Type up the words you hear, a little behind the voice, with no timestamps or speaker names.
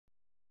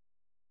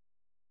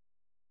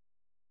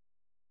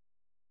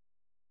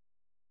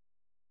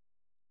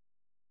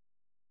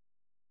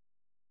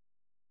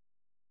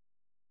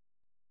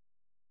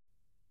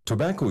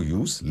Tobacco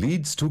use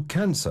leads to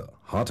cancer,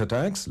 heart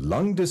attacks,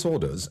 lung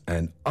disorders,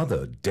 and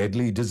other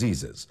deadly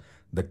diseases.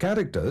 The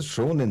characters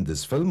shown in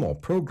this film or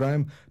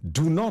program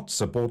do not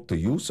support the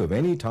use of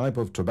any type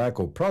of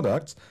tobacco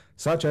products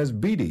such as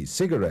bidi,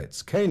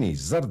 cigarettes, keni,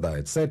 zarda,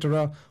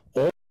 etc.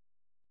 or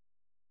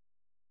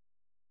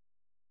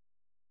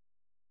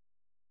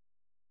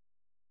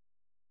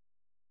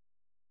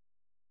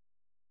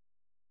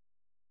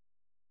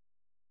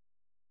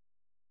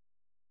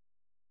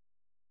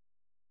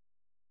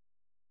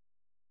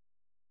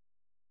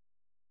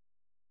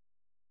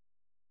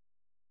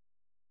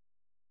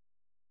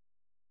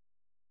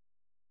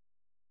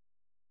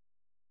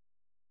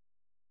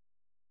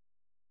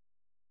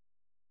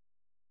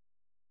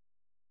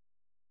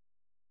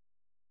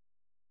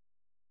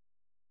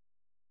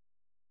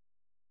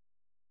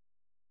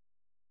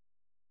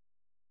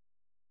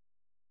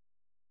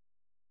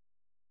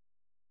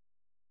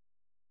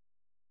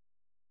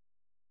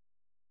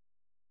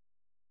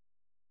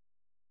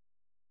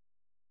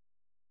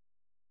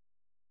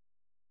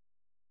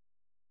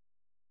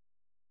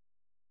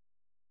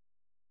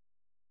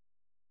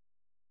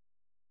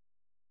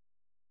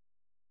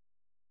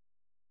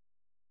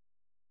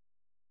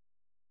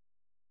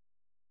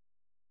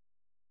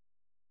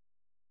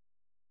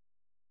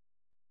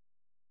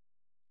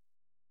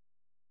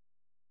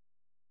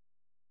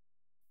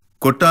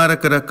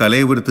Kottarakkara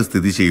കലയപുരത്ത്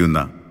സ്ഥിതി ചെയ്യുന്ന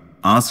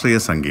ആശ്രയ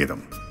സങ്കേതം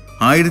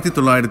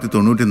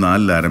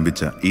 1994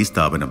 ആരംഭിച്ച ഈ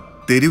സ്ഥാപനം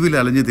തെരുവിൽ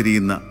അലഞ്ഞു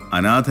തിരിയുന്ന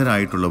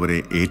അനാഥരായിട്ടുള്ളവരെ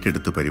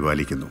ഏറ്റെടുത്ത്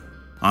പരിപാലിക്കുന്നു.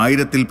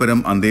 1000-ൽ പരം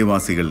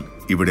അന്തേവാസികൾ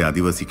ഇവിടെ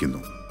അധിവസിക്കുന്നു.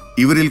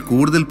 ഇവരിൽ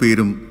കൂടുതൽ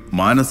പേരും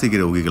മാനസിക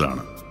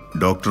രോഗികളാണ്.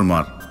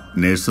 ഡോക്ടർമാർ,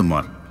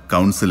 നഴ്സുമാർ,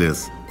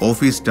 കൗൺസിലേഴ്സ്,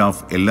 ഓഫീസ്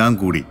സ്റ്റാഫ് എല്ലാം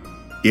കൂടി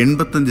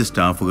 85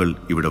 സ്റ്റാഫുകൾ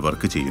ഇവിടെ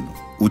വർക്ക് ചെയ്യുന്നു.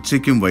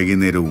 ഉച്ചയ്ക്കും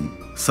വൈകുന്നേരവും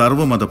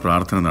സർവ്വമത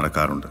പ്രാർത്ഥന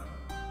നടക്കാറുണ്ട്.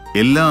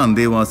 എല്ലാ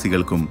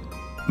അന്തേവാസികൾക്കും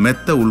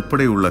മെത്ത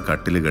ഉൾപ്പെടെയുള്ള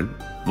കട്ടിലുകൾ,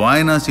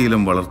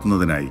 വായനാശീലം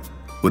വളർത്തുന്നതിനായി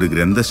ഒരു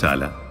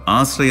ഗ്രന്ഥശാല,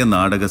 ആശ്രയ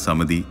നാടക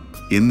സമിതി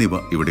എന്നിവ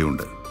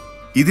ഇവിടെയുണ്ട്.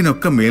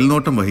 ഇതിനൊക്കെ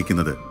മേൽനോട്ടം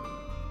വഹിക്കുന്നത്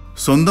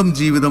സ്വന്തം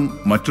ജീവിതം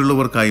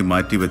മറ്റുള്ളവർക്കായി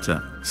മാറ്റിവെച്ച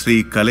ശ്രീ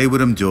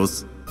കലൈപുരം ജോസ്,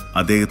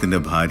 അദ്ദേഹത്തിന്റെ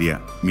ഭാര്യ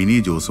മിനി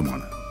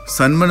ജോസുമാണ്.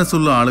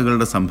 സന്മനസ്സുള്ള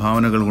ആളുകളുടെ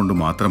സംഭാവനകൾ കൊണ്ട്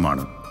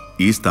മാത്രമാണ്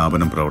ഈ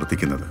സ്ഥാപനം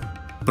പ്രവർത്തിക്കുന്നത്.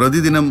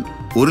 പ്രതിദിനം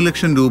 1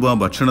 ലക്ഷം രൂപ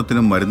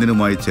ഭക്ഷണത്തിനും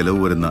മരുന്നിനുമായി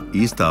ചെലവ് വരുന്ന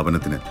ഈ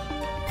സ്ഥാപനത്തിന്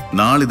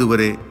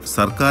നാളിതുവരെ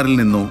സർക്കാരിൽ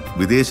നിന്നോ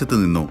വിദേശത്തു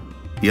നിന്നോ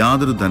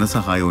യാതൊരു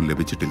ധനസഹായവും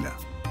ലഭിച്ചിട്ടില്ല.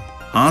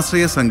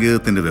 ആശ്രയ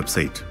സങ്കേതത്തിന്റെ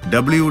website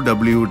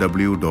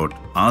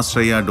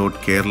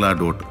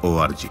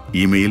www.ashraya.kerala.org,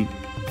 email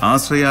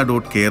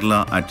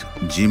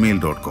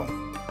ashraya.kerala@gmail.com,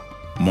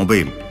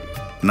 mobile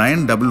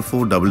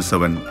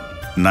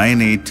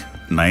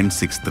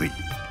 9447798963.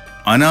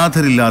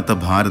 അനാഥരില്ലാത്ത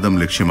ഭാരതം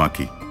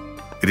ലക്ഷ്യമാക്കി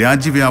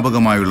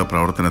രാജ്യവ്യാപകമായുള്ള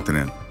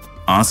പ്രവർത്തനത്തിന്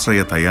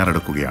ആശ്രയ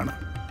തയ്യാറെടുക്കുകയാണ്.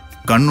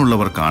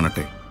 കണ്ണുള്ളവർ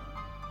കാണട്ടെ,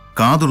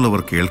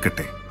 കാതുള്ളവർ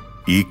കേൾക്കട്ടെ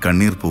ഈ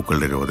കണ്ണീർ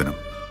പൂക്കളുടെ രോദനം.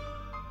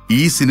 ഈ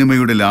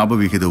സിനിമയുടെ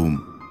ലാഭവിഹിതവും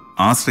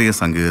ആശ്രയ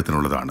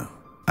സങ്കേതത്തിനുള്ളതാണ്.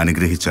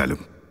 അനുഗ്രഹിച്ചാലും.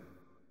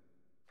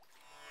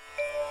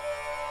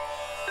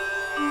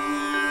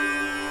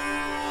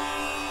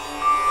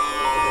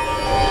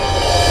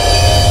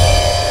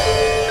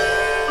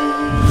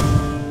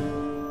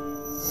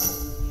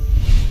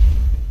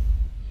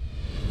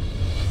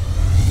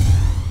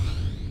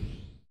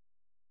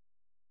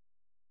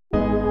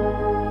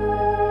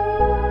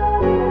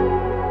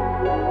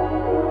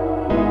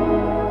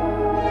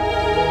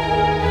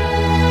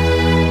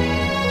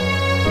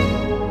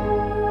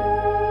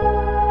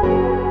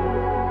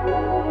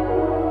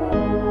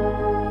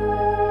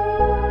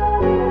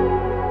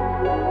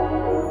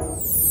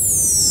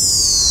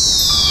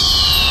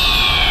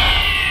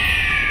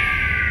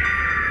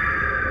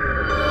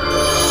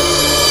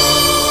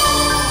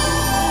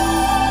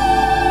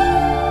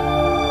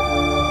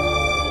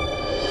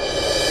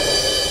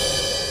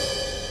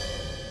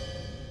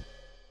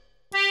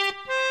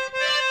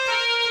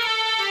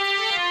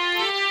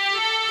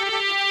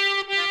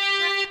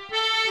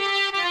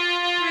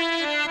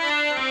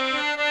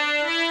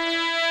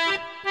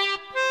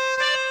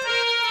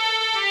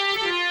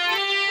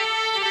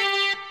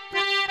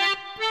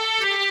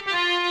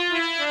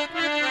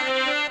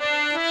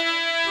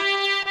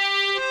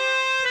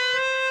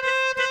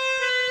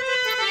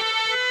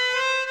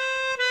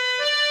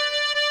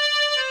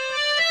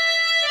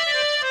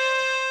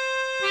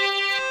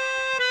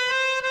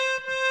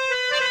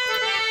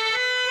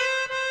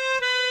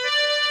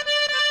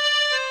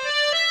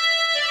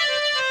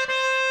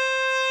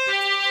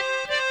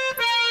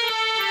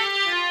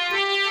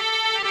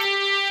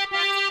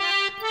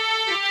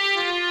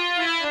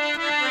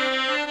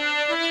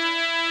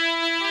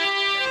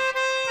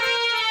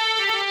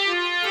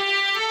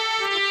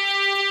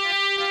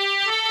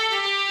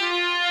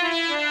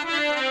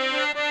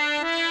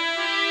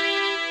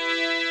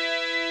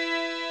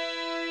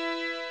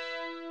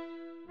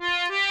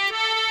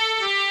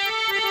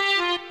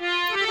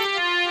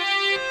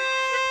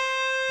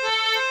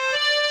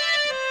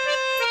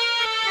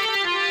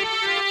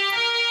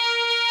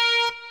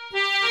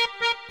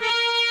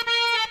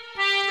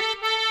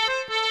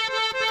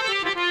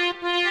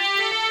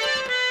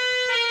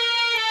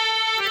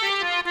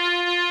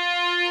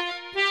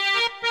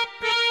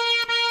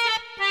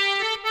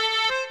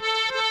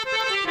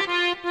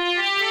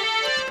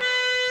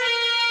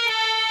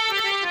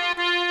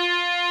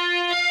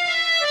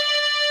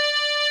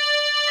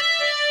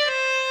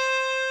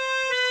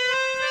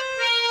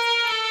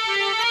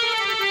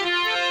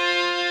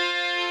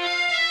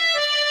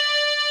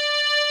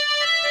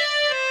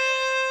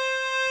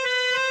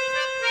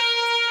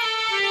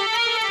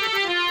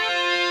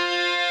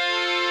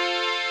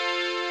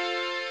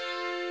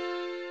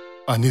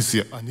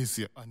 Aneezya,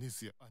 Aneezya,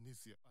 Aneezya,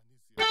 Aneezya,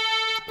 Aneezya.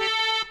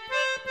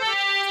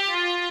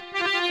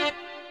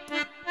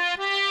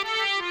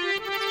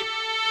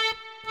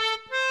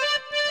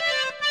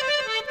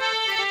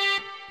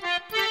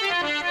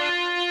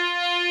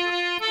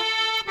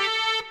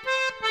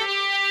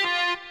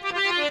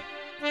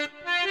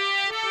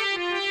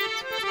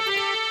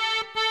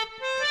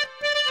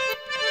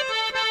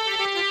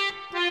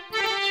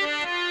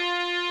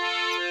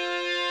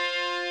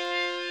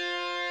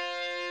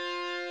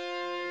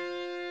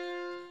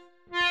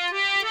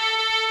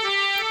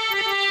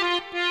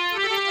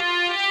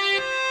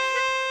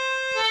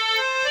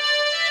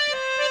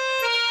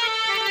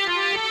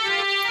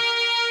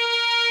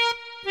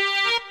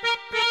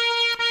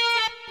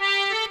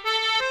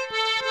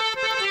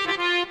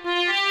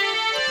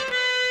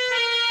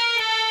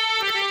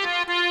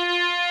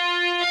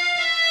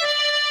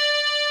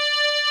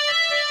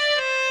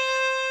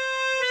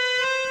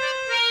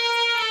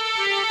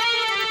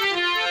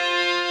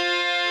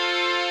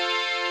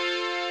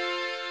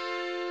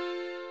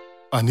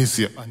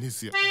 Aneezya,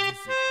 Aneezya,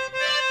 Aneezya.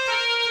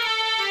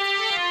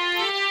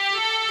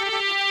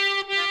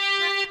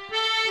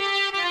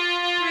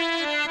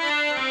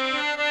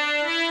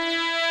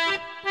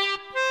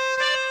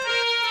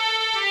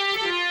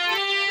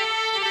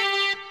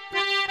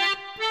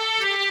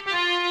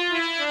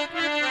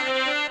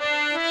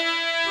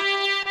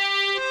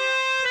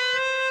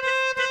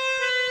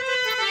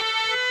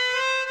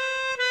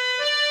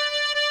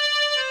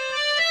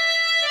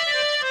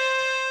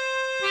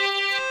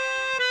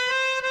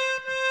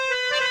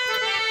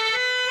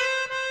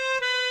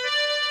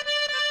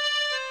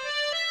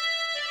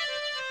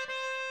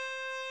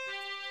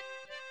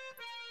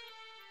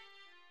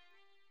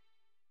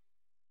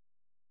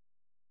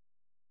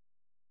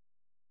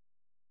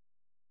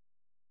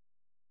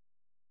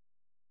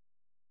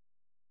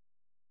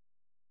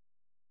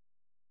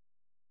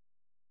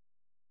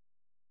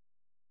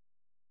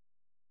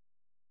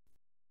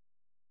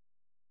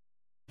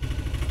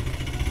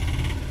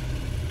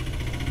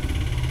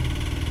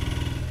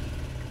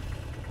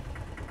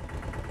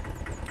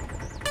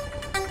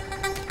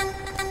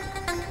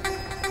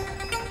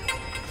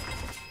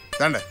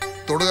 Dande,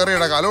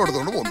 Todagariada Galo or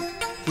Dono,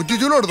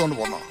 Utijulo or Dono.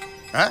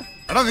 I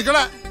don't think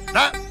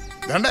that.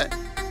 Dande,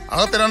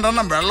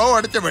 Athirandana Bello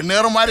at the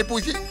Venero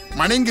Maripushi,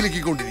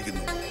 Maningiki could do.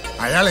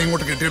 I am going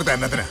to get it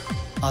another.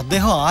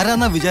 Adeho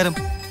Arana Vijaram.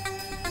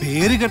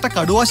 Perigata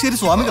Kaduashir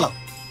Swamila.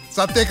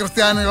 Sate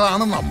Christiana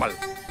Number.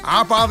 ആ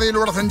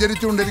പാതയിലൂടെ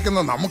സഞ്ചരിച്ചുകൊണ്ടിരിക്കുന്ന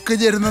നമുക്ക്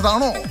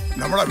ചേരുന്നതാണോ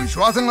നമ്മുടെ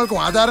വിശ്വാസങ്ങൾക്കും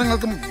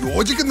ആചാരങ്ങൾക്കും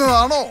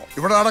യോജിക്കുന്നതാണോ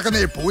ഇവിടെ നടക്കുന്ന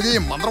ഈ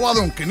പൂജയും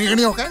മന്ത്രവാദവും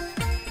കിണികിണിയും ഒക്കെ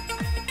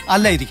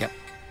അല്ലായിരിക്കാം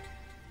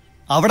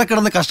അവിടെ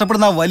കിടന്ന്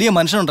കഷ്ടപ്പെടുന്ന ആ വലിയ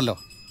മനുഷ്യനുണ്ടല്ലോ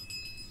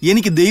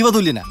എനിക്ക്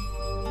ദൈവതുല്യനാ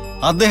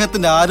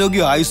അദ്ദേഹത്തിന്റെ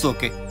ആരോഗ്യവും ആയുസ്സും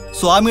ഒക്കെ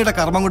സ്വാമിയുടെ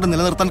കർമ്മം കൊണ്ട്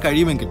നിലനിർത്താൻ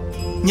കഴിയുമെങ്കിൽ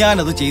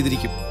ഞാനത്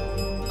ചെയ്തിരിക്കും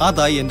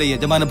അതായി എന്റെ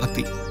യജമാന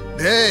ഭക്തി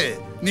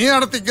നീ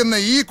നടത്തിക്കുന്ന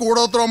ഈ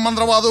കൂടോത്രവും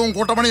മന്ത്രവാദവും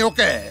കൂട്ടമണിയും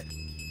ഒക്കെ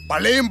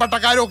പള്ളിയും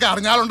പട്ടക്കാരും ഒക്കെ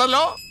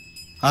അറിഞ്ഞാലുണ്ടല്ലോ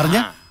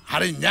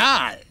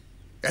അറിഞ്ഞാൽ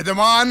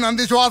യജമാൻ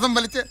അന്തിശ്വാസം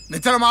വലിച്ച്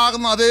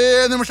നിശ്ചലമാകുന്ന അതേ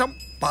നിമിഷം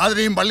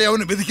പാതിരിയും പള്ളി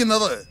അവന്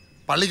വിധിക്കുന്നത്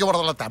പള്ളിക്ക്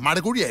പുറത്തുള്ള തെമ്മാടി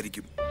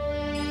കൂടിയായിരിക്കും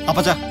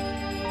അപ്പച്ചാ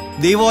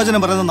ദൈവവചനം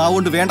പറയുന്ന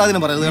നാവുകൊണ്ട്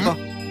വേണ്ടാതിനും പറയരുത് കേട്ടോ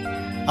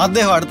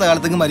അദ്ദേഹം അടുത്ത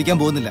കാലത്തേക്ക് മരിക്കാൻ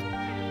പോകുന്നില്ല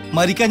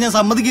മരിക്കാൻ ഞാൻ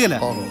സമ്മതിക്കുകയില്ല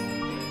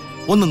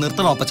ഒന്ന്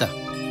നിർത്തണം അപ്പച്ചാ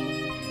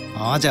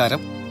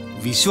ആചാരം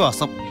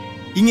വിശ്വാസം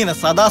ഇങ്ങനെ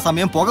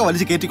സദാസമയം പുക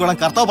വലിച്ച് കയറ്റിക്കൊള്ളാൻ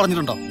കർത്താവ്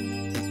പറഞ്ഞിട്ടുണ്ടോ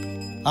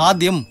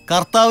ആദ്യം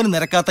കർത്താവിന്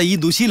നിരക്കാത്ത ഈ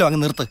ദുശീലം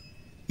അങ്ങ് നിർത്ത്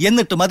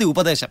എന്നിട്ട് മതി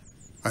ഉപദേശം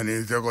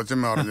അനീസ്യ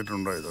കൊച്ചമ്മ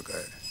അറിഞ്ഞിട്ടുണ്ടോ ഇതൊക്കെ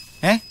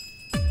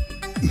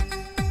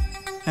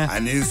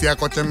അനീസ്യ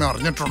കൊച്ചമ്മ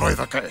അറിഞ്ഞിട്ടുണ്ടോ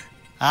ഇതൊക്കെ?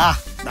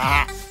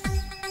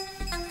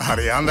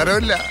 അറിയാൻ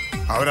തരവില്ല.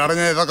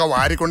 അവരറിഞ്ഞ ഇതൊക്കെ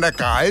വാരിക്കൊണ്ടേ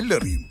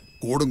കായലിലെറിയും.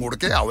 കൂടും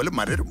കൊടുക്കെ അവലും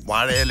മരരും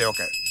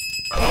വാഴയിലൊക്കെ.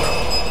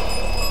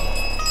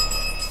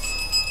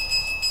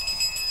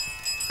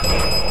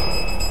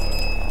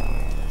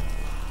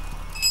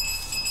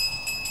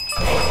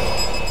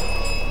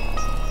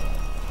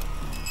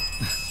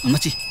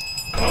 അമ്മച്ചി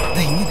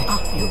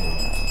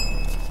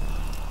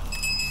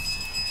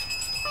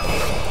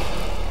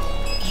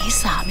ഈ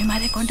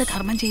സ്വാമിമാരെ കൊണ്ട്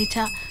കർമ്മം ചെയ്യിച്ച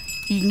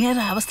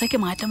ഇങ്ങനെ അവസ്ഥയ്ക്ക്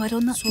മാറ്റം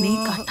വരുമെന്ന് നീ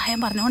കട്ടായം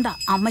പറഞ്ഞോണ്ടാ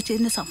അമ്മച്ചി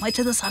ഇതിന്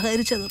സമ്മതിച്ചത്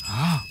സഹകരിച്ചത്.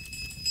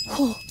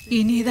 ഓ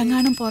ഇനി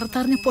ഇതെങ്ങാനും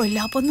പുറത്തറിഞ്ഞ്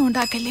പൊല്ലാപ്പൊന്നും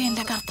ഉണ്ടാക്കല്ലേ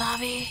എന്റെ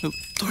കർത്താവേ.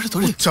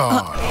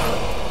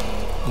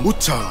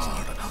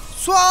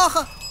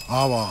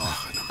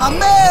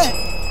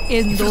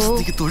 എന്തോ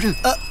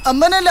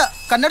അമ്മനല്ല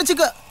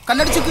കണ്ണടിച്ചിക്ക്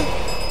കണ്ണടിച്ചിക്ക്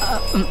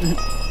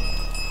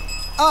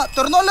ആ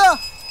തുറന്നോല്ലോ.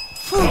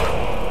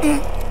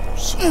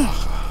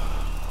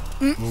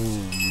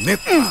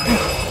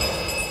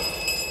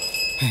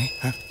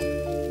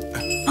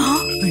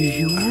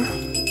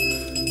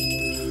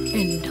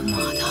 എന്റെ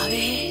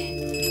മാതാവേ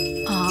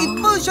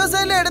ഇപ്പൊ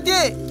വിശ്വാസമല്ലേ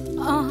എടുത്തിയേ?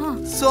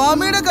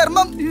 സ്വാമിയുടെ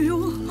കർമ്മം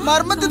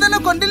മർമ്മത്തിൽ തന്നെ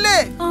കൊണ്ടില്ലേ?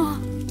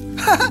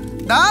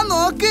 ദാ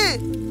നോക്ക്,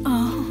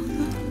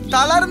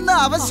 തളർന്ന്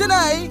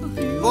അവശനായി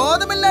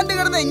ബോധമില്ലാണ്ട്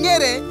കിടന്ന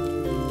ഇങ്ങേരെ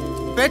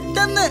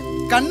പെട്ടെന്ന്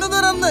കണ്ണു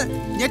തുറന്ന്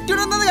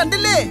ഞെട്ടിടുന്നത്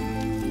കണ്ടില്ലേ?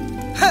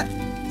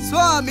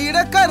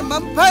 സ്വാമിയുടെ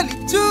കർമ്മം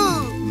ഫലിച്ചു.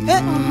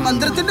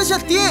 മന്ത്രത്തിന്റെ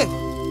ശക്തിയെ.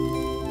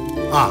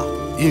 ആ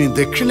ഇനി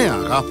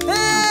ദക്ഷിണയാകാം.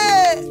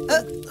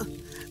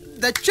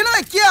 ദക്ഷിണ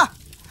വെക്കുക.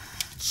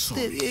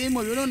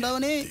 മുഴുവൻ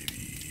ഉണ്ടാവനേ.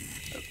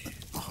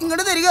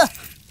 ഇങ്ങോട്ട് തരിക.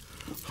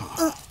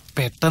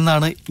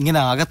 പെട്ടെന്നാണ് ഇങ്ങനെ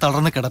ആകെ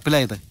തളർന്ന്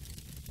കിടപ്പിലായത്.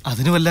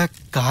 അതിന് വല്ല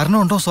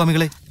കാരണമുണ്ടോ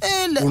സ്വാമികളെ?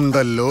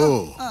 ഉണ്ടല്ലോ.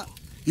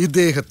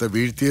 ഇദ്ദേഹത്തെ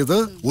വീഴ്ത്തിയത്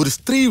ഒരു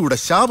സ്ത്രീയുടെ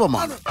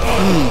ശാപമാണ്.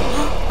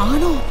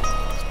 ആണോ?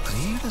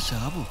 സ്ത്രീയുടെ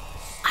ശാപം?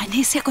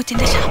 അനീസ്യ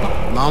കൊച്ചിന്റെ ശാപം.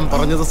 നാം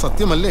പറഞ്ഞത്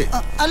സത്യമല്ലേ?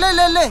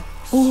 അല്ലേ.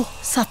 ഓ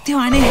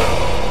സത്യമാണേ.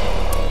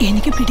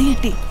 എനിക്ക്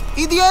പിടികിട്ടി.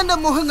 ഇത് എന്റെ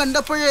മുഖം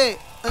കണ്ടപ്പോഴേ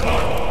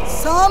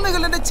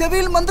സ്വാമികൾ എന്റെ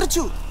ചെവിയിൽ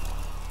മന്ത്രിച്ചു.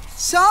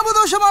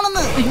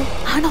 ശാപദോഷമാണെന്ന്.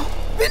 ആണോ?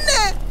 പിന്നെ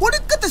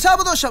ഒടുക്കത്തെ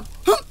ശാപദോഷം.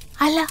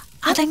 അല്ല,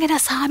 അതെങ്ങനെയാ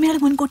സ്വാമികൾ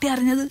മുൻകൂട്ടി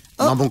അറിഞ്ഞത്?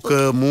 നമുക്ക്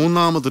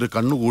മൂന്നാമതൊരു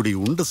കണ്ണുകൂടി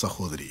ഉണ്ട്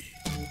സഹോദരി.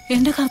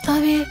 എന്റെ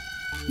കർത്താവേ,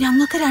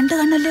 ഞങ്ങൾക്ക് 2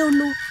 കണ്ണല്ലേ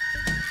ഉള്ളൂ.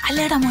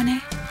 അല്ലേടാ മോനെ?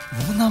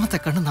 മൂന്നാമത്തെ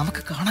കണ്ണ്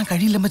നമുക്ക് കാണാൻ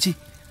കഴിയില്ല മച്ചി.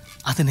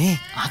 അതിനെ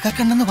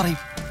അകക്കണ്ണെന്ന് പറയും.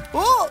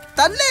 ഓ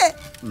തന്നെ.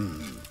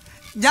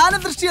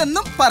 ജ്ഞാനദൃഷ്ടി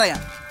എന്നും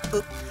പറയാം.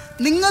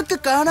 നിങ്ങൾക്ക്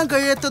കാണാൻ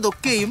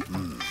കഴിയാത്തതൊക്കെയും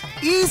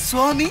ഈ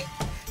സ്വാമി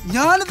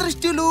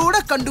ജ്ഞാനദൃഷ്ടിയിലൂടെ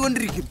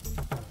കണ്ടുകൊണ്ടിരിക്കും.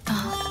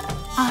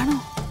 ആണോ?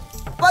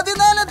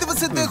 14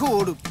 ദിവസത്തേക്ക്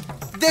ഓടും.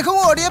 ദേഹം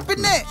ഓടിയ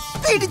പിന്നെ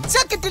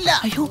പിടിച്ചാ കിട്ടില്ല.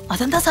 അയ്യോ,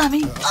 അതെന്താ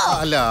സ്വാമി?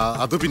 അല്ല,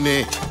 അത് പിന്നെ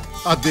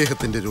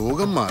അദ്ദേഹത്തിന്റെ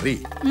രോഗം മാറി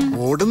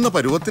ഓടുന്ന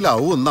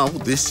പരുവത്തിലാവും എന്നാ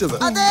ഉദ്ദേശിച്ചത്.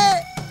 അതെ,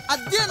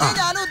 അതാണ്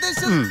ഞാൻ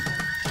ഉദ്ദേശിച്ചത്.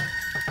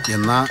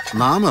 എന്നാ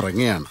നാം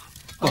ഇറങ്ങിയാണ്.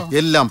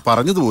 എല്ലാം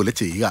പറഞ്ഞതുപോലെ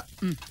ചെയ്യുക.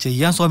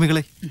 ചെയ്യാൻ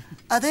സ്വാമികളെ.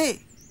 അതെ,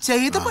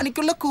 ചെയ്ത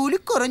പണിക്കുള്ള കൂലി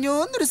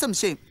കുറഞ്ഞോന്നൊരു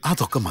സംശയം.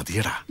 അതൊക്കെ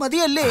മതിയടാ.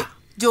 മതിയല്ലേ?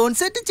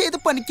 ജോൺസേറ്റ് ചെയ്ത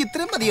പണിക്ക്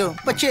ഇത്രയും മതിയോ?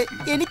 പക്ഷെ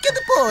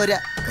എനിക്കത് പോരാ.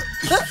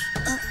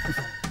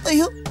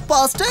 അയ്യോ,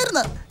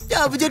 പാസ്റ്റായിരുന്ന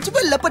ഞാൻ വിചാരിച്ചു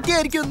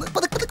വെള്ളപ്പട്ടിയായിരിക്കും.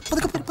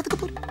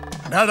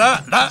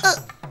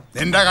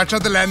 നിന്റെ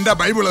കക്ഷത്തിൽ എന്റെ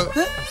ബൈബിള്.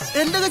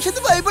 എന്റെ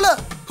കക്ഷത്തിൽ ബൈബിള്?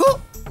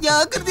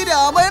 ഞാൻ കരുതി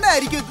രാമായണ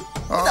ആയിരിക്കും.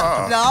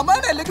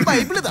 രാമായണ അല്ലെങ്കിൽ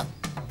ബൈബിൾ. ഇതാ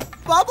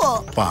പാപോ.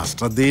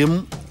 പാസ്റ്റർ അദ്ദേഹം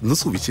ഇന്ന്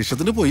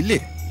സുവിശേഷത്തിന് പോയില്ലേ?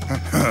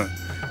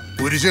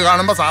 കുരിശ്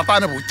കാണുമ്പോ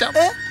സാത്താന് പൂച്ച.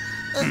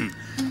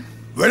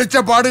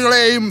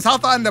 വെളിച്ചപ്പാടുകളെയും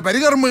സാത്താന്റെ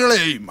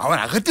പരികർമ്മികളെയും അവൻ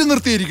അകറ്റി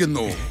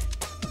നിർത്തിയിരിക്കുന്നു.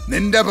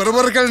 നിന്റെ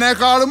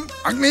പെറുപെറുക്കലിനേക്കാളും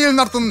അഗ്നിയിൽ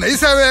നടത്തുന്ന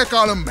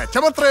നെയ്സേവയേക്കാളും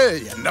മെച്ചമത്രേ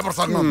എന്റെ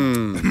പ്രസംഗം.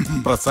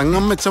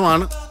 പ്രസംഗം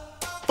മെച്ചമാണ്,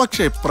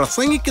 പക്ഷെ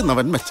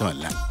പ്രസംഗിക്കുന്നവൻ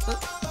മെച്ചമല്ല.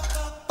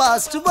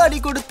 പാസ്റ്റർ പടി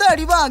കൊടുത്ത്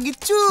അടി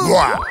വാങ്ങിച്ചു.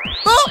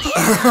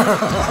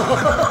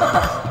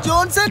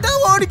 ജോൺസേട്ടാ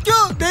ഓടിക്കോ,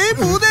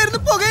 മൂന്നായിരുന്നു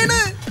പുകയാണ്.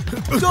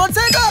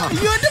 ജോൺസേട്ടാ,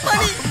 അയ്യോ എന്റെ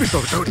പണി.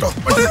 ജോൺസേട്ടാ,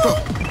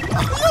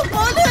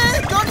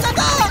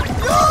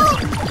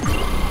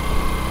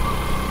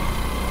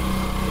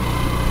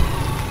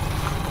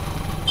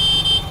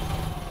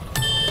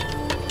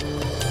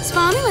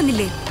 സ്വാമി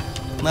വന്നില്ലേ?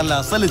 നല്ല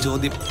അസല്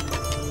ചോദ്യം.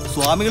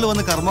 സ്വാമികൾ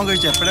വന്ന് കർമ്മം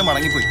കഴിച്ച് എപ്പോഴേ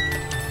മടങ്ങിപ്പോയി.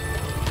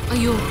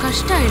 അയ്യോ,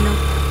 കഷ്ടായല്ലോ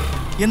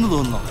എന്ന്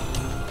തോന്നുന്നു.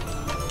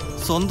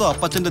 സ്വന്തം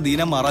അപ്പച്ചന്റെ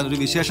ദീനം മാറാൻ ഒരു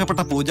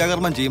വിശേഷപ്പെട്ട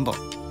പൂജാകർമ്മം ചെയ്യുമ്പോ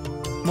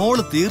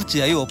മോള്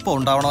തീർച്ചയായും ഒപ്പം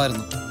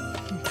ഉണ്ടാവണമായിരുന്നു.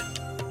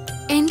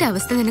 എന്റെ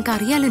അവസ്ഥ നിനക്ക്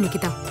അറിയാലോ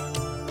നിക്കിത.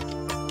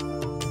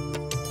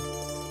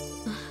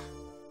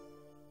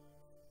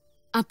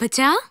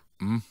 അപ്പച്ചാ,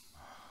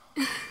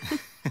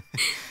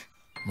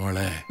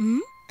 മോളെ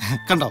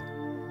കണ്ടോ,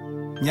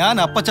 ഞാൻ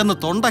അപ്പച്ചെന്ന്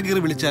തൊണ്ട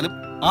കീറി വിളിച്ചാലും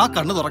ആ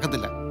കണ്ണ്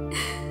തുറക്കത്തില്ല.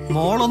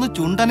 മോളൊന്ന്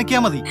ചുണ്ടനക്കിയാ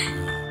മതി,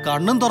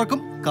 കണ്ണും തുറക്കും,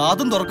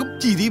 കാതും തുറക്കും,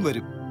 ചിരിയും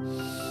വരും.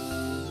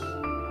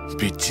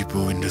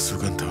 പിച്ചിപ്പൂവിന്റെ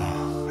സുഗന്ധം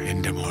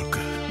എന്റെ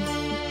മോൾക്ക്.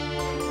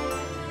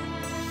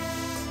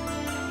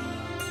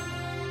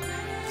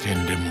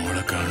 എന്റെ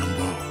മോളെ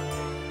കാണുമ്പോ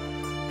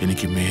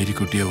എനിക്ക്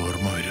മേരിക്കുട്ടിയെ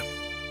ഓർമ്മ വരും.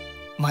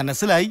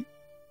 മനസ്സിലായി.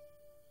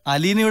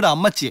 അലീനയുടെ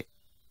അമ്മച്ചിയെ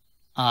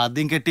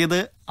ആദ്യം കെട്ടിയത്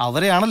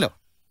അവരെയാണല്ലോ.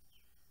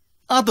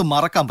 അത്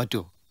മറക്കാൻ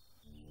പറ്റുമോ?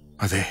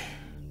 അതെ,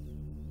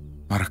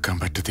 മറക്കാൻ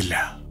പറ്റത്തില്ല.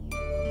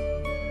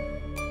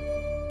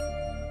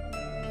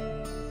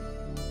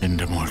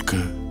 എന്റെ മോൾക്ക്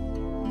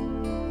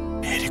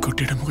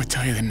മേരിക്കുട്ടിയുടെ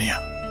മുഖച്ഛായ തന്നെയാ.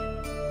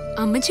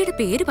 അമ്മച്ചിയുടെ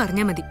പേര്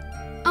പറഞ്ഞാ മതി,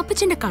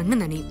 അപ്പച്ചന്റെ കണ്ണ്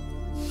നനയും.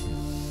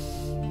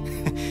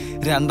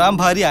 രണ്ടാം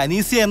ഭാര്യ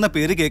അനീസ്യ എന്ന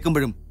പേര്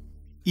കേൾക്കുമ്പോഴും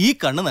ഈ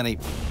കണ്ണ്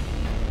നനയും.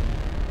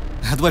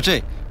 അത് പക്ഷേ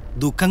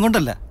ദുഃഖം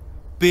കൊണ്ടല്ല,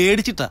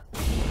 പേടിച്ചിട്ടാ.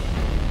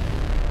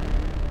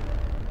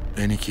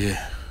 എനിക്ക്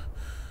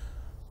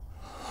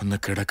ഒന്ന്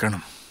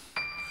കിടക്കണം.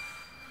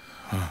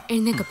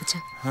 എഴുന്നേക്കപ്പച്ച.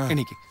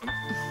 എനിക്ക്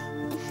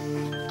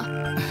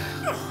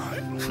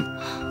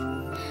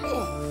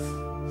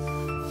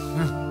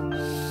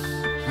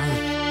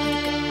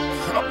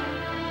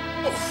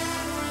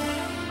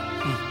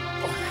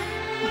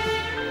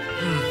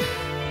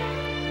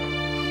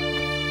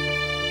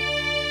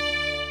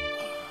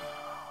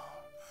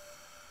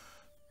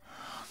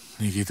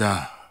നികിത,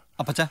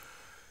 അപ്പച്ച,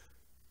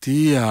 തീ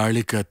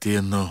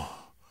ആളിക്കത്തിയെന്നോ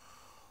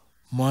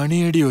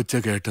മണിയടി ഒച്ച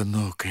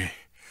കേട്ടെന്നോ ഒക്കെ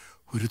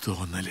ഒരു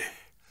തോന്നല്.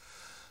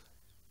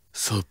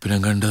 സ്വപ്നം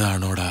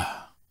കണ്ടതാണോടാ?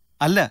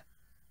 അല്ല,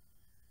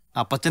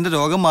 അപ്പച്ചന്റെ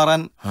രോഗം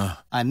മാറാൻ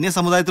അന്യ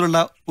സമുദായത്തിലുള്ള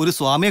ഒരു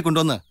സ്വാമിയെ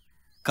കൊണ്ടുവന്ന്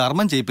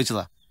കർമ്മം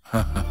ചെയ്യിപ്പിച്ചതാ.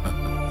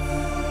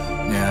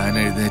 ഞാൻ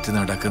എഴുന്നേറ്റ്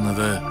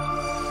നടക്കുന്നത്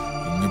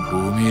ഇന്ന്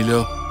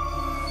ഭൂമിയിലോ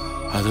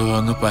അതോ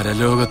അങ്ങ്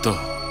പരലോകത്തോ?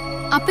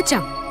 അപ്പച്ച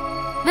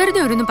വെറുതെ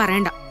ഓരോന്നും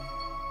പറയണ്ട.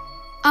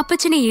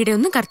 അപ്പച്ചനെ ഈടെ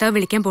ഒന്നും കർത്താവ്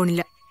വിളിക്കാൻ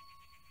പോണില്ല.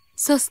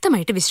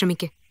 സ്വസ്ഥമായിട്ട്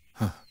വിശ്രമിക്ക്.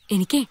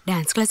 എനിക്ക്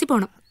ഡാൻസ് ക്ലാസ്സിൽ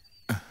പോണം.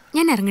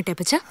 ഞാൻ ഇറങ്ങട്ടെ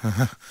അപ്പച്ച.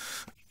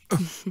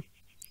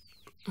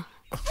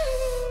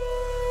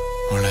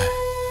 മോളെ,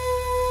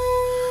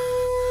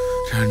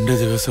 2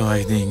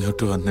 ദിവസമായി നീ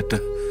ഇങ്ങോട്ട് വന്നിട്ട്.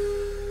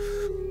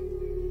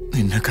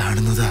 നിന്നെ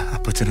കാണുന്നതാ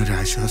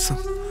അപ്പച്ചനൊരാശ്വാസം.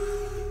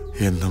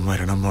 എന്നും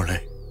വരണം മോളെ.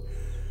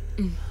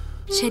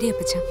 ശരി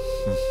അപ്പച്ച.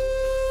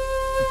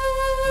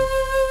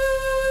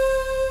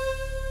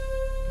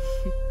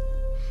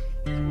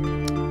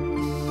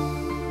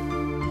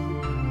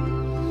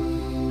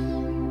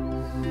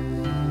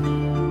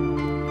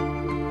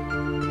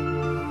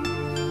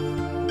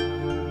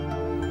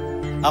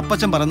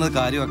 അപ്പച്ചൻ പറയുന്നത്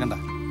കാര്യമാക്കണ്ട.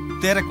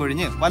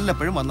 തിരക്കൊഴിഞ്ഞ്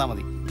വല്ലപ്പോഴും വന്നാ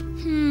മതി.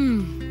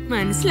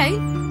 മനസ്സിലായി.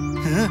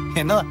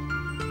 എന്നതാ?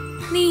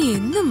 നീ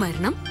എന്നും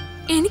വരണം,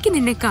 എനിക്ക്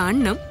നിന്നെ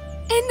കാണണം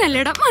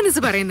എന്നല്ലടാ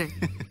മനസ്സ് പറയുന്നേ.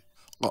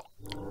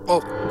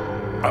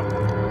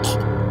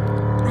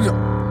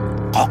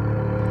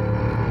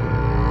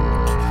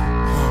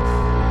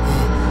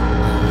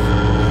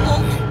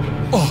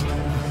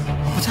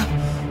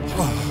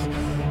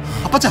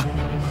 അപ്പച്ച,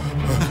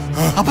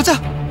 അപ്പച്ച,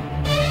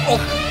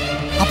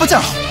 അപ്പച്ച,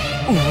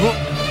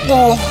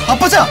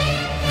 അപ്പച്ച,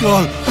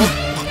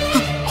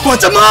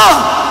 കൊച്ചമ്മ.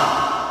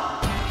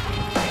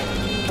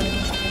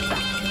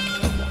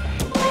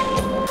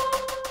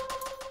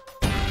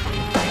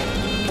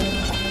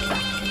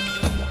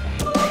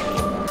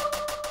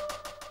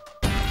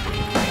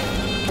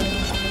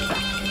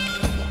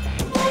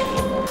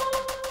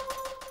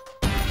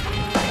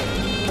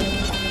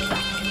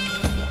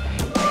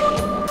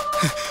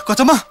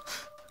 കൊച്ചമ്മ,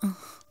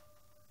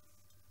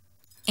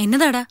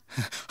 എന്നതാടാ?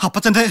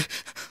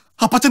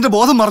 അപ്പച്ചന്റെ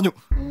ബോധം മറഞ്ഞു.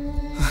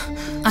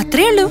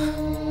 അത്രേ ഉള്ളൂ?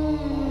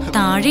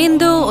 താഴെ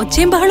എന്തോ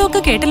ഒച്ചയും ബഹളവും ഒക്കെ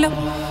കേട്ടല്ലോ.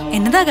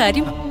 എന്നതാ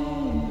കാര്യം?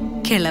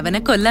 കിളവനെ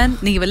കൊല്ലാൻ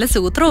നീ വല്ല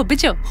സൂത്രം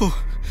ഒപ്പിച്ചോ?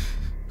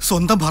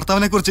 സ്വന്തം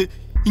ഭർത്താവിനെ കുറിച്ച്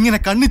ഇങ്ങനെ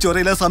കണ്ണി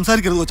ചോരയില്ലാതെ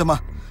സംസാരിക്കരുത് കൊച്ചമ്മ.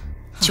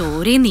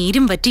 ചോരയും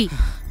നീരും വറ്റി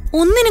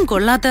ഒന്നിനും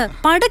കൊള്ളാത്ത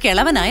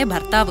പടകിളവനായ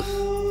ഭർത്താവ്,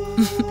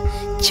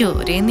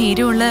 ചോരയും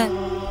നീരുമുള്ള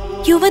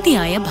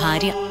യുവതിയായ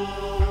ഭാര്യ.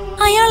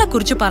 അയാളെ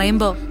കുറിച്ച്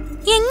പറയുമ്പോ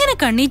എങ്ങനെ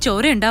കണ്ണീ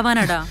ചോര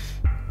ഉണ്ടാവാനാടാ?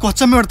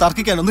 കൊച്ചമ്മയോട്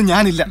തർക്കിക്കാനൊന്നും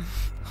ഞാനില്ല.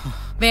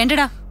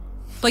 വേണ്ടടാ,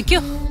 പൊയ്ക്കോ.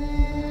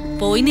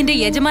 പോയി നിന്റെ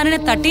യജമാനനെ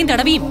തട്ടിയും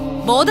തടവിയും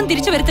ബോധം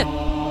തിരിച്ചു വരുത്ത്.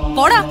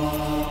 പോടാ.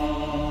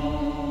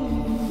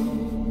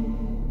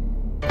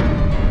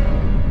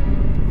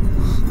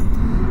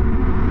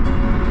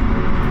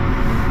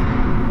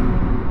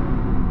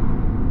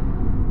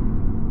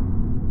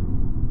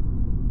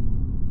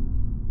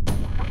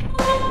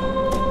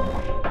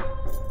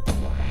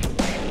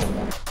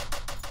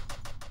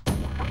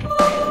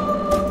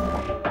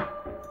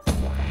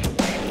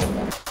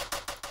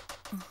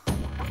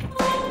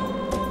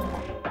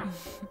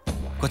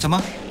 കൊച്ചമ്മ,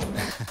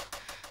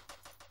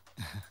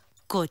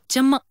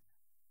 കൊച്ചമ്മ,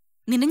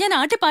 നിന്നെ ഞാൻ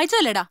ആട്ടി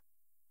പായിച്ചതല്ലേടാ.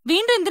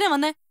 വീണ്ടും എന്തിനാ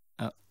വന്നേ?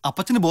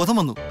 അപ്പച്ചന് ബോധം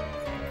വന്നു.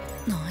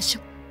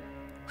 നാശം,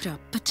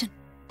 ഒരപ്പച്ചൻ.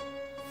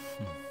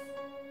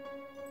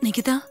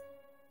 നികിത,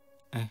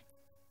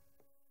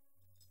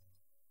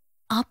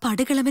 ആ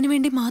പടകിളവന്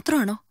വേണ്ടി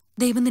മാത്രമാണോ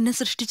ദൈവം നിന്നെ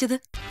സൃഷ്ടിച്ചത്?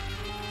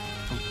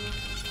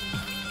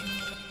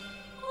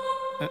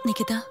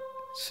 നികിത,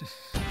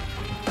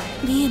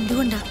 നീ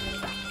എന്തുകൊണ്ടാ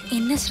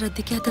എന്നെ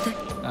ശ്രദ്ധിക്കാത്തത്?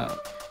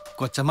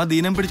 കൊച്ചമ്മ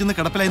ദീനം പിടിച്ചൊന്ന്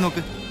കിടപ്പിലായി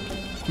നോക്ക്.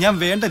 ഞാൻ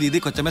വേണ്ട രീതി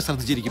കൊച്ചമ്മ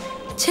ശ്രദ്ധിച്ചിരിക്കും.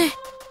 ഛേ,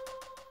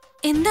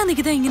 എന്താ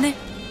നികിത ഇങ്ങനെ?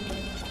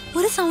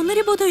 ഒരു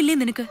സൗന്ദര്യബോധം ഇല്ലേ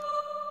നിനക്ക്?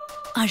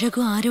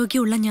 അഴകും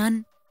ആരോഗ്യമുള്ള ഞാൻ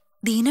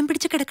ദീനം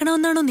പിടിച്ച്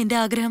കിടക്കണമെന്നാണോ നിന്റെ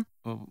ആഗ്രഹം?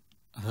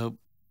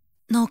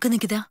 നോക്ക്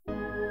നികിത,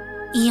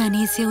 ഈ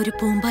അനീസ്യ ഒരു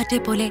പൂമ്പാറ്റെ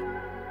പോലെ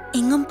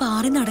എങ്ങും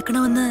പാറി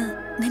നടക്കണമെന്ന്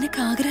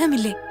നിനക്ക്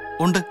ആഗ്രഹമില്ലേ?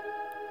 ഉണ്ട്.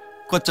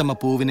 കൊച്ചമ്മ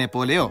പൂവിനെ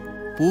പോലെയോ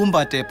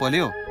പൂമ്പാറ്റെ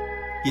പോലെയോ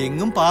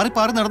എങ്ങും പാറി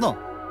പാറി നടന്നോ.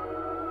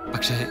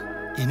 പക്ഷേ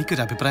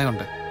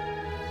എനിക്കൊരഭിപ്രായമുണ്ട്.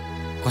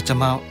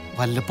 കൊച്ചമ്മ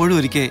വല്ലപ്പോഴും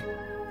ഒരിക്കൽ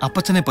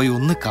അപ്പച്ചനെ പോയി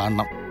ഒന്ന്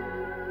കാണണം.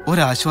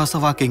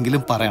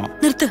 ഒരാശ്വാസവാക്കെങ്കിലും പറയണം.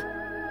 നിർത്ത്.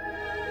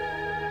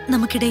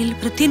 നമുക്കിടയിൽ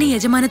വൃത്തിനെ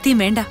യജമാനത്തെയും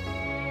വേണ്ട.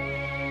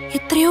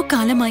 എത്രയോ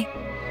കാലമായി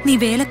നീ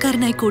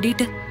വേലക്കാരനായി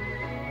കൂടിയിട്ട്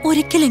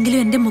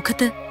ഒരിക്കലെങ്കിലും എന്റെ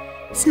മുഖത്ത്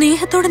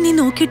സ്നേഹത്തോടെ നീ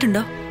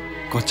നോക്കിയിട്ടുണ്ടോ?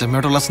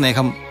 കൊച്ചമ്മയോടുള്ള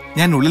സ്നേഹം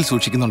ഞാൻ ഉള്ളിൽ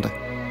സൂക്ഷിക്കുന്നുണ്ട്.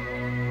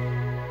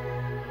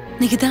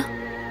 നികിത,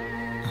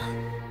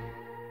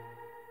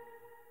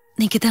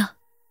 നികിത,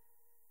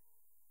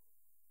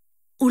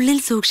 ഉള്ളിൽ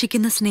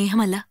സൂക്ഷിക്കുന്ന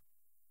സ്നേഹമല്ല,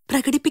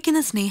 പ്രകടിപ്പിക്കുന്ന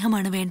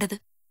സ്നേഹമാണ് വേണ്ടത്.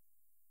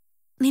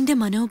 നിന്റെ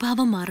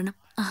മനോഭാവം മാറണം.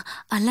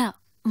 അല്ല,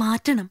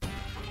 മാറ്റണം.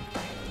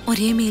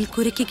 ഒരേ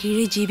മേൽക്കൂരയ്ക്ക്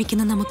കീഴെ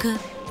ജീവിക്കുന്ന നമുക്ക്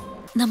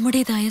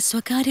നമ്മുടേതായ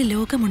സ്വകാര്യ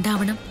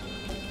ലോകമുണ്ടാവണം.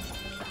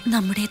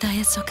 നമ്മുടേതായ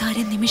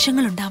സ്വകാര്യ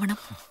നിമിഷങ്ങളുണ്ടാവണം.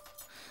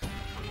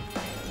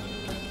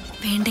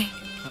 വേണ്ടേ?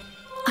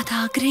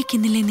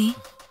 അതാഗ്രഹിക്കുന്നില്ലേ നീ?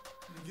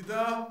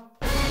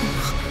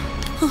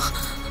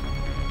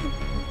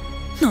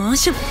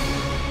 നാശം.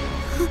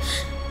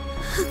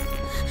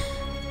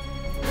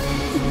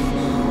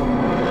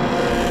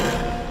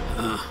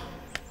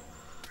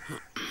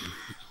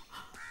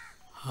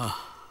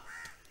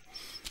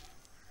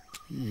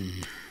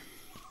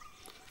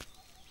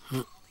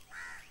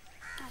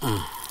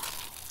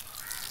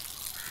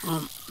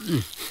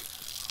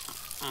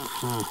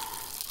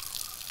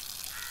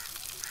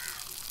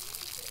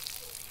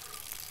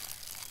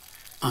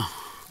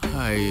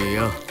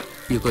 അയ്യോ,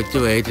 ഈ കൊച്ചു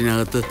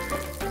വയറ്റിനകത്ത്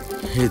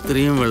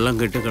ഇത്രയും വെള്ളം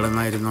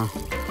കെട്ടിക്കിടന്നായിരുന്നോ?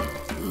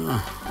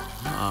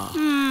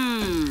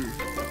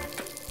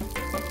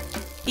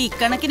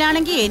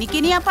 ഇക്കണക്കിനാണെങ്കിൽ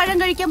എനിക്കിനി ആ പഴം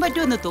കഴിക്കാൻ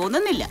പറ്റുമെന്ന്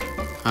തോന്നുന്നില്ല.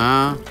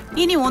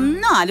 ഇനി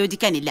ഒന്നും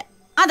ആലോചിക്കാനില്ല,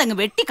 അതങ്ങ്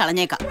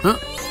വെട്ടിക്കളഞ്ഞേക്കാം.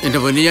 എന്റെ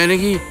പൊന്നു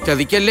ജാനകി,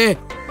 ചതിക്കല്ലേ,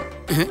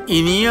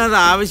 ഇനിയും അത്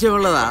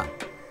ആവശ്യമുള്ളതാ.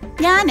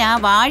 ഞാൻ ആ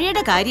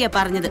വാഴയുടെ കാര്യ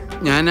പറഞ്ഞത്.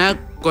 ഞാൻ ആ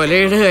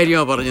കൊലയുടെ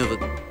കാര്യമാ പറഞ്ഞത്.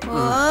 ഓ,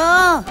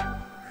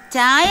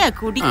 ചായ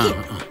കുടിക്ക്.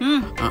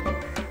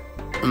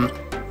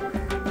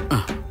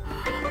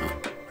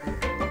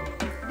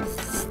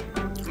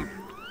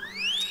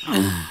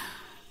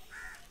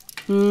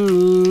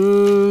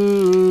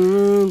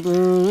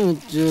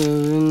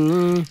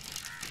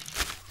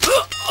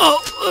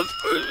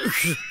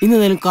 ഇന്ന്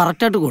നേരം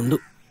കറക്റ്റായിട്ട് കൊണ്ടു.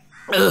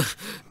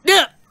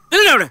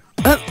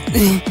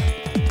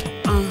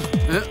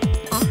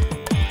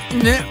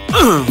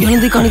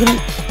 കാണിക്കണം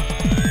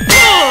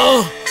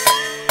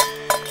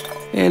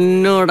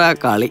എന്നോടാ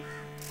കളി.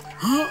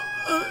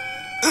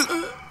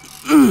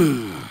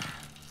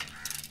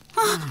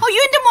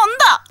 അയ്യോ, എന്റെ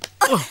മൊന്ത.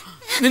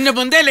 നിന്റെ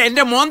മൊന്തയല്ലേ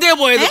എന്റെ മോന്തയെ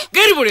പോയത്.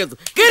 കേറി പൊടിയത്.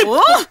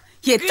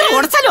 എത്ര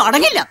ഓടിച്ചാലും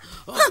അടങ്ങില്ല.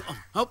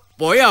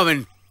 പോയാ അവൻ.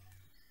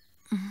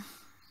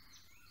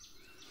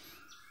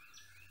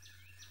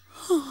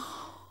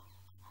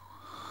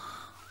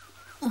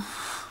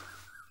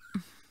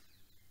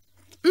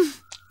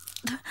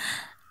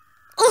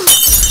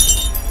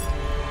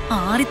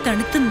 ആറി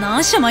തണുത്ത്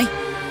നാശമായി.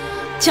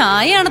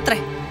 ചായയാണത്രേ.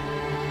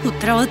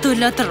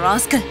 ഉത്തരവാദിത്വമില്ലാത്ത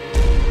റാസ്കൽ.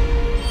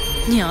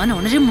 ഞാൻ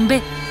ഉണരും മുമ്പേ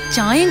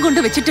ചായം കൊണ്ട്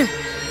വെച്ചിട്ട്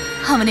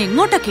അവൻ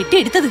എങ്ങോട്ടാ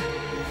കെട്ടിയെടുത്തത്?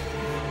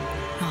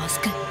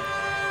 റാസ്കൽ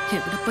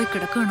എവിടെ പോയി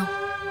കിടക്കണോ?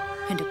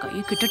 എന്റെ കൈ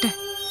കിട്ടട്ടെ.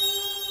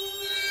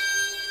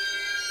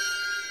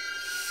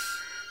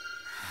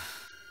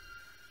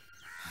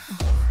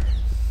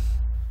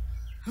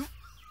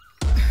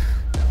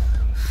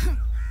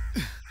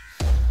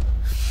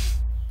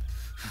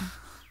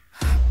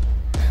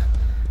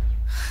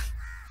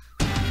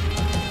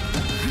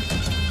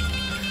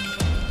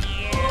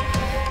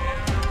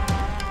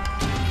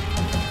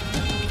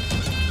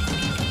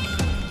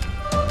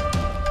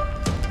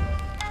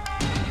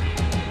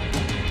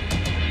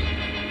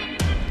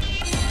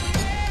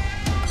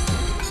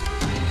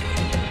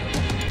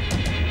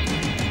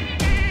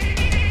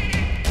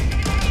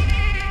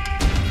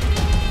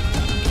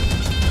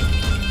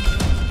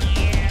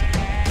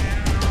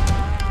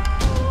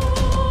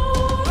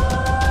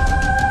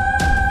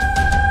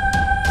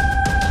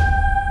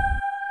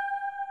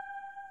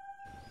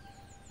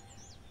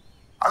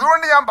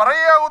 അതുകൊണ്ട് ഞാൻ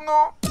പറയുകയാകുന്നു,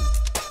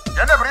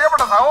 എന്റെ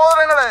പ്രിയപ്പെട്ട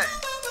സഹോദരങ്ങളെ,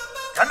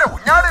 എന്റെ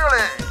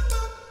കുഞ്ഞാടുകളെ,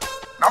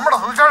 നമ്മുടെ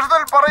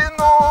സുവിശേഷത്തിൽ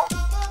പറയുന്നു,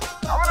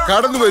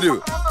 കടന്നു വരൂ.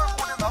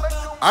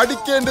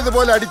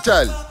 അടിക്കേണ്ടതുപോലെ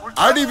അടിച്ചാൽ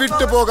അടി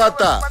വിട്ടു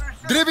പോകാത്ത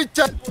ദ്രവിച്ച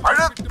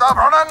പഴുത്ത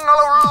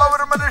വ്രണങ്ങളുള്ള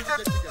ഒരു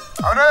മനുഷ്യൻ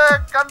അവനെ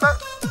കണ്ട്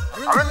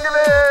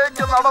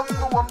അവങ്കിലേക്ക്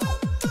നടന്നു വന്നു.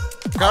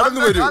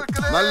 കടന്നു വരൂ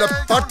നല്ല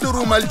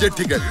പട്ടുറുമാൽ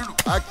ജട്ടികൾ.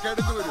 ആ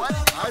കടന്നു വരൂ,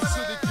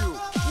 ആസ്വദിക്കൂ,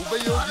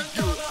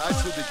 ഉപയോഗിക്കൂ,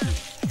 ആസ്വദിക്കൂ.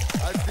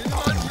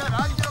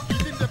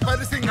 ഇതിന്റെ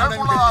പരസ്യം കാണാൻ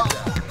കഴിയില്ല.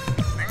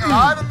 നിങ്ങൾ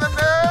ആരും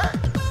തന്നെ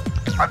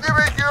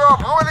മദ്യപിക്കുകയോ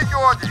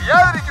ഭൂവലിക്കുകയോ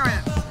ചെയ്യാതിരിക്കുകയും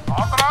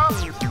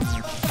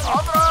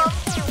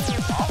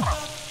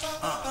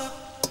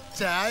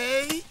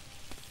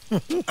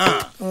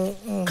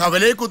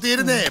കവലെ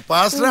കുത്തിയിരുന്നേ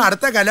പാസ്റ്റർ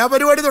അടുത്ത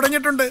കലാപരിപാടി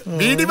തുടങ്ങിയിട്ടുണ്ട്.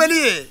 ബീഡി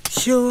വലിയേ.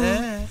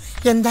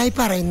 എന്തായി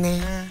പറയുന്നേ?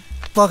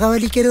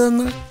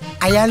 പുകവലിക്കരുതെന്ന്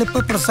അയാളിപ്പോ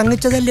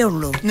പ്രസംഗിച്ചതല്ലേ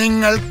ഉള്ളൂ.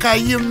 നിങ്ങൾ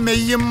കയ്യും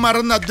മെയ്യും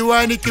മറന്ന്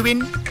അധ്വാനിക്കുവിൻ,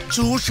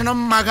 ചൂഷണം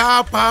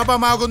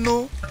മഹാപാപമാകുന്നു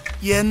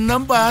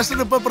എന്നും പാസ്റ്റർ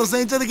ഇപ്പൊ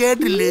പ്രസംഗിച്ചത്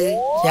കേട്ടില്ലേ?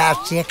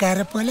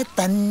 രാഷ്ട്രീയക്കാരെ പോലെ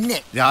തന്നെ.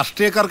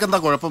 രാഷ്ട്രീയക്കാർക്ക് എന്താ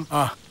കുഴപ്പം?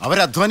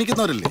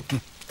 അവരധ്വാനിക്കുന്നവരല്ലേ?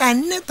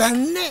 തന്നെ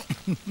തന്നെ.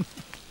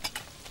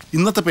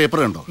 ഇന്നത്തെ പേപ്പർ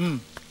കണ്ടോ?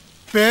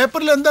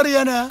 പേപ്പറിൽ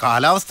എന്തറിയാനാ?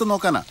 കാലാവസ്ഥ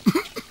നോക്കാനാ.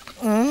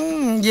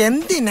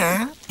 എന്തിനാ?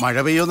 മഴ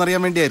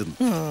പെയ്യോന്നറിയാൻ വേണ്ടിയായിരുന്നു.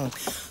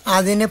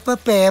 അതിനിപ്പോ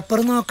പേപ്പർ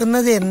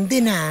നോക്കുന്നത്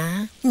എന്തിനാ?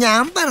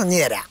 ഞാൻ പറഞ്ഞു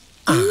തരാം.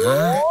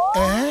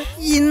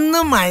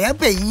 ഇന്ന് മഴ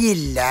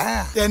പെയ്യില്ല.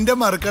 എന്റെ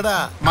മർക്കടാ.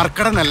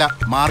 മർക്കടനല്ല,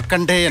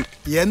 മാർക്കണ്ഡേയൻ.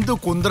 എന്തു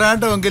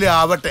കുന്ത്രാണ്ടമെങ്കിലും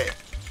ആവട്ടെ.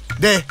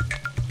 ദേ,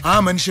 ആ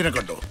മനുഷ്യനെ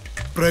കണ്ടോ?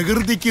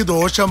 പ്രകൃതിക്ക്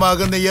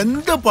ദോഷമാകുന്ന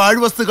എന്ത്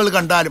പാഴ്വസ്തുക്കൾ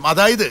കണ്ടാലും,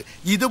 അതായത്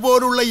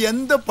ഇതുപോലുള്ള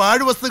എന്ത്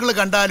പാഴ്വസ്തുക്കൾ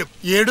കണ്ടാലും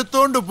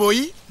എടുത്തോണ്ട്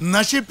പോയി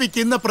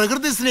നശിപ്പിക്കുന്ന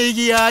പ്രകൃതി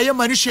സ്നേഹിയായ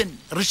മനുഷ്യൻ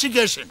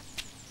ഋഷികേശൻ.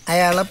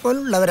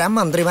 അയാളെപ്പോലുള്ളവരാ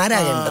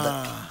മന്ത്രിമാരാകേണ്ടത്.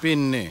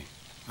 പിന്നെ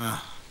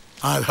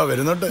അതാ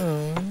വരുന്നുണ്ട്.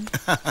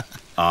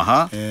 ആഹാ,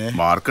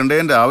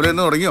 മാർക്കണ്ഡേയൻ രാവിലെ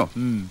തന്നെ തുടങ്ങിയോ?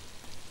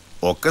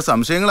 ഒക്കെ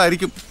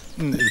സംശയങ്ങളായിരിക്കും.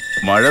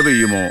 മഴ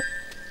പെയ്യുമോ,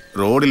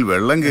 റോഡിൽ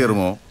വെള്ളം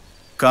കയറുമോ,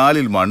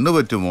 കാലിൽ മണ്ണ്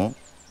പറ്റുമോ?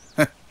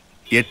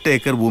 8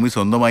 ഏക്കർ ഭൂമി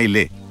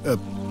സ്വന്തമായില്ലേ?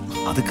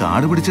 അത്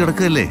കാട് പിടിച്ച്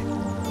കിടക്കുകയല്ലേ?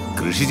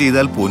 കൃഷി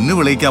ചെയ്താൽ പൊന്നു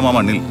വിളയിക്കാം ആ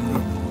മണ്ണിൽ.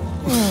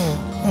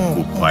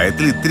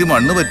 കുപ്പായത്തിൽ ഇത്തിരി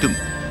മണ്ണ് പറ്റും.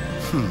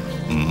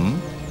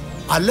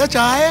 അല്ല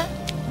ചായ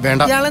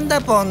വേണ്ട. ഇയാളെന്താ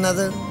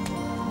പോന്നത്?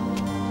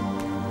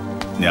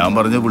 ഞാൻ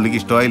പറഞ്ഞ പുള്ളിക്ക്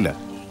ഇഷ്ടമായില്ല.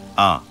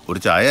 ആ, ഒരു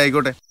ചായ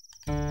ആയിക്കോട്ടെ.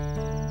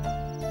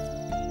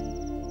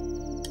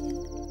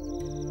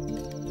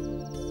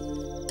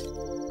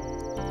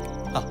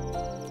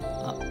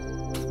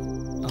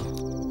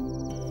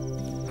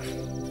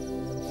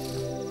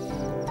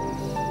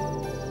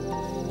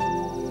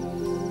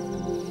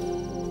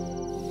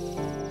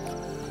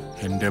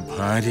 എന്റെ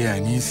ഭാര്യ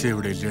അനീസ്യ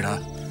ഇവിടെ ഇല്ലടാ.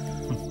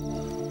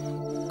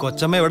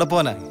 കൊച്ചമ്മ എവിടെ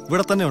പോനാ?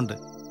 ഇവിടെ തന്നെ ഉണ്ട്.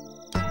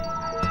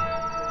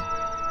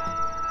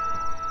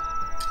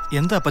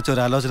 എന്താ അപ്പച്ച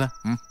ഒരു ആലോചന?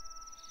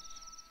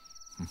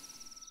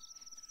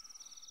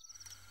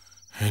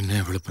 എന്നെ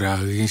അവള്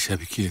പ്രാകുകയും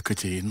ശപിക്കുകയൊക്കെ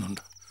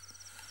ചെയ്യുന്നുണ്ട്.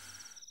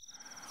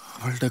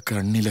 അവളുടെ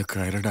കണ്ണിലെ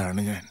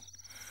കരടാണ് ഞാൻ.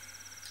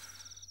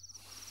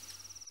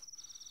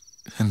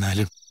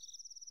 എന്നാലും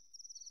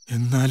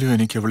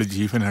എനിക്ക് അവള്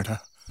ജീവനാടാ.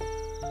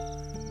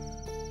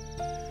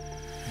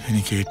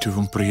 എനിക്ക്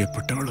ഏറ്റവും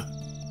പ്രിയപ്പെട്ടവള്.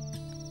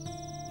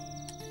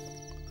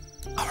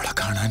 അവളെ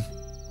കാണാൻ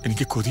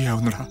എനിക്ക്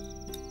കൊതിയാവുന്നടാ.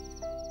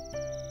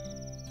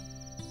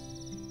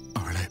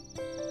 അവളെ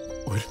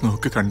ഒരു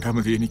നോക്ക് കണ്ടാ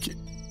മതി എനിക്ക്.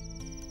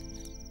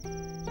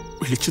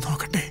 വിളിച്ചു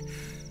നോക്കട്ടെ?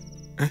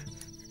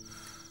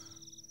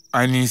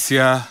 അനീസ്യ.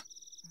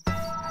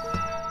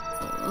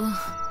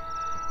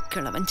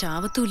 കിളവൻ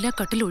ചാവത്തുമില്ല,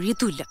 കട്ടിൽ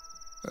ഒഴിയത്തുമില്ല.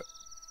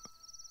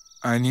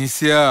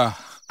 അനീസ്യ,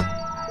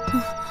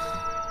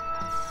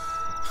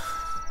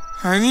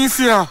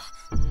 അനീസ്യ,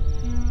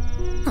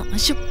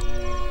 നാശം.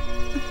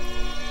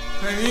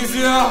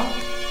 അനീസ്യ,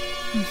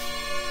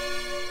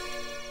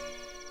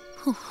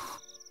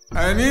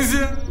 അനീസ്യ.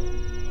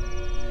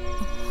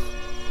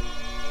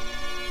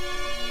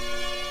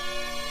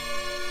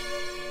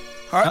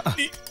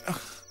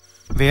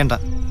 വേണ്ട,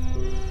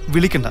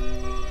 വിളിക്കണ്ട.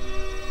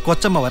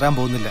 കൊച്ചമ്മ വരാൻ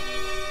പോകുന്നില്ല.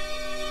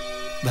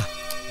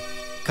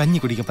 കഞ്ഞി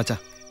കുടിക്കാം പച്ച.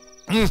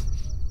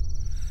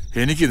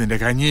 എനിക്ക് നിന്റെ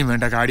കഞ്ഞിയും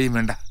വേണ്ട, കാടിയും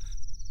വേണ്ട.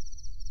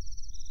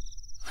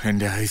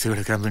 എന്റെ ആയുസ്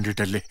കിടക്കാൻ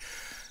വേണ്ടിട്ടല്ലേ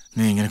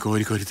നീ ഇങ്ങനെ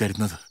കോരി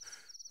തരുന്നത്?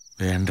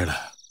 വേണ്ടടാ.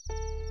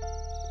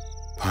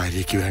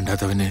 ഭാര്യയ്ക്ക്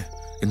വേണ്ടാത്തവന്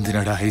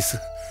എന്തിനാടാ ആയുസ്?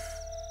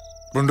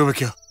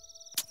 കൊണ്ടുവയ്ക്കോ.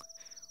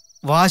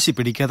 വാശി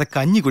പിടിക്കാതെ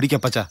കഞ്ഞി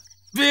കുടിക്കാം പച്ച.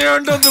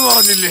 വേണ്ടെന്ന്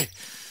പറഞ്ഞില്ലേ?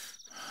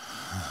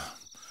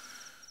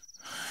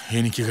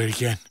 എനിക്ക്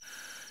കഴിക്കാൻ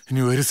ഇനി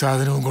ഒരു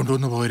സാധനവും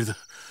കൊണ്ടുവന്ന് പോരുത്.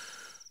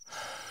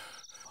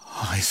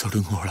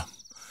 ആയുസൊടുങ്ങോളം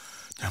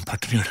ഞാൻ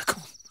പട്ടിണി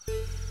കിടക്കും.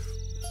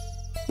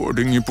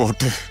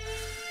 ഒടുങ്ങിപ്പോട്ടെ.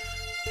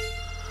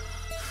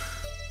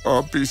 ആ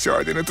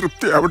പിശാചിന്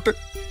തൃപ്തിയാവട്ടെ.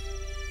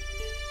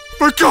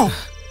 പൊയ്ക്കോ.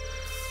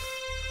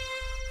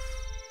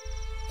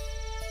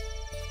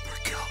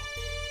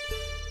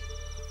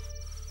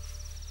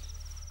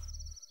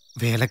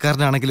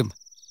 വേലക്കാരനാണെങ്കിലും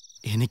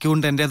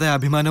എനിക്കുണ്ട് എന്റേതായ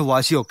അഭിമാനവും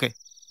വാശിയും ഒക്കെ.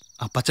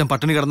 അപ്പച്ചൻ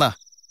പട്ടിണി കിടന്ന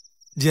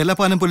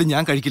ജലപാനം പോലും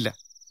ഞാൻ കഴിക്കില്ല.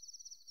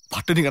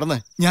 പട്ടിണി കിടന്ന്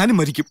ഞാനും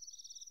മരിക്കും.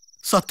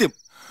 സത്യം.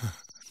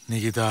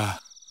 നികിത,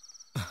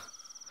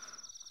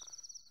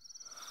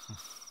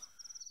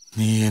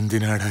 നീ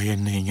എന്തിനാടാ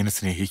എന്നെ ഇങ്ങനെ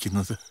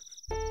സ്നേഹിക്കുന്നത്?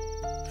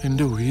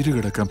 എന്റെ ഉയിര്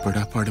കിടക്കാൻ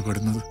പെടാപ്പാട്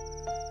പെടുന്നത്.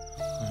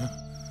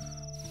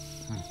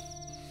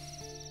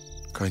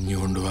 കഞ്ഞി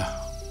കൊണ്ടുവാ.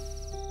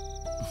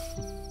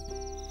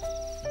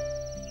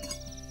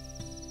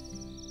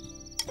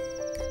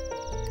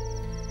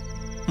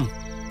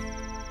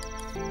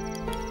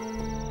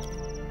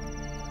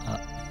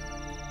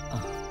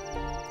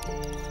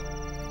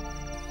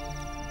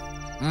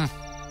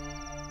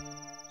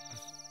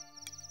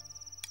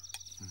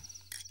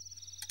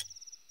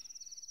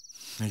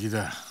 നികിത,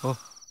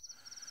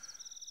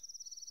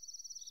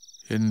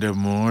 എന്റെ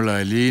മോൾ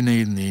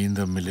അലീനയും നീയും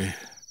തമ്മില്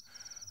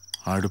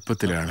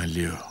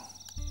അടുപ്പത്തിലാണല്ലയോ?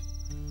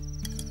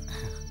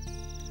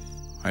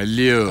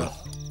 അല്ലയോ?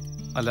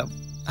 അല്ല,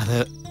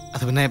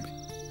 അത് പിന്നെ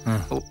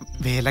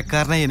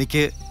വേലക്കാരനെ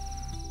എനിക്ക്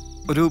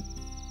ഒരു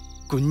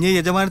കുഞ്ഞ്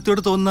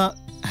യജമാനത്തോട് തോന്നുന്ന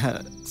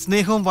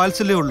സ്നേഹവും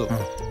വാത്സല്യവും ഉള്ളൂ.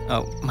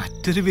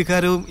 മറ്റൊരു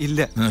വികാരവും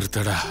ഇല്ല.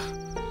 നിർത്തടാ.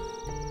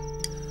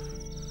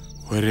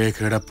 ഒരേ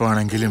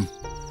കിടപ്പാണെങ്കിലും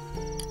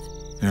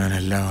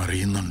ഞാനെല്ലാം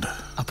അറിയുന്നുണ്ട്.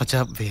 അപ്പച്ച,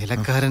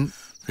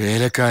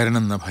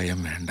 വേലക്കാരനെന്ന ഭയം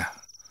വേണ്ട.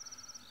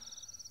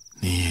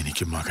 നീ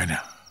എനിക്ക് മകനാ,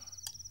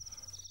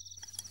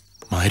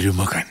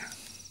 മരുമകൻ.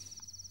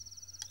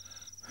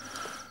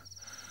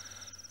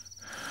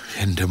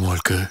 എന്റെ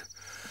മോൾക്ക്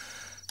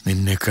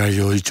നിന്നെക്കാൾ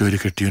യോജിച്ചൊരു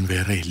കെട്ടിയവൻ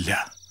വേറെ ഇല്ല.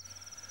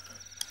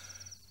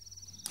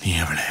 നീ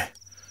അവളെ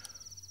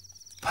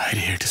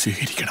ഭാര്യയായിട്ട്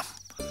സ്വീകരിക്കണം.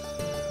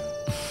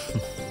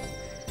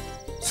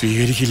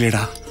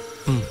 സ്വീകരിക്കില്ലേടാ?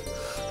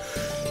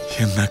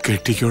 എന്നാ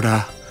കെട്ടിക്കോടാ.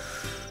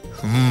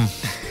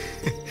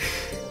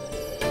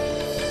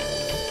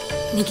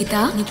 നികിത,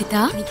 നികിത,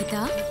 നികിത,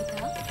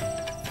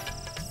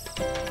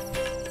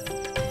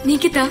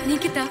 നികിത,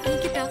 നികിത,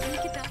 നികിത,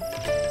 നികിത.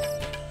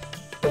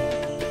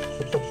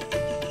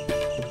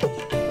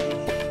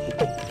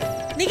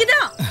 നികിത,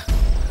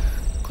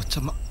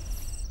 കൊച്ചമ്മ,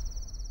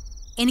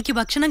 എനിക്ക്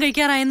ഭക്ഷണം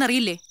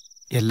കഴിക്കാറായെന്നറിയില്ലേ?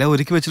 എല്ലാം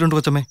ഒരുക്കി വെച്ചിട്ടുണ്ട്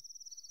കൊച്ചമ്മേ.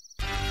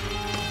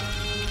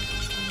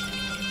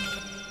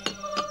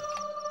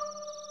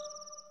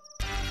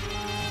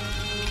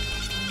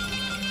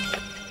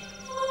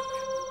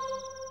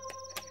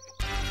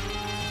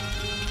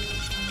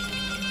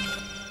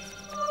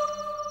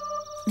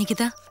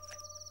 നികിത,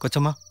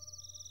 കൊച്ചമ്മ,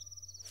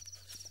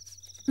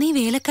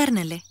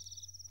 വേലക്കാരനല്ലേ?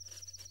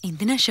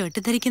 എന്തിനാ ഷർട്ട്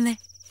ധരിക്കുന്നേ?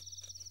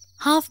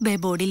 ഹാഫ് ബേ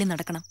ബോഡിയിൽ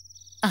നടക്കണം,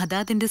 അതാ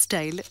അതിന്റെ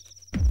സ്റ്റൈല്.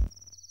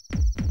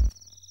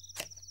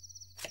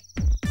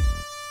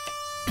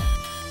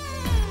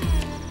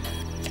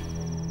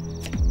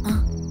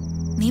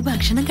 നീ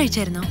ഭക്ഷണം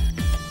കഴിച്ചായിരുന്നോ?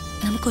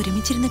 നമുക്ക്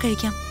ഒരുമിച്ചിരുന്ന്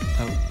കഴിക്കാം.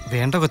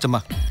 വേണ്ട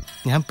കൊച്ചമ്മ,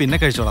 ഞാൻ പിന്നെ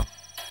കഴിച്ചോളാം.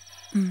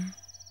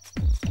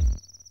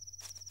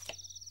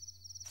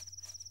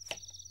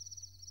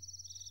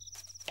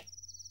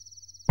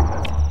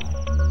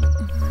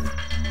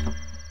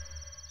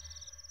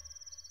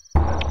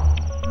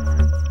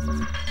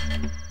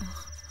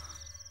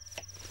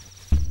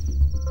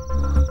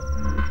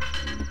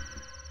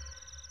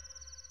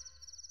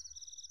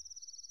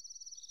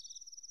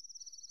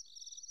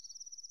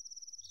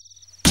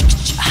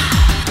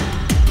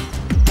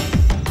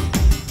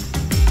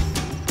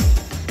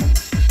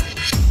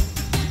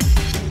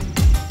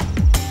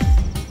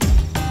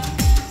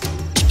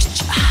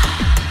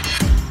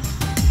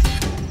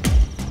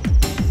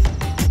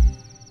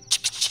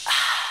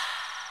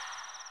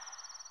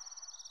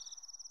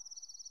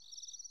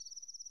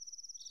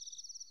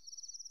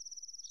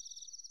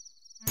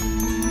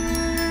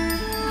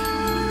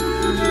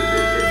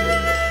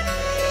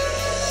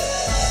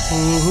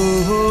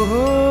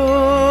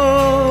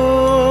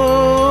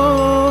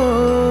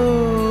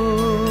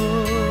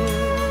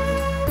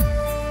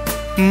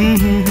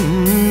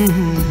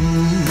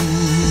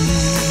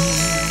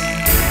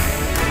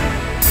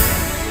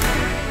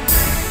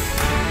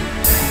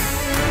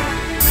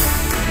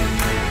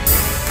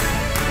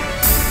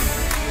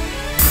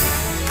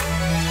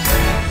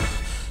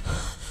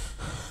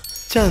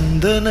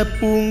 ചന്ദന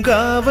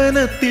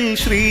പൂങ്കാവനത്തിൽ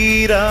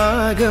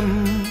ശ്രീരാഗം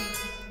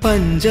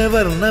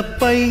പഞ്ചവർണ്ണ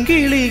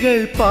പൈങ്കിളികൾ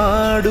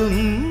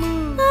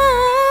പാടുന്നു.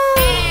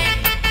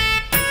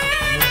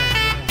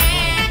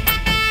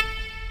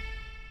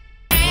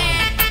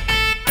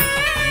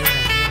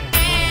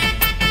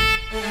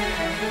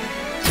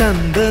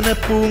 ചന്ദന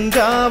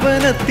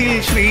പൂങ്കാവനത്തിൽ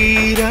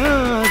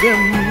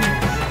ശ്രീരാഗം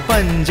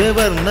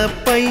പഞ്ചവർണ്ണ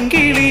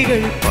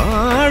പൈങ്കിളികൾ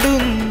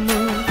പാടുന്നു.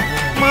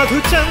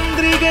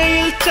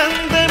 മധുചന്ദ്രികയിൽ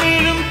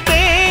ചന്തമിഴും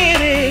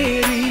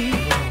തേരേറി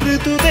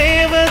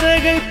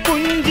ഋതുദേവതകൾ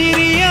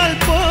പുഞ്ചിരിയാൽ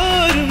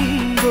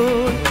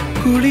പോരുമ്പോൾ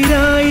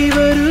കുളിരായി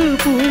വരൂ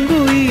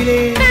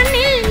പൂങ്കുയിലേ.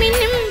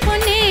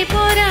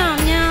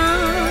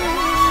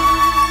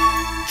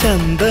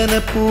 ചന്ദന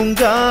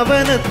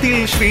പൂങ്കാവനത്തിൽ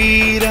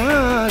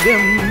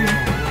ശ്രീരാഗം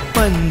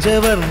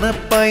പഞ്ചവർണ്ണ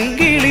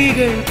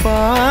പൈങ്കിളികൾ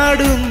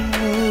പാടുന്നു.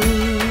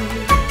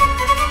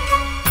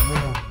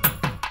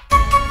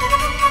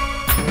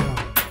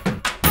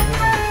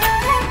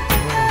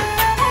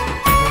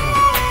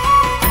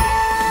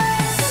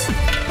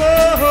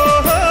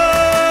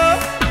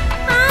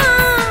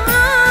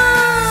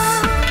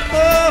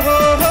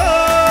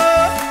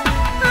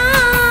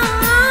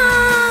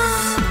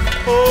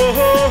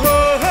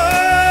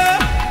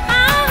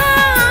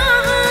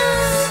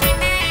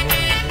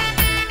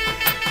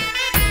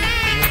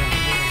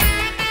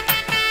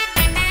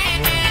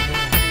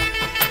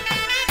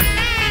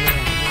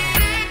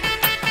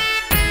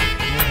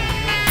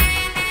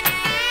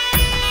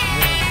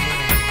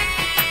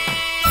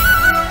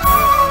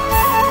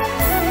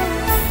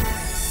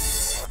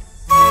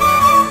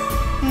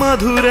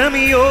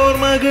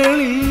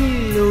 മധുരമിയോർമകളിൽ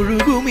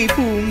ഒഴുകുമി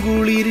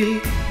പൂങ്കുളിരിൽ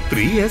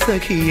പ്രിയ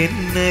സഖി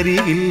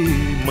എന്നരികിൽ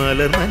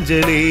മലർ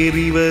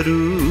മഞ്ചലേറി വരൂ.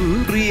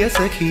 പ്രിയ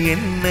സഖി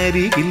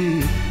എന്നരികിൽ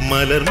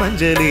മലർ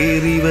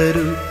മഞ്ചലേറി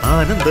വരൂ.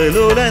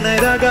 ആനന്ദലോലന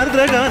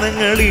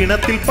രാഗാർദ്രഗാനങ്ങൾ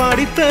ഈണത്തിൽ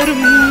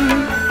പാടിത്തരും.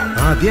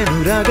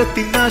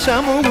 ആദ്യനുരാഗത്തിൻ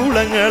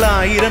ആശാമൂളങ്ങൾ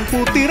ആയിരം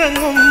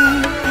പൂത്തിറങ്ങും.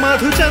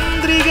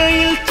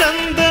 മധുചന്ദ്രികയിൽ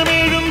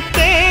ചന്തമിഴും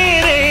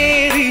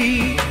തേരേറി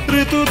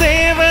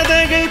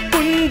ഋതുദേവതകൾ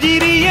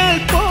പുഞ്ചിരിയാൽ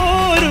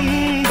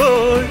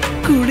പോരുമ്പോൾ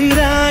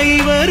കുളിരായി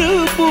വരൂ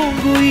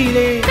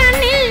പൂങ്കുയിലേ.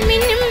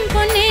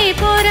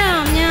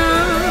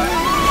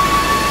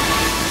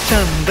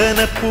 ചന്ദന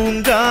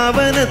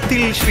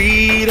പൂങ്കാവനത്തിൽ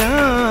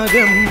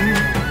ശ്രീരാഗം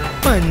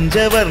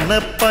പഞ്ചവർണ്ണ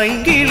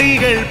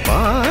പൈങ്കിളികൾ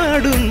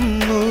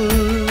പാടുന്നു.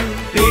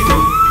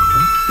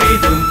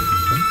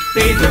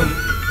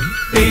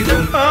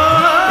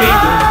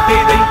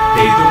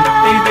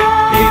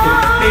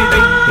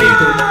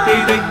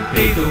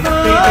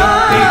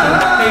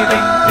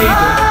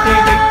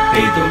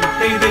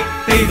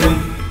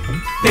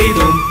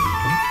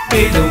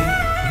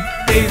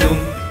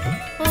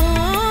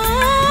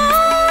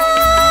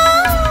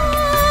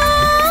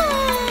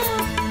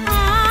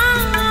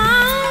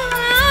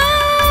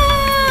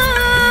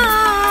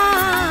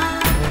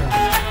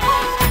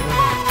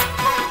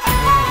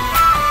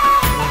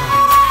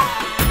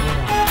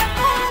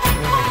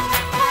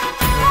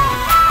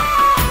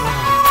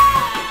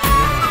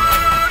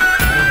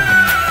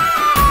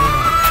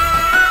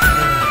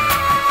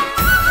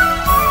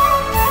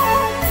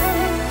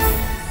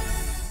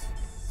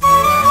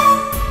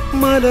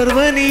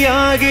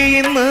 മലർവനിയാകെ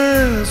ഇന്ന്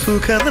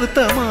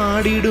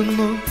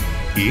സുഖനൃത്തമാടിടുന്നു.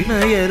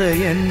 ഇണയര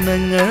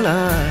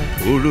എണ്ണങ്ങളായി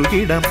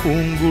ഒഴുകിടം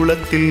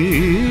പൂങ്കുളത്തിൽ,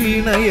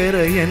 ഇണയര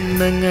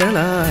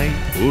എണ്ണങ്ങളായി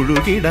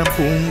ഒഴുകിടം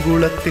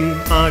പൂങ്കുളത്തിൽ.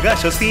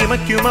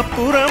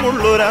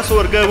 ആകാശസീമയ്ക്കുമപ്പുറമുള്ളൊരാ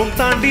സ്വർഗവും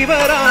താണ്ടി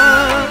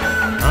വരാം.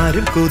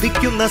 ആരും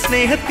കൊതിക്കുന്ന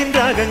സ്നേഹത്തിൻ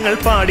രാഗങ്ങൾ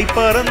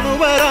പാടിപ്പറന്നു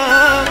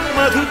വരാം.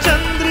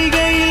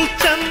 മധുചന്ദ്രികയിൽ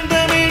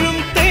ചന്തമിഴും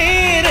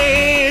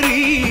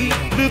തേരേറി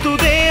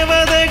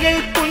ഋതുദേവതകൾ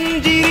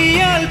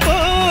പുഞ്ചിരിയാൽ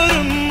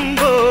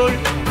പോരുമ്പോൾ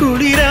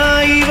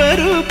കുളിരായി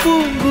വരൂ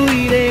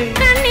പൂങ്കുയിലേ.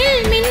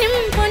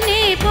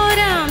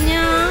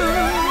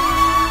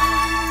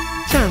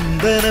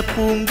 ചന്ദന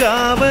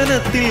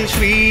പൂങ്കാവനത്തിൽ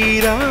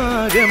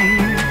ശ്രീരാഗം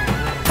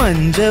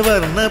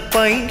പഞ്ചവർണ്ണ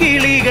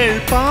പൈങ്കിളികൾ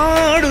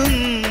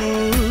പാടുന്നു.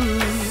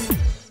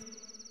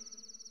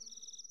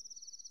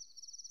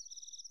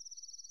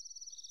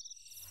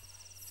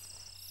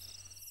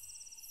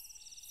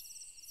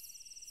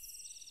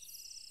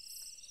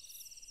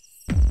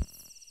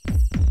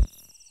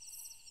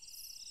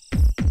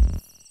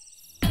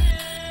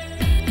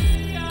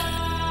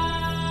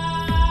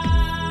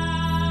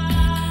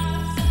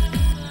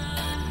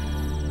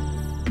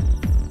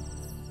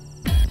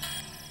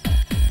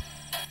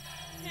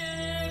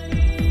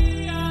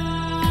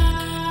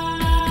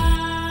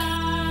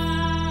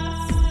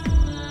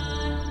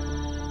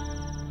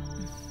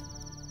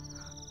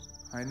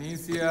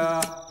 അനീസ്യ,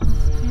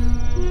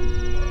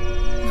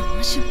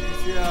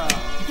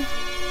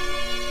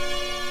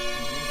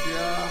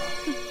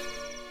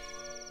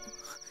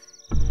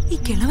 ഈ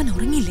കിളവൻ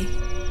ഉറങ്ങിയില്ലേ?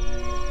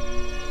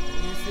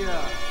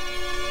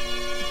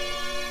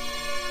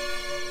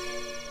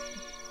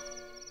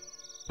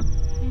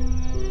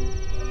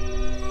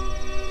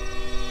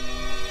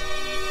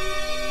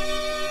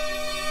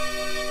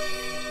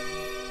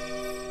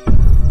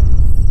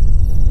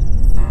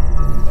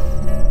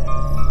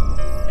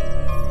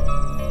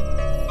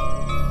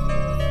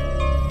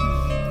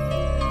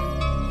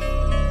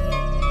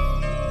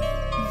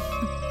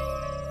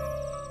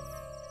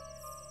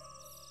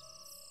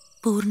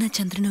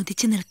 പൂർണ്ണചന്ദ്രൻ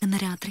ഉദിച്ചു നിൽക്കുന്ന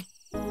രാത്രി,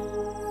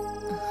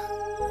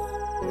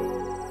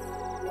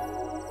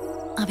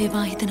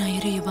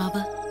 അവിവാഹിതനായൊരു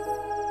യുവാവ്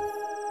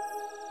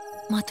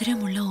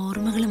മധുരമുള്ള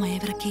ഓർമ്മകളുമായി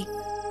ഇറക്കി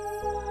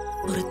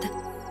പുറത്ത്.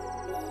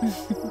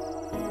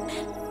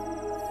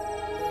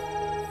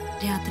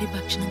 രാത്രി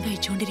ഭക്ഷണം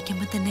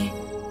കഴിച്ചുകൊണ്ടിരിക്കുമ്പോ തന്നെ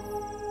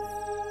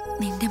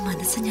നിന്റെ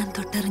മനസ്സ് ഞാൻ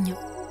തൊട്ടറിഞ്ഞു.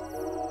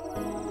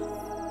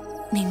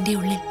 നിന്റെ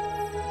ഉള്ളിൽ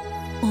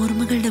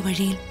ഓർമ്മകളുടെ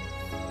വഴിയിൽ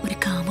ഒരു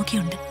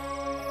കാമുകിയുണ്ട്,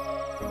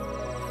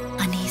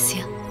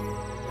 അനീസ്യ.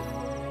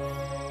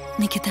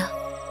 നികിത,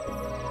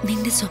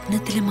 നിന്റെ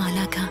സ്വപ്നത്തിലെ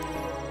മാലാഖ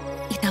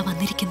ഇതാ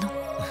വന്നിരിക്കുന്നു.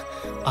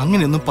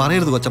 അങ്ങനെയൊന്നും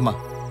പറയരുത് കൊച്ചമ്മ.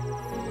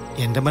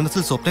 എന്റെ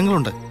മനസ്സിൽ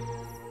സ്വപ്നങ്ങളുണ്ട്.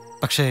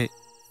 പക്ഷേ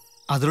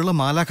അതിലുള്ള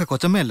മാലാഖ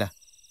കൊച്ചമ്മയല്ല.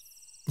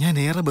 ഞാൻ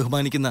ഏറെ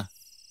ബഹുമാനിക്കുന്ന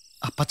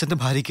അപ്പച്ചന്റെ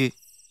ഭാര്യയ്ക്ക്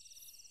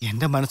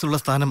എന്റെ മനസ്സിലുള്ള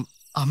സ്ഥാനം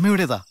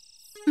അമ്മയുടേതാ.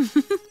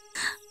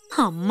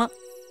 അമ്മ.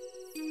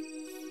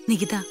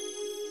 നികിത,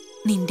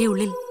 നിന്റെ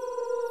ഉള്ളിൽ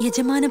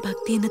യജമാന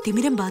ഭക്തി എന്ന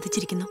തിമിരം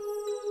ബാധിച്ചിരിക്കുന്നു.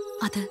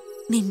 അത്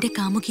നിന്റെ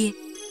കാമുകിയെ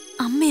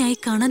അമ്മയായി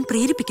കാണാൻ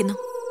പ്രേരിപ്പിക്കുന്നു.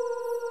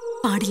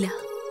 പാടില്ല.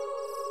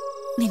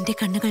 നിന്റെ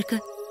കണ്ണുകൾക്ക്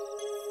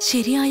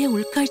ശരിയായ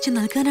ഉൾക്കാഴ്ച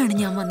നൽകാനാണ്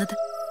ഞാൻ വന്നത്.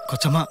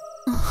 കൊച്ചമ്മ.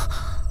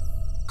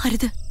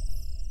 അരുത്,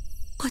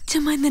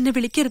 കൊച്ചമ്മ എന്നെ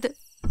വിളിക്കരുത്.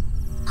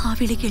 ആ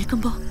വിളി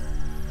കേൾക്കുമ്പോ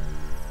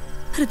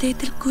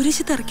ഹൃദയത്തിൽ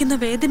കുരിശ് തറയ്ക്കുന്ന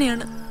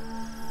വേദനയാണ്.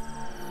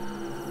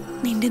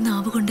 നിന്റെ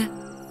നാവുകൊണ്ട്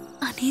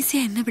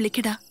അനീസ്യ എന്നെ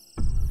വിളിക്കടാ.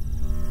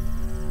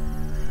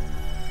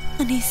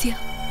 അനീസ്യ,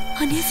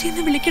 അനീസ്യ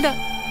എന്ന് വിളിക്കടാ.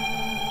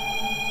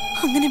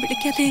 അങ്ങനെ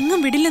വിളിക്കാതെ എങ്ങും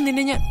വിടില്ല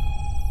നിന്നെ ഞാൻ.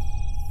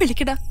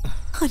 വിളിക്കടാ,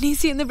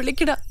 അനീസ്യ എന്ന്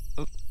വിളിക്കടാ.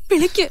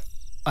 വിളിക്ക്.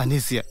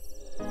 അനീസ്യ.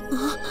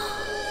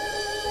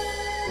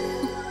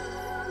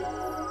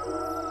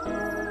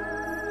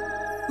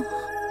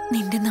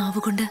 നിന്റെ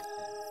നാവുകൊണ്ട്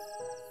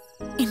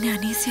എന്നെ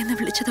അനീസ്യ എന്ന്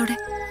വിളിച്ചതോടെ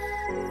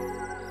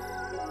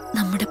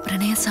നമ്മുടെ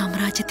പ്രണയ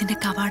സാമ്രാജ്യത്തിന്റെ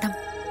കവാടം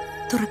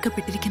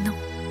തുറക്കപ്പെട്ടിരിക്കുന്നു.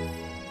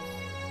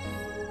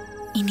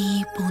 ഇനി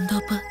ഈ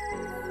പൂന്തോപ്പ്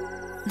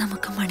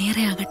നമുക്ക്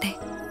മണിയറയാകട്ടെ.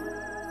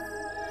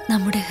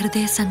 നമ്മുടെ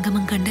ഹൃദയ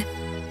സംഗമം കണ്ട്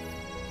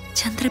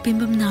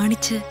ചന്ദ്രബിംബം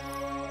നാണിച്ച്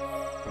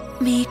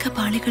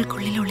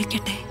മേഘപാളികൾക്കുള്ളിൽ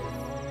ഒളിക്കട്ടെ.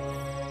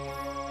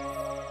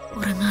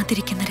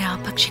 ഉറങ്ങാതിരിക്കുന്ന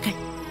രാപക്ഷികൾ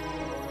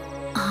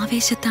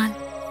ആവേശത്താൽ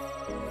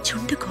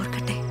ചുണ്ടു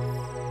കോർക്കട്ടെ.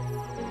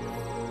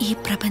 ഈ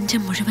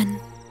പ്രപഞ്ചം മുഴുവൻ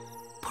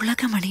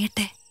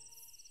പുളകമണിയട്ടെ.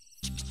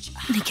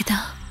 നികിത,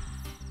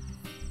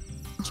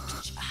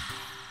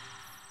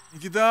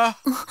 നികിത,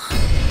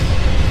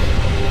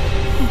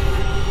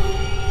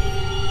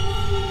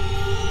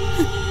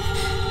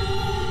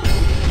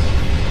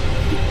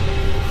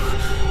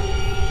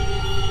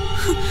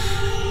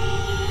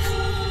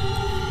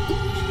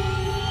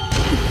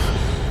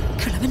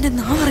 കിളവന്റെ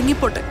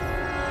നാവിറങ്ങിപ്പോട്ടെ.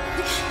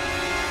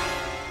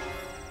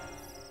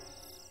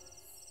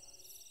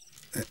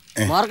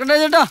 മാർക്കണ്ടേ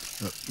ചേട്ടാ,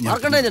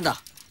 മാർക്കണ്ടേ ചേട്ടാ.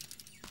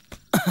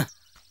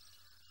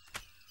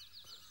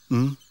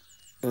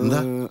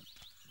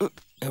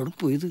 എവിടെ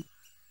പോയത്?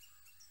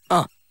 ആ,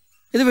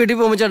 ഇത് വീട്ടിൽ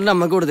പോകുമ്പോ ചേട്ടൻ്റെ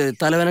അമ്മക്ക് കൊടുത്തത്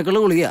തലവേനക്കുള്ള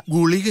ഗുളിക.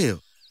 ഗുളികയോ?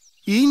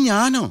 ഈ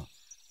ഞാനോ?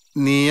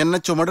 നീ എന്നെ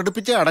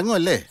ചുമടെടുപ്പിച്ച്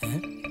അടങ്ങുമല്ലേ?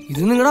 ഇത്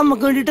നിങ്ങളുടെ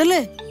അമ്മക്ക് വേണ്ടിട്ടല്ലേ?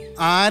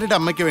 ആരുടെ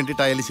അമ്മയ്ക്ക്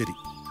വേണ്ടിട്ടായാലും ശരി,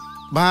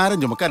 ഭാരം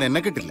ചുമക്കാൻ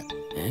എന്നെ കിട്ടില്ല.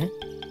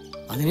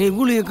 അതിന് ഈ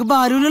ഗുളികക്ക്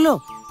ഭാരമില്ലല്ലോ.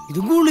 ഇത്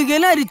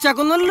ഗുളികയിൽ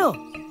അരിച്ചാക്കൊന്നല്ലോ.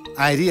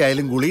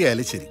 അരിയായാലും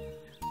ഗുളിയായാലും ശരി,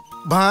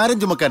 ഭാരം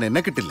ചുമക്കാൻ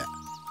എന്നെ കിട്ടില്ല.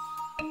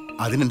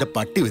 അതിനെന്റെ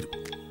പട്ടി വരും.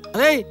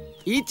 അതെ,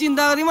 ഈ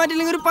ചിന്താഗതി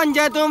മാറ്റില്ലെങ്കിൽ ഒരു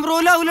പഞ്ചായത്ത് മെമ്പർ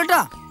പോലും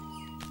ആവൂലട്ടാ.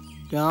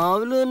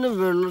 രാവിലെ തന്നെ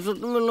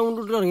വെള്ളഷർട്ടും വെള്ളം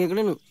കൊണ്ടിട്ട്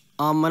ഇറങ്ങിക്കണേനു.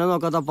 അമ്മനെ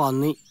നോക്കാത്ത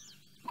പന്നി.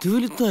 ഇത്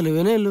വലിയ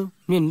തലവേനയല്ലോ.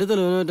 എന്റെ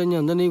തലവേന പറ്റാൻ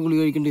ഞാൻ തന്നെ ഈ ഗുളി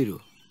കഴിക്കേണ്ടി വരുമോ?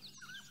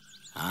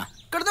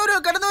 കടന്നു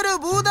വരൂ.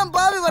 ഭൂതം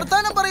ഭാവി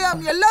വർത്തമാനം പറയാം,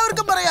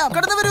 എല്ലാവർക്കും പറയാം.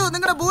 കടന്നു വരൂ,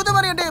 നിങ്ങളുടെ ഭൂതം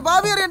അറിയണ്ടേ,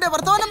 ഭാവി അറിയണ്ടേ,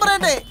 വർത്തമാനം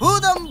പറയണ്ടേ?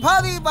 ഭൂതം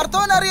ഭാവി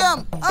വർത്തമാനം അറിയാം.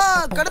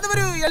 കടന്നു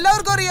വരൂ,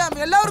 എല്ലാവർക്കും അറിയാം,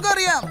 എല്ലാവർക്കും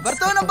അറിയാം.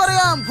 വർത്തമാനം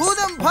പറയാം,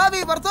 ഭൂതം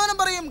ഭാവി വർത്തമാനം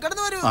പറയും.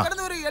 കടന്നു വരൂ,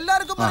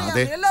 എല്ലാവർക്കും പറയാം,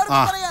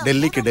 എല്ലാവർക്കും പറയാം.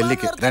 ഡൽഹിക്ക്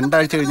 2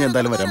 ആഴ്ച കഴിഞ്ഞ്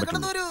എന്തായാലും വരാൻ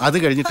പറ്റും. അത്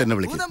കഴിഞ്ഞിട്ട് എന്നെ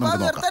വിളിക്കും, നമുക്ക്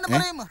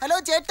നോക്കാം. ഹലോ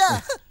ചേട്ടാ,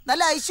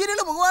 നല്ല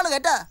ഐശ്വര്യമുള്ള മുഖമാണ്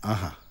കേട്ടാ.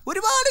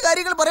 ഒരുപാട്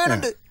കാര്യങ്ങൾ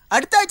പറയാനുണ്ട്.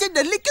 അടുത്ത ആഴ്ച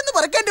ഡൽഹിക്കൊന്ന്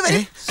പറക്കേണ്ടി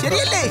വരും.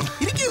 ശരിയല്ലേ?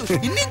 ഇരിക്കൂ,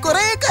 ഇനി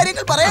കുറെ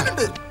കാര്യങ്ങൾ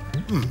പറയാനുണ്ട്.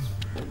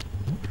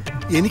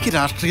 എനിക്ക്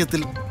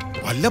രാഷ്ട്രീയത്തിൽ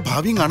വല്ല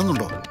ഭാവിയും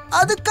കാണുന്നുണ്ടോ?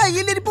 അത്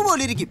കയ്യിലിരിപ്പ്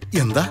പോലെ ഇരിക്കും.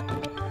 എന്താ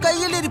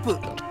കയ്യിലിരിപ്പ്?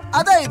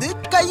 അതായത്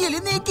കയ്യിൽ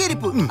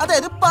നീക്കിയിരിപ്പ്,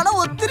 അതായത് പണം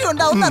ഒത്തിരി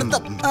ഉണ്ടാവും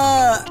അർത്ഥം.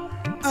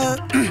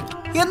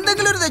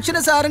 എന്തെങ്കിലും ഒരു ദക്ഷിണ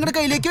സാധനങ്ങളുടെ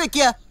കയ്യിലേക്ക്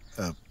വെക്കുക.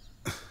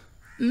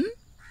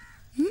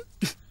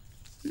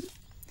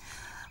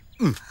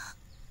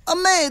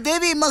 അമ്മേ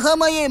ദേവി,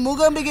 മഹാമായേ,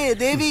 മൂകാംബികേ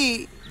ദേവി.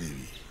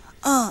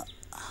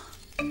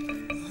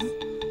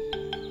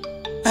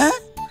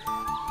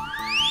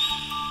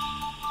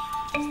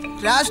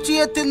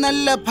 രാഷ്ട്രീയത്തിൽ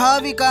നല്ല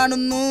ഭാവി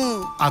കാണുന്നു.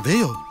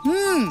 അതെയോ?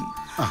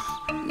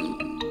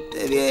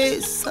 ദേവിയെ,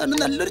 സാറിന്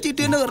നല്ലൊരു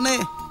ചീട്ട് തന്നെ പറഞ്ഞേ.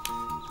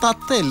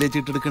 തത്തയല്ലേ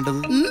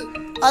ചീട്ടെടുക്കേണ്ടത്?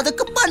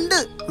 അതൊക്കെ പണ്ട്.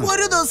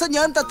 ഒരു ദിവസം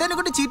ഞാൻ തത്തേനെ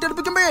കൊണ്ട്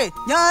ചീട്ടെടുപ്പിക്കുമ്പോഴേ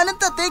ഞാനും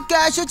തത്തയും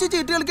ക്യാഷ് വെച്ച്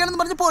ചീട്ട്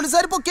കളിക്കാണെന്ന് പറഞ്ഞ്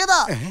പോലീസുകാർ പൊക്കിയതാ.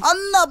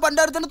 അന്നാ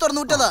പണ്ടാരത്തിന്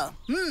തുറന്നു വിട്ടതാ.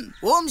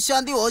 ഓം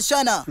ശാന്തി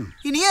ഓശാന.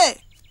 ഇനിയേ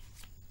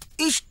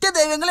ഇഷ്ട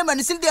ദൈവങ്ങളെ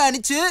മനസ്സിൽ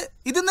ധ്യാനിച്ച്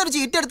ഇതിന്നൊരു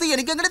ചീട്ടെടുത്ത്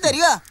എനിക്ക് അങ്ങനെ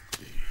തരിക.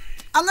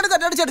 അങ്ങനെ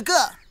കട്ടടിച്ചെടുക്കുക,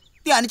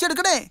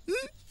 ധ്യാനിച്ചെടുക്കണേ.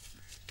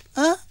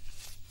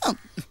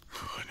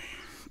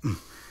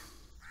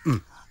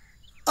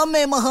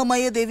 അമ്മേ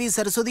മഹാമായ ദേവി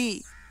സരസ്വതി.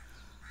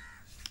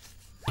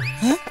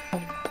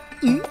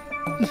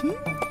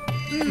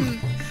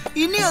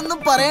 ഇനിയൊന്നും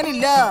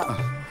പറയാനില്ല.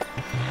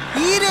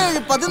 ഈ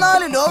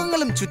 14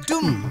 ലോകങ്ങളും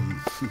ചുറ്റും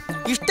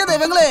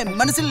ഇഷ്ടദൈവങ്ങളെ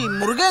മനസ്സിൽ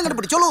മുറുകെ അങ്ങോട്ട്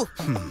പിടിച്ചോളൂ.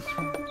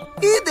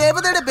 ഈ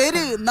ദേവതയുടെ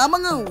പേര്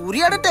നമ്മങ്ങ്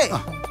ഉരിയാടട്ടെ.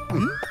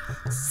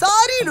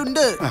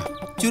 സാരിയിലുണ്ട്,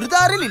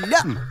 ചുരിദാറിലില്ല.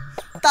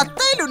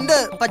 തത്തയിലുണ്ട്,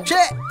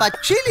 പക്ഷേ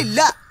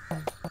പക്ഷിയിലില്ല.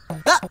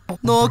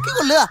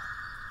 നോക്കിക്കൊള്ളുക.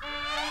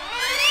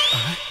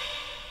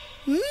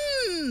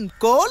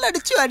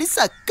 കോളടിച്ചു അടി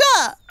സക്ക.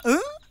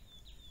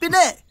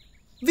 പിന്നെ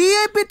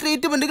VIP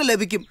ട്രീറ്റ്മെന്റുകൾ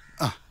ലഭിക്കും.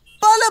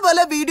 പല പല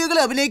വീഡിയോകൾ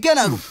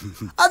അഭിനയിക്കാനാകും.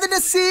 അതിന്റെ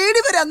CD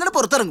വരെ അങ്ങനെ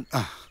പുറത്തിറങ്ങും.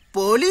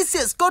 പോലീസ്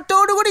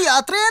എസ്കോർട്ടോടുകൂടി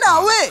യാത്ര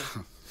ചെയ്യാനാവേ.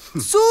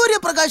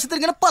 സൂര്യപ്രകാശത്തിൽ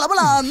ഇങ്ങനെ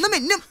പളപളാന്ന്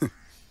മിന്നും.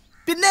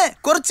 പിന്നെ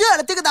കുറച്ചു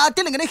കാലത്തേക്ക്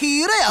നാട്ടിൽ ഇങ്ങനെ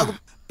ഹീറോയാകും.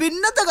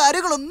 പിന്നത്തെ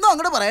കാര്യങ്ങളൊന്നും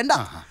അങ്ങോട്ട് പറയണ്ട.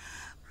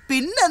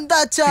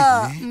 പിന്നെന്താച്ചാ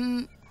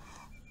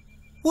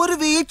ഒരു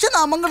വീഴ്ച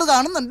നാമങ്ങൾ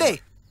കാണുന്നുണ്ടേ.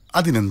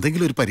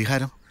 അതിനെന്തെങ്കിലും ഒരു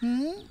പരിഹാരം?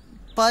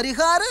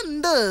 പരിഹാരം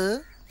ഉണ്ട്.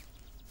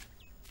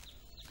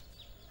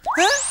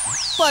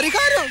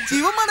 പരിഹാരം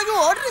ജീവൻ വേണമെങ്കിൽ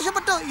ഓടി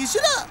രക്ഷപ്പെട്ടോ.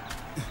 ഈശ്വര,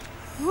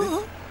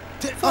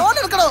 ഫോൺ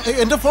എടുക്കണോ?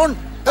 എന്റെ ഫോൺ.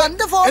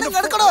 എന്റെ ഫോൺ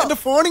എടുക്കണോ? എന്റെ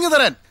ഫോണിങ്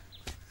തരാൻ.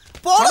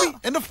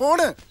 എന്റെ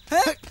ഫോണ്.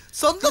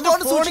 സ്വന്തം ഫോൺ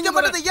സൂക്ഷിക്കാൻ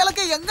പറ്റുന്ന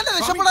ഇയാളൊക്കെ എങ്ങനെ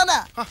രക്ഷപ്പെടാനാ?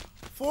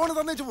 ഫോൺ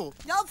തന്നേച്ചു പോ.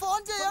 ഞാൻ ഫോൺ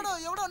ചെയ്യാടോ.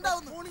 എവിടെ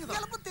ഉണ്ടാവുന്നു?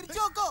 തിരിച്ചു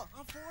നോക്കോ.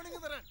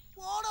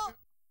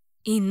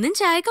 ഇന്നും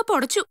ചായക്കപ്പ്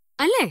ഉടച്ചു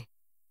അല്ലേ?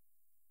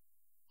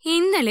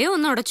 ഇന്നലെ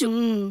ഒന്ന് ഉടച്ചു.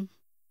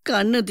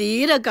 കണ്ണ്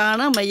തീരെ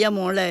കാണാൻ വയ്യ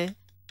മോളെ.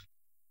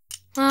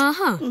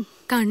 ആഹാ,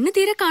 കണ്ണ്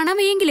തീരെ കാണാൻ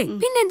വയ്യെങ്കിലേ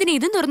പിന്നെന്തിനാ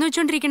ഇതും തുറന്നു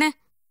വെച്ചോണ്ടിരിക്കണേ?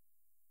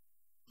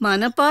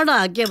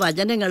 മനപ്പാടാക്കിയ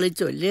വചനങ്ങൾ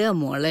ചൊല്ലുക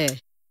മോളെ.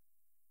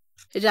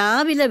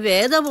 രാവിലെ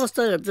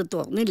വേദപുസ്തകം എടുത്ത്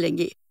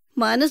തുറന്നില്ലെങ്കിൽ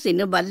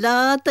മനസ്സിന്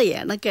വല്ലാത്ത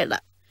എണക്കേട.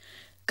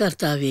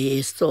 കർത്താവേ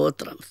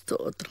സ്തോത്രം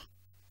സ്തോത്രം.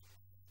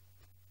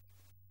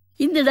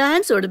 ഇന്ന്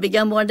ഡാൻസ്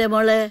പഠിപ്പിക്കാൻ പോണ്ടേ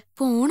മോളെ?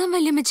 പോണം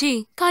വല്യമ്മച്ചി,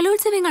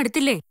 കലോത്സവം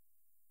അടുത്തില്ലേ?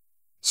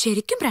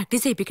 ശരിക്കും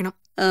പ്രാക്ടീസ് ചെയ്യിപ്പിക്കണം.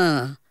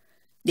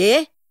 ദേ,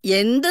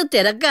 എന്ത്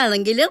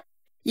തിരക്കാണെങ്കിലും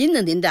ഇന്ന്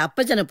നിന്റെ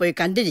അപ്പച്ചനെ പോയി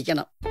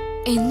കണ്ടിരിക്കണം.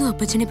 എന്നും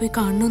അപ്പച്ചനെ പോയി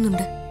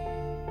കാണണമെന്നുണ്ട്.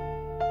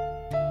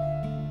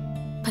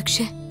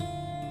 പക്ഷെ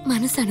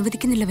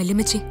മനസ്സനുവദിക്കുന്നില്ല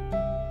വല്യമ്മച്ചി.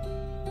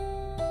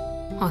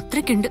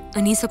 അത്രയ്ക്കുണ്ട്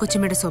അനീസ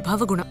കൊച്ചമ്മയുടെ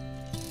സ്വഭാവ ഗുണം.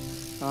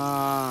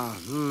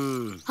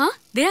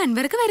 ദേ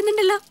അൻവർക്ക്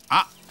വരുന്നുണ്ടല്ലോ.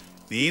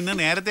 നീ ഇന്ന്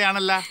നേരത്തെ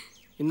ആണല്ല.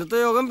 ഇന്നത്തെ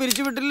യോഗം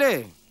പിരിച്ചുവിട്ടില്ലേ?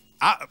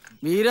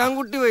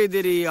 വീരാൻകുട്ടി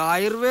വൈദ്യര്,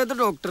 ആയുർവേദ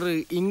ഡോക്ടർ,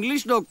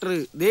 ഇംഗ്ലീഷ് ഡോക്ടർ,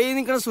 ദേ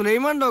നിൽക്കണ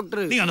സുലൈമാൻ ഡോക്ടർ.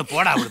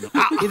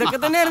 ഇതൊക്കെ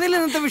തന്നെയായിരുന്നില്ല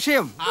ഇന്നത്തെ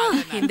വിഷയം.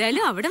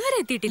 എന്തായാലും അവിടം വരെ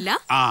എത്തിയിട്ടില്ല,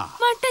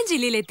 മട്ടൻ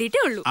ജില്ലയിൽ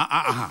എത്തിയിട്ടേ ഉള്ളൂ.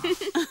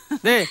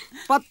 ദേ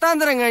 10ാം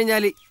തരം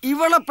കഴിഞ്ഞാല്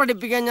ഇവളെ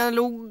പഠിപ്പിക്കാൻ ഞാൻ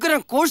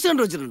ഉഗ്രം കോഴ്സ്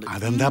കണ്ടുവച്ചിട്ടുണ്ട്.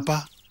 അതെന്താപ്പാ?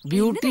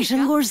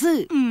 Beautician course.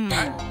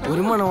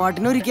 ഒരു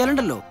മണവാട്ടിന്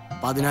ഒരിക്കലുണ്ടല്ലോ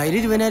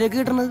 10,000-20,000 ഒക്കെ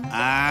കിട്ടണത്.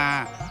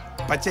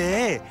 പക്ഷേ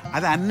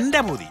അത്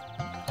എന്റെ മോദി.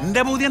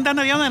 എന്റെ ബുദ്ധി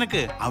എന്താണെന്ന് അറിയാവുന്ന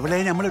നിനക്ക്? അവളെ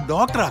നമ്മള്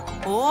ഡോക്ടറാക്കും.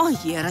 ഓ,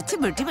 ഇറച്ചി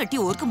വെട്ടി വെട്ടി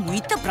ഓർക്ക്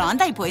മുയ്ത്ത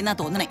പ്രാന്തായി പോയെന്നാ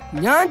തോന്നണേ.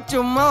 ഞാൻ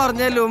ചുമ്മാ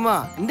പറഞ്ഞല്ലോ ഉമ്മ,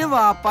 എന്റെ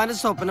വാപ്പാന്റെ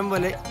സ്വപ്നം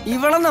പോലെ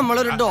ഇവളെ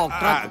നമ്മളൊരു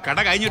ഡോക്ടറാ. കട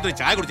കഴിഞ്ഞിട്ട്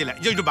ചായ കുടിച്ചില്ല.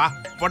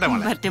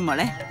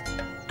 മോളെ.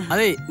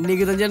 അതെ,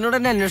 നികിതൻ ചേട്ടനോട്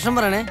എന്നെ അന്വേഷണം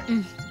പറയണേ.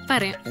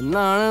 പറയാം.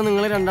 എന്നാണ്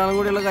നിങ്ങൾ രണ്ടാളും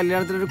കൂടിയുള്ള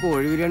കല്യാണത്തിന് ഒരു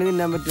കോഴി ബിരിയാണി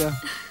തിന്നാൻ പറ്റുക?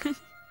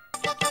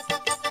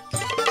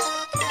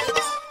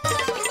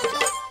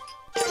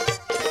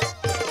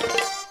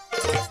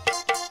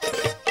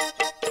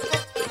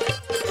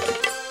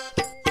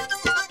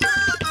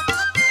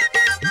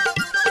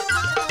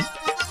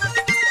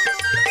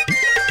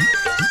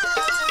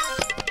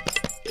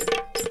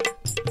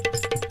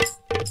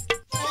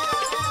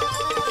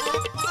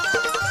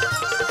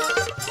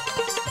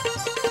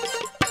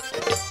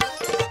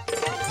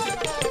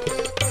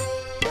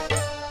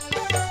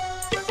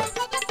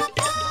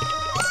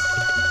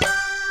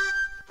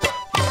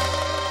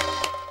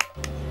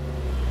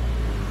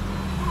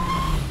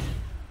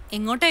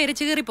 എങ്ങോട്ടാ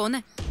ഇരച്ചു കയറി പോന്നെ?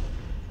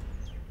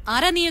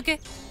 ആരാ നീയൊക്കെ?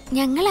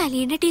 ഞങ്ങൾ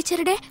അലീന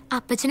ടീച്ചറുടെ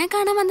അപ്പച്ചനെ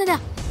കാണാൻ വന്നതാ.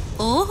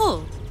 ഓഹോ,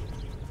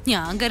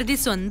 ഞാൻ കരുതി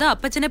സ്വന്തം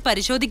അപ്പച്ചനെ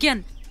പരിശോധിക്കാൻ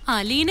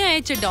അലീന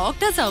അയച്ച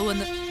ഡോക്ടേഴ്സ്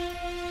ആവുമെന്ന്.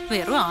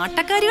 വെറും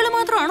ആട്ടക്കാരികൾ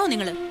മാത്രമാണോ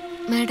നിങ്ങള്?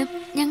 മാഡം,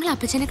 ഞങ്ങൾ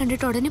അപ്പച്ചനെ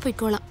കണ്ടിട്ട് ഉടനെ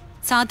പോയിക്കോളാം.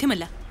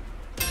 സാധ്യമല്ല.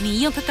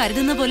 നീയൊക്കെ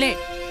കരുതുന്ന പോലെ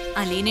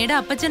അലീനയുടെ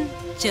അപ്പച്ചൻ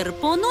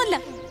ചെറുപ്പമൊന്നുമല്ല.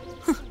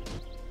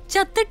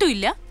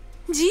 ചത്തിട്ടുമില്ല,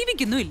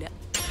 ജീവിക്കുന്നുമില്ല.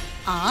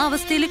 ആ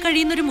അവസ്ഥയിൽ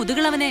കഴിയുന്നൊരു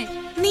മുതുകളവനെ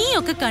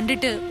നീയൊക്കെ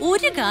കണ്ടിട്ട്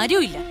ഒരു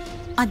കാര്യവുമില്ല.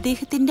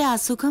 അദ്ദേഹത്തിന്റെ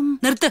അസുഖം.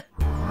 നിർത്ത്.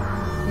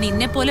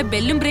 നിന്നെ പോലെ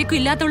ബെല്ലും ബ്രേക്കും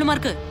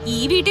ഇല്ലാത്തവളുമാർക്ക് ഈ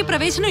വീട്ടിൽ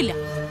പ്രവേശനമില്ല.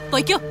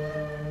 പൊയ്ക്കോ.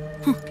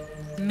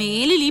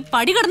 മേലിൽ ഈ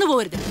പടി കടന്നു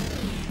പോകരുത്.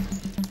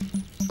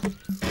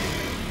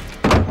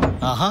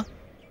 ആഹാ,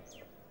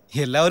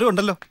 എല്ലാവരും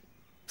ഉണ്ടല്ലോ.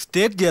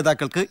 സ്റ്റേറ്റ്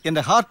ജേതാക്കൾക്ക്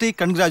എന്റെ ഹാർട്ടി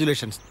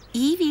കൺഗ്രാറ്റുലേഷൻസ്.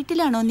 ഈ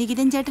വീട്ടിലാണോ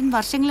നികിതൻ ചേട്ടൻ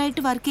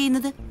വർഷങ്ങളായിട്ട് വർക്ക്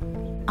ചെയ്യുന്നത്?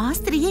 ആ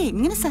സ്ത്രീയെ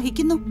എങ്ങനെ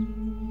സഹിക്കുന്നു?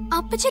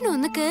 അപ്പച്ചനെ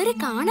ഒന്ന് കേറി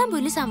കാണാൻ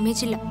പോലും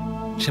സമ്മതിച്ചില്ല.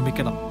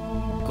 ക്ഷമിക്കണം,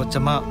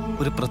 കൊച്ചമ്മ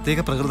ഒരു പ്രത്യേക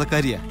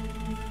പ്രകൃതക്കാരിയാ.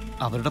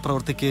 അവരുടെ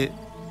പ്രവൃത്തിക്ക്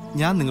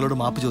ഞാൻ നിങ്ങളോട്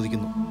മാപ്പ്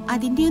ചോദിക്കുന്നു.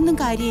 അതിന്റെ ഒന്നും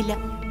കാര്യമില്ല.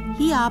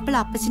 ഈ ആപ്പിൾ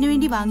അപ്പച്ചന്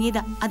വേണ്ടി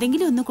വാങ്ങിയതാ.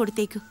 അതെങ്കിലും ഒന്ന്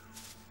കൊടുത്തേക്കു.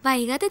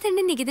 വൈകാതെ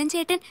തന്നെ നികിതൻ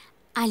ചേട്ടൻ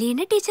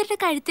അലീന ടീച്ചറുടെ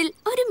കഴുത്തിൽ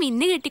ഒരു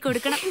മിന്ന്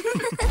കെട്ടിക്കൊടുക്കണം.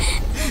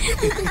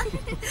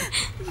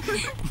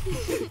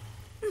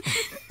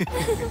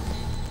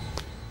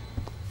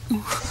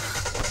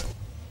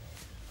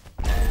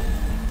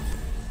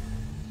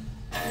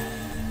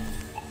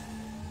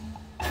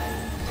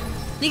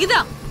 നികിത,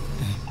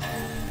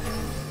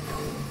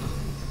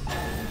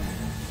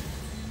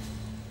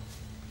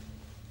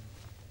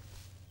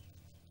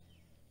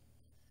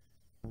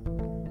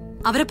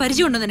 അവരെ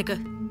പരിചയമുണ്ടോ നിനക്ക്?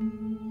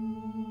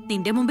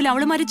 നിന്റെ മുമ്പിൽ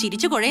അവളുമാര്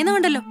ചിരിച്ചു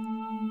കുഴയുന്നുണ്ടല്ലോ.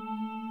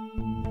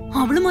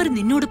 അവളുമാര്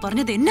നിന്നോട്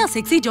പറഞ്ഞത് എന്നാ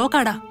സെക്സി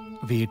ജോക്കാടാ?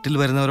 വീട്ടിൽ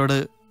വരുന്നവരോട്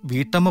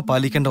വീട്ടമ്മ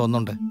പാലിക്കേണ്ട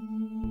ഒന്നുണ്ട്,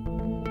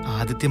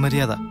 ആദിത്യ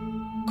മര്യാദ.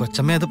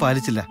 കൊച്ചമ്മ അത്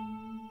പാലിച്ചില്ല.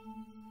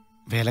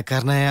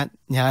 വേലക്കാരനായ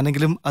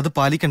ഞാനെങ്കിലും അത്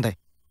പാലിക്കണ്ടേ?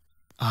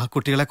 ആ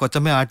കുട്ടികളെ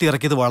കൊച്ചമ്മ ആട്ടി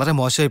ഇറക്കിയത് വളരെ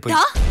മോശമായി പോയി.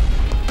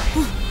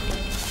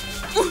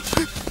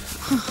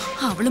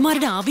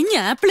 അവളുമാരുടെ അവിഞ്ഞ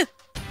ആപ്പിള്.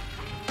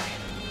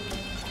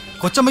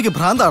 കൊച്ചമ്മയ്ക്ക്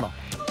ഭ്രാന്താണോ?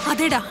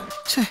 അതേടാ,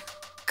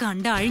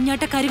 കണ്ട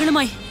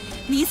അഴിഞ്ഞാട്ടക്കാരികളുമായി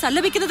നീ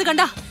സല്ലപിക്കുന്നത്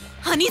കണ്ട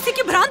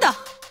അനീസയ്ക്ക് ഭ്രാന്താ,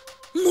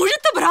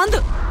 മുഴുത്ത ഭ്രാന്ത്.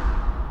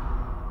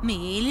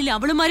 മേലിൽ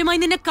അവളുമാരുമായി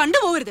നിന്നെ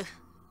കണ്ടുപോകരുത്.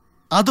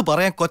 അത്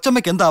പറയാൻ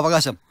കൊച്ചമ്മയ്ക്ക് എന്താ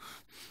അവകാശം?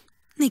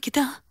 നികിത,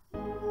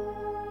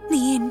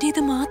 നീ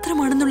എന്റേത്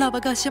മാത്രമാണെന്നുള്ള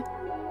അവകാശം.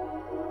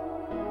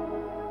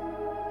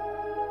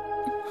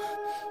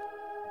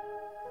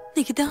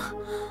 നികിത,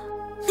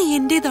 നീ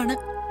എന്റേതാണ്,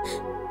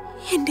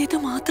 എന്റേത്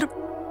മാത്രം.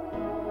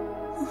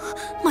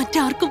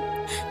 മറ്റാർക്കും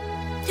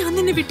ഞാൻ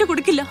നിന്നെ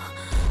വിട്ടുകൊടുക്കില്ല.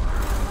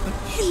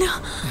 ഇല്ല,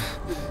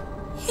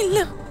 ഇല്ല.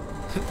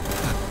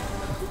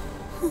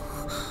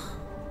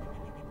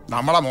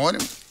 നമ്മളെ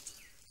മോനും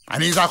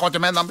അനീസ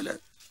കൊച്ചമ്മയും തമ്മില്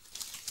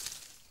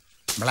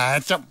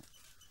മ്ലേച്ഛം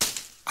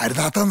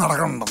അരുതാത്ത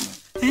നടക്കണുണ്ടെന്ന്.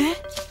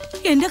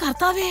 എന്റെ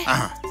കർത്താവേ,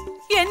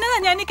 എന്നതാ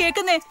ഞാൻ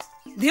കേക്കുന്നേ?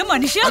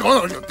 മനുഷ്യ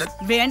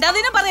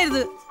വേണ്ടാതിനും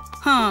പറയരുത്.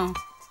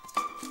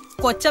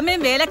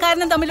 കൊച്ചമ്മയും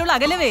വേലക്കാരനും തമ്മിലുള്ള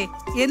അകലവേ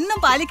എന്നും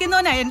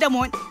പാലിക്കുന്നവനാ എന്റെ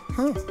മോൻ.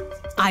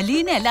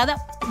 അലീനെ അല്ലാതെ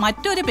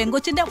മറ്റൊരു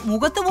പെങ്കൊച്ചിന്റെ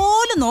മുഖത്ത്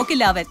പോലും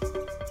നോക്കില്ല അവൻ.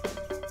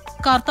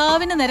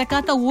 കർത്താവിന്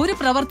നിരക്കാത്ത ഒരു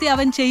പ്രവൃത്തി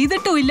അവൻ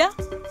ചെയ്തിട്ടുമില്ല,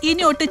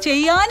 ഇനി ഒട്ട്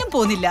ചെയ്യാനും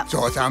പോന്നില്ല.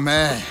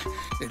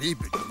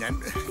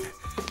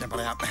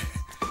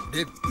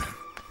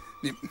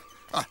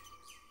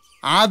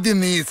 ആദ്യം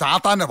നീ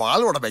സാത്താന്റെ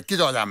വാളോടെ വെക്ക്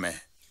ചോദിച്ചാമേ.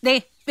 ദേ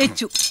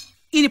വെച്ചു,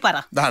 ഇനി പറ.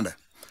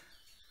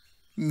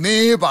 നീ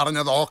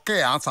പറഞ്ഞതൊക്കെ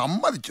ഞാൻ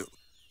സമ്മതിച്ചു.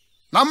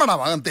 നമ്മുടെ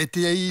മകൻ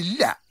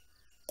തെറ്റിയില്ല.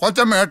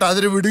 കൊച്ചമ്മേട്ട്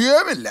അതിന്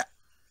വിടുകയുമില്ല.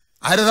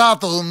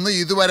 അരുതാത്തതൊന്നും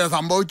ഇതുവരെ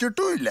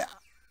സംഭവിച്ചിട്ടുമില്ല.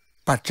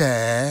 പക്ഷേ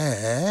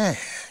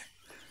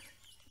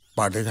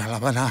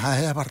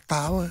പടുകളവനായ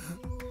ഭർത്താവ്,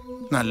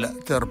 നല്ല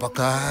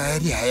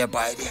ചെറുപ്പക്കാരിയായ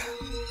ഭാര്യ,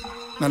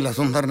 നല്ല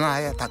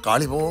സുന്ദരനായ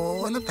തക്കാളി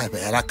പോലത്തെ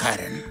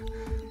വേലക്കാരൻ,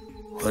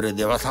 ഒരു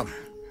ദിവസം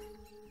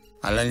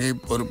അല്ലെങ്കിൽ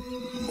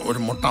ഒരു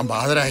മുട്ടം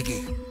പാതിരാക്കി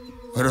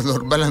ഒരു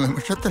ദുർബല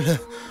നിമിഷത്തിൽ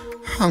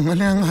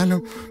അങ്ങനെ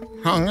എങ്ങാനും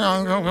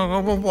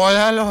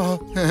പോയാലോ?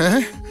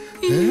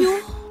 ഇല്ല,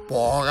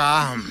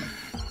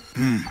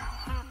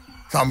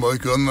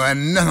 സംഭവിക്കുമെന്ന്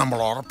തന്നെ നമ്മൾ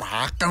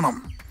ഉറപ്പാക്കണം.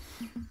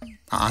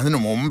 അതിനു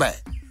മുമ്പേ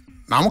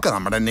നമുക്ക്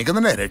നമ്മുടെ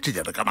നികുതിനെ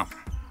രക്ഷിച്ചെടുക്കണം.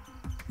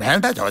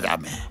 വേണ്ട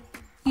ചോദിച്ചാമേ?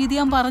 ഇത്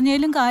ഞാൻ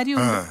പറഞ്ഞാലും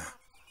കാര്യമുണ്ട്.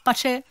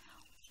 പക്ഷേ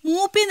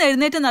മൂപ്പിന്ന്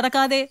എഴുന്നേറ്റ്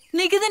നടക്കാതെ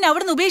നികിതൻ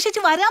അവിടുന്ന്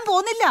ഉപേക്ഷിച്ച് വരാൻ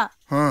പോകുന്നില്ല.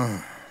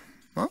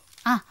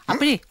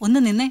 അപ്പോഴേ ഒന്ന്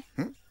നിന്നേ.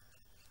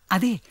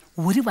 അതെ,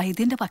 ഒരു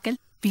വൈദ്യന്റെ പക്കൽ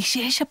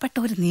വിശേഷപ്പെട്ട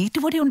ഒരു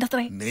നീറ്റുപൊടി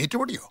ഉണ്ടത്രേ.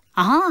 നീറ്റുപൊടിയോ?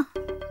 ആ,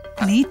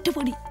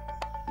 നീറ്റുപൊടി.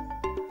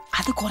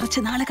 അത് കുറച്ചു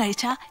നാള്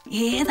കഴിച്ചാ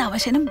ഏത്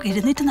അവശനും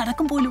എഴുന്നേറ്റ്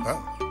നടക്കും പോലും.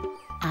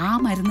 ആ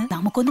മരുന്ന്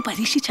നമുക്കൊന്ന്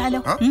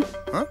പരീക്ഷിച്ചാലോ?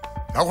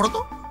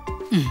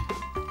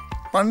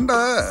 പണ്ട്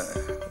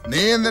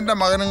നീ നിന്റെ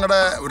മകനും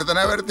കൂടെ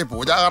ഒരുത്തനെ വരുത്തി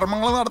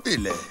പൂജാകർമ്മങ്ങൾ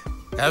നടത്തിയില്ലേ?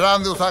 7-ാം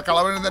ദിവസം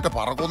കളവെഴുന്നേറ്റ്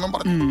പറക്കുമെന്നും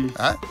പറഞ്ഞു.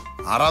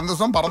 6-ാം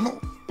ദിവസം പറന്നു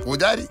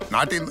പൂജാരി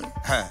നാട്ടിൽ നിന്ന്.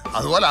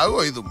 അതുപോലെ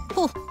ആകുമോ ഇതും?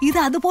 ഇത്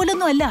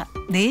അതുപോലൊന്നും അല്ല.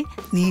 ദേ,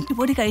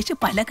 നീറ്റുപൊടി കഴിച്ച്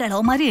പല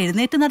കിളവന്മാരും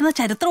എഴുന്നേറ്റ് നടന്ന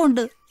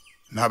ചരിത്രമുണ്ട്.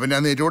 എന്നാ പിന്നെ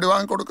നീറ്റുപൊടി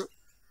വാങ്ങിക്കൊടുക്ക്.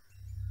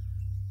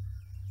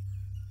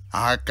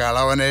 ആ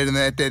കിളവൻ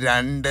എഴുന്നേറ്റ്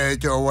 2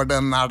 ചുവട്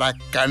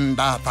നടക്കണ്ട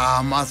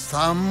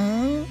താമസം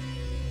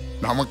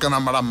നമുക്ക്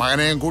നമ്മുടെ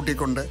മകനെയും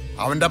കൂട്ടിക്കൊണ്ട്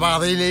അവന്റെ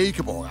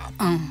പാതയിലേക്ക് പോകാം.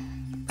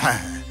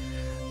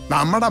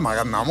 നമ്മുടെ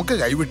മകൻ നമുക്ക്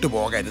കൈവിട്ടു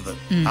പോകരുത്.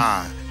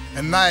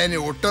 എന്നാ ഇനി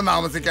ഒട്ടും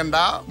താമസിക്കണ്ട.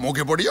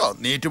 മൂക്കിപ്പൊടിയോ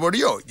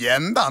നീറ്റുപൊടിയോ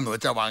എന്താന്ന്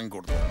വെച്ചാ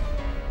വാങ്ങിക്കൊടുത്തു.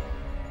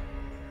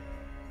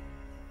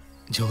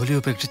 ജോലി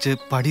ഉപേക്ഷിച്ച്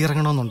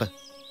പടിയിറങ്ങണമെന്നുണ്ട്.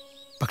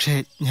 പക്ഷേ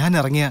ഞാൻ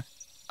ഇറങ്ങിയ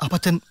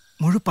അപ്പച്ചൻ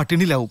മുഴു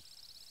പട്ടിണിയിലാവും.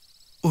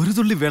 ഒരു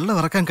തുള്ളി വെള്ളം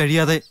ഇറക്കാൻ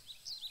കഴിയാതെ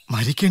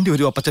മരിക്കേണ്ടി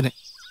വരും അപ്പച്ചന്.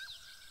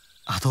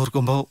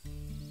 അതോർക്കുമ്പോ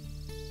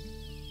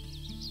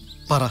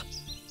പറ,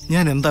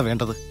 ഞാൻ എന്താ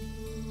വേണ്ടത്?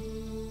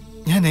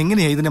 ഞാൻ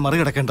എങ്ങനെയാ ഇതിനെ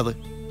മറികടക്കേണ്ടത്?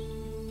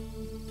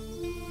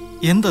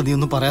 എന്താ നീ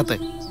ഒന്നും പറയാത്തെ?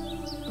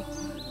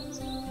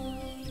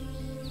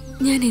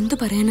 ഞാൻ എന്തു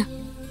പറയാനാ?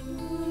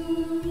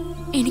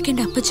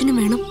 എനിക്കെന്റെ അപ്പച്ചനും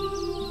വേണം,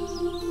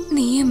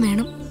 നീയും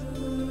വേണം.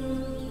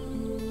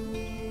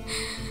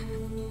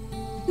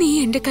 നീ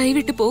എന്റെ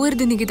കൈവിട്ട്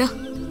പോകരുത് നികിത.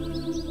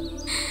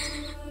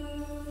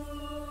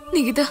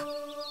 നികിത,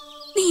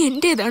 നീ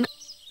എന്റേതാണ്.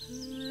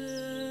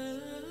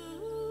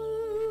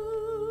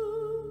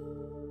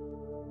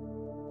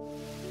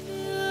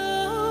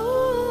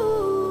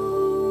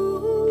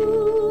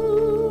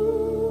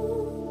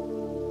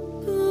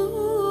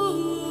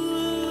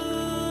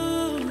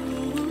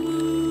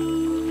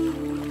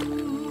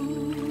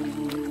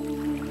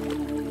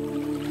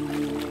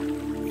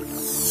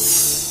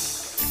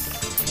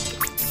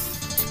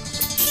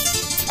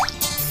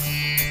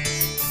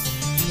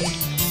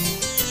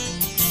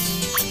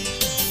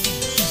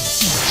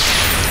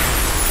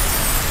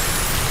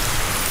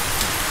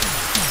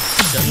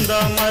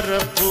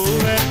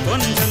 ചെന്താമരപ്പൂവെ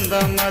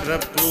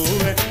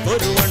പൊൻചെന്താമരപ്പൂവെ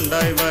ഒരു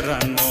വണ്ടായി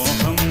വരാൻ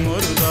മോഹം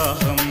ഒരു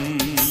ദാഹം.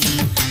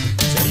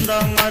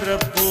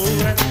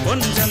 ചെന്താമരപ്പൂവെ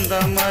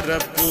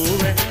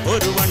പൊൻചെന്താമരപ്പൂവെ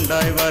ഒരു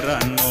വണ്ടായി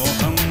വരാൻ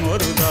മോഹം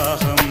ഒരു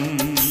ദാഹം.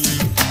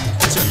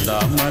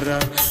 ചെന്താമര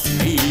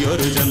നീ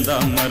ഒരു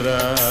ചെന്താമര,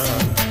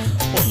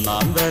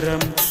 ഒന്നാം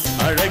തരം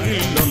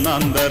അഴകിൽ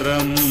ഒന്നാം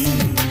തരം.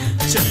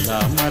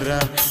 ചെന്താമര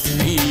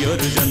നീ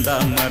ഒരു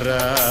ചെന്താമര,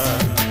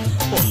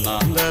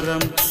 ഒന്നാം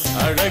തരം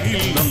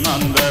അഴകിൽ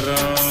ഒന്നാം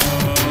തരം.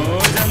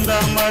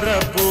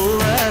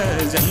 ചെന്താമരപ്പൂവെ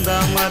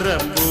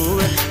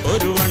ചെന്താമരപ്പൂവെ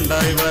ഒരു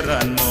വണ്ടായി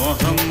വരാൻ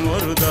മോഹം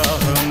ഒരു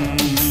ദാഹം.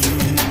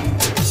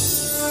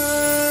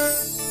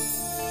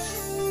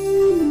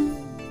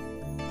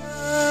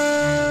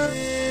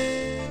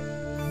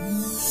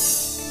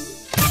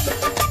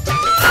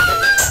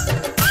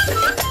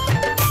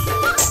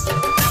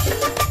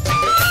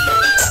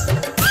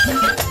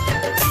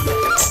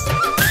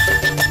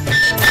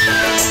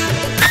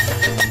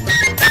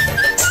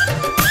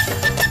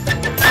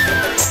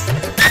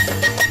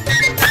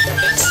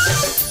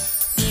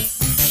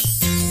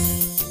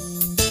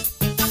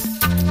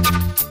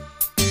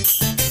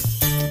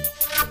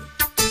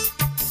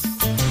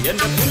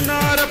 എന്റെ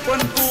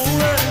പുന്നാരപ്പൻ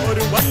പൂവ്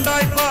ഒരു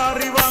വണ്ടായി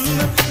പാറി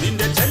വന്ന്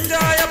നിന്റെ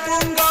ചെഞ്ചായ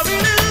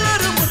പൂങ്കാവിലിൽ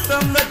ഒരു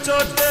മുത്തം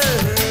വെച്ചോട്ടെ.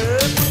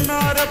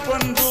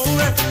 പുന്നാരപ്പൻ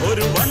പൂവ്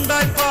ഒരു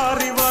വണ്ടായി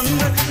പാറി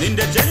വന്ന്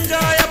നിന്റെ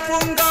ചെഞ്ചായ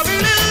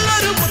പൂങ്കാവിലിൽ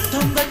ഒരു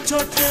മുത്തം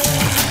വെച്ചോട്ടെ.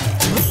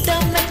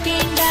 മുത്തം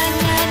വെക്കേണ്ട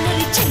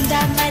ഞാനൊരു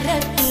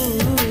ചെന്താമരപ്പൂ,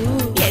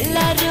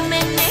 എല്ലാരും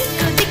എന്നെ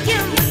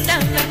കൊതിക്കും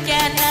മുത്തം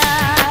വെക്കാനാ.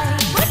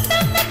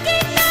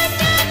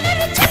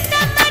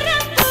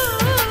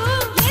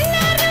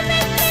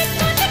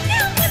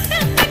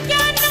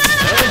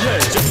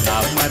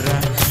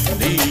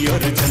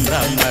 ഒരു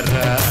ചന്താമര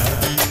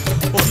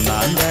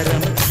ഒന്നാം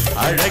തരം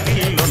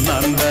അഴകിൽ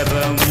ഒന്നാം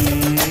തരം.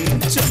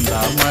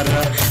 ചന്താമര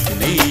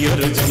നീ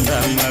ഒരു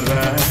ചന്താമര,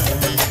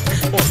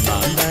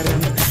 ഒന്നാം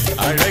തരം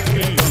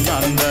അഴകിൽ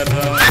ഒന്നാം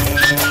തരം.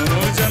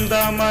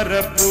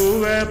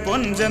 ചന്താമരപ്പൂവെ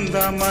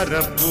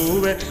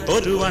പൊൻചന്താമരപ്പൂവെ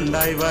ഒരു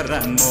വണ്ടായി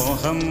വരാൻ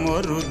മോഹം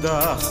ഒരു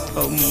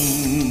ദാഹം.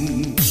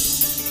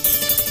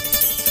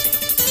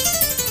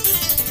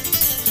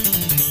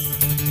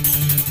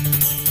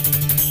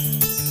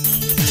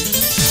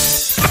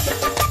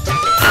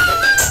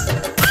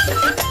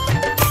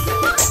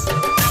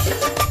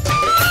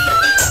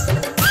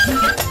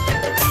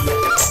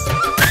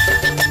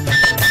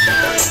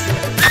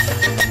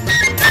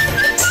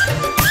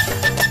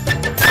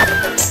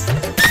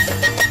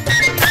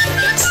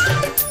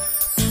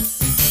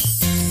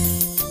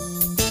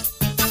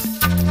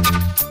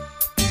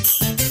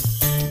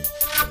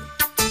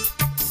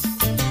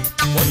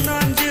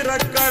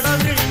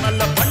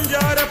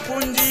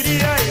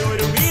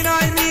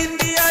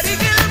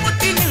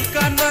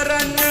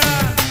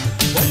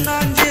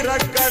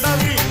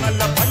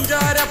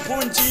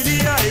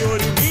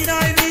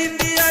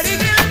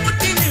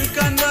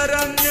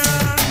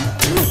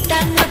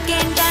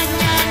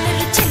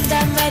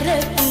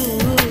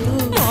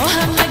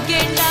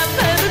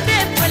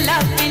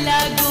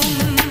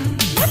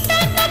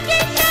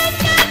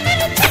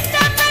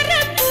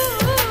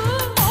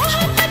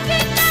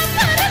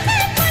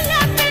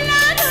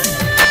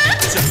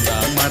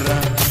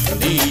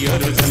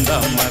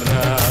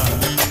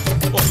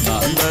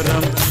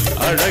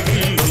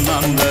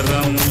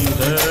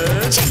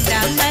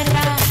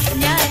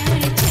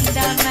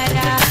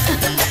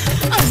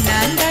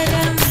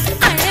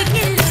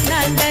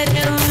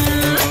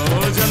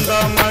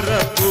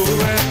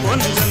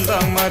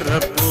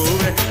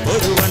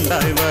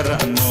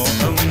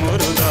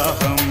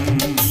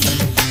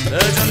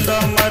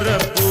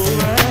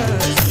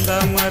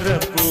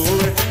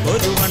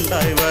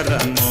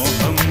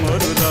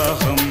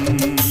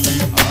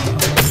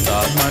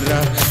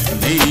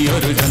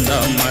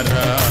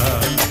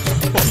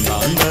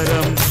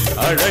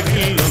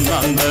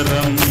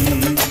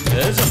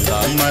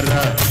 മര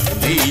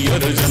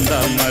നീയൊരു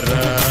ചന്താമര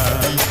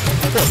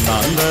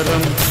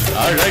ഒന്നാന്തരം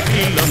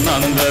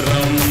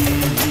അഴകിലൊന്നാന്തരം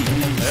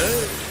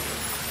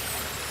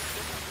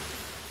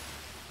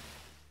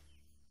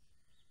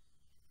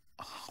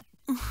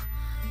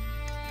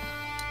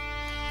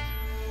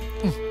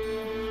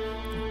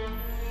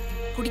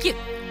കുടിക്ക്.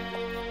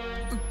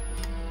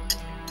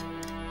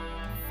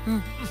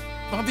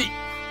 മതി.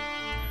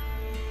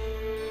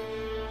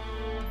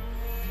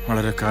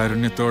 വളരെ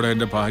കാരുണ്യത്തോടെ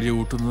എന്റെ ഭാര്യ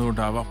ഊട്ടുന്നത്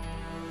കൊണ്ടാവാം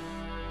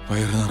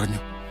വയറ് നിറഞ്ഞു.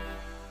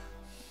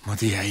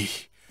 മതിയായി.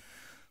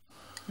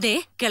 ദേ,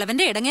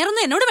 കിളവന്റെ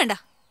ഇടങ്ങേറൊന്നും എന്നോട് വേണ്ട.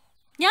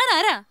 ഞാൻ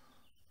ആരാ?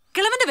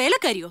 കിളവന്റെ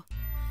വേലക്കാരിയോ?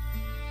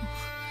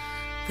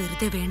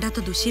 വെറുതെ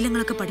വേണ്ടാത്ത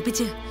ദുശീലങ്ങളൊക്കെ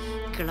പഠിപ്പിച്ച്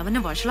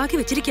കിളവനെ വഷളാക്കി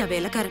വെച്ചിരിക്കാ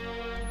വേലക്കാരൻ.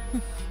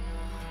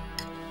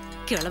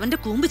 കിളവന്റെ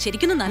കൂമ്പ്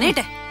ശരിക്കുന്നു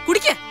നനയട്ടെ.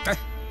 കുടിക്ക്.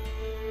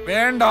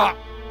 വേണ്ട.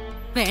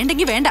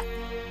 വേണ്ടെങ്കി വേണ്ട.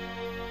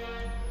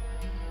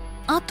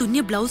 ആ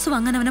തുന്നിയ ബ്ലൗസ്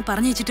വാങ്ങാൻ അവനെ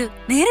പറഞ്ഞിട്ട്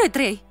നേരം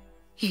എത്രയായി?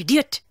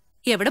 ഇഡിയറ്റ്.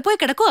 എവിടെ പോയി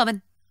കിടക്കോ അവൻ?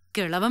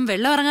 കിളവൻ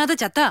വെള്ളം ഇറങ്ങാതെ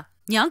ചത്താ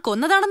ഞാൻ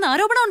കൊന്നതാണെന്ന്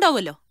ആരോപണം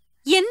ഉണ്ടാവുമല്ലോ.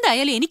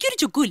 എന്തായാലും എനിക്കൊരു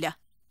ചുക്കുമില്ല.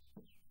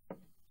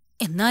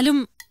 എന്നാലും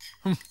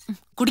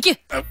കുടിക്ക്.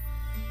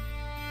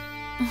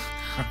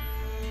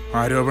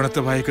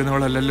 ആരോപണത്തെ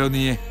ഭയക്കുന്നവളല്ലോ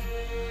നീയെ.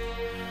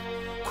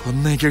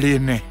 കൊന്നേക്കടി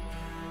എന്നെ.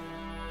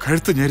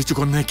 കഴുത്ത് ഞെരിച്ചു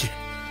കൊന്നേക്ക്.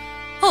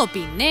 ഓ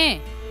പിന്നെ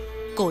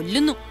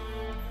കൊല്ലുന്നു.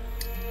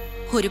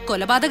 ഒരു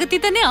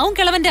കൊലപാതകത്തിൽ തന്നെ ആവും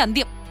കിളവന്റെ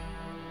അന്ത്യം.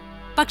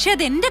 പക്ഷെ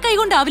അതെന്റെ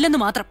കൈകൊണ്ടാവില്ലെന്ന്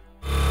മാത്രം.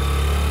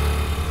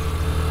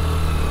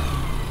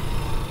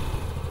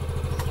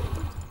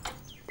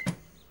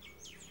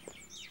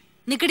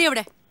 നിക്കടി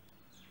അവിടെ.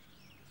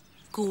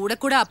 കൂടെ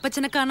കൂടെ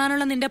അപ്പച്ചനെ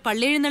കാണാനുള്ള നിന്റെ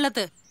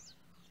പള്ളിയെഴുന്നള്ളത്ത്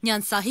ഞാൻ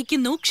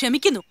സഹിക്കുന്നു,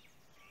 ക്ഷമിക്കുന്നു.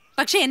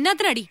 പക്ഷെ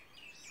എന്നാത്തിനടി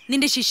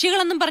നിന്റെ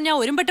ശിഷ്യകളെന്നും പറഞ്ഞ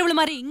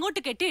ഒരുമ്പെട്ടവളുമാരെ ഇങ്ങോട്ട്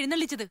കെട്ടി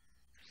എഴുന്നള്ളിച്ചത്?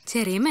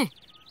 ചെറിയമ്മേ,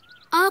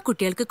 ആ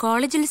കുട്ടികൾക്ക്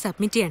കോളേജിൽ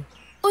സബ്മിറ്റ് ചെയ്യാൻ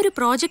ഒരു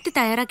പ്രോജക്റ്റ്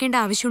തയ്യാറാക്കേണ്ട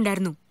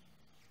ആവശ്യമുണ്ടായിരുന്നു.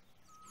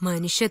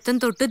 മനുഷ്യത്വം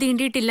തൊട്ടു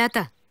തീണ്ടിയിട്ടില്ലാത്ത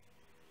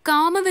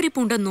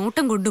കാമവരിപ്പൂണ്ട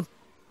നോട്ടം കൊണ്ടും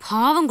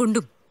ഭാവം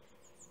കൊണ്ടും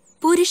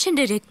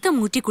പുരുഷന്റെ രക്തം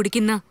ഊറ്റി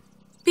കുടിക്കുന്ന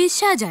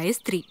പിശാചായ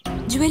സ്ത്രീ,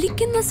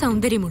 ജ്വലിക്കുന്ന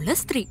സൗന്ദര്യമുള്ള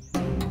സ്ത്രീ,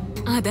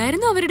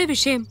 അതായിരുന്നു അവരുടെ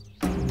വിഷയം.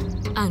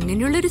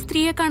 അങ്ങനെയുള്ളൊരു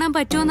സ്ത്രീയെ കാണാൻ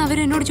പറ്റുമോന്ന്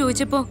അവരെന്നോട്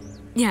ചോദിച്ചപ്പോ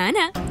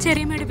ഞാനാ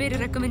ചെറിയമ്മയുടെ പേര്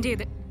റെക്കമെൻഡ്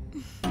ചെയ്ത്.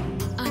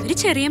 അവര്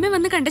ചെറിയമ്മ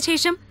വന്ന് കണ്ട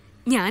ശേഷം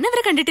ഞാൻ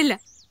അവരെ കണ്ടിട്ടില്ല.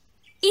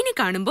 ഇനി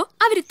കാണുമ്പോ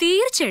അവര്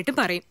തീർച്ചയായിട്ടും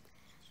പറയും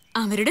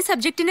അവരുടെ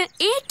സബ്ജക്റ്റിന്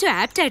ഏറ്റവും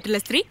ആപ്റ്റ് ആയിട്ടുള്ള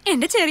സ്ത്രീ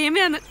എന്റെ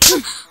ചെറിയമ്മയാണ്.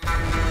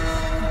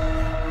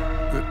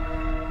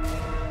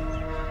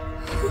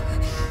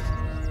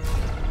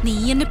 നീ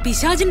എന്നെ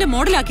പിശാചിന്റെ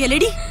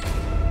മോഡലാക്കിയല്ലേടി?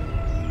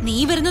 നീ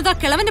വരുന്നത് ആ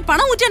കിളവന്റെ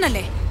പണം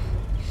ഊറ്റാനല്ലേ?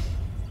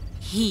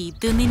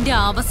 ഇത് നിന്റെ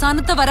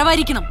അവസാനത്തെ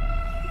വരവായിരിക്കണം.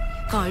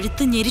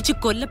 കഴുത്ത് ഞെരിച്ചു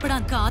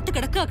കൊല്ലപ്പെടാൻ കാത്തു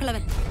കിടക്കുക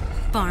കിളവൻ.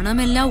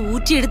 പണമെല്ലാം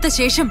ഊറ്റിയെടുത്ത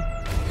ശേഷം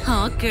ആ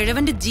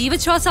കിഴവന്റെ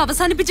ജീവശ്വാസം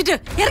അവസാനിപ്പിച്ചിട്ട്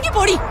ഇറങ്ങി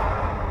പോടി.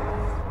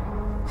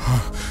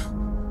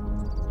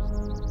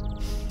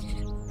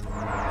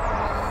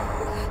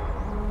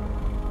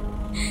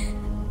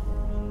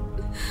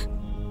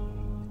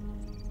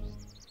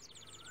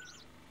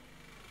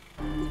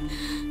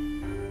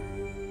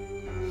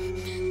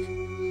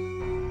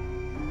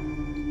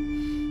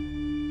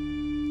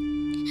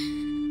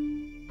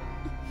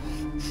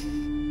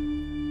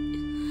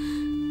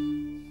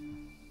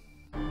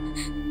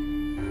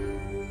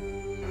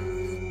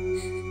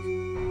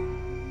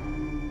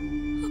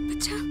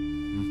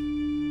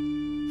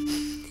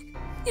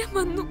 ഞാൻ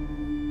വന്നു,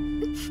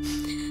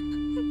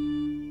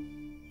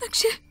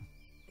 പക്ഷെ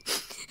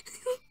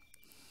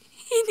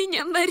ഇനി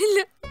ഞാൻ വരില്ല.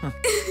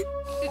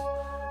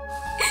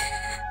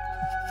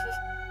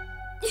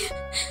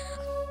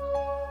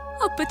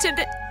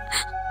 അപ്പച്ചന്റെ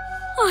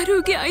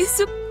ആരോഗ്യ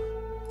ആയുസ്സും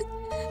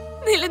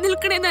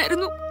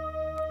നിലനിൽക്കണേന്നായിരുന്നു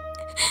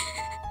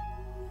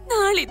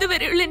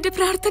നാളിതുവരെയുള്ള എന്റെ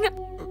പ്രാർത്ഥന.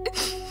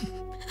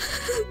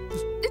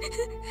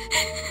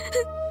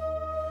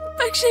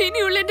 പക്ഷെ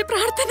ഇനിയുള്ള എന്റെ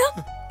പ്രാർത്ഥന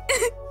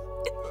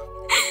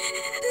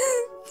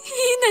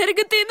ഈ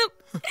നരകത്തേന്നും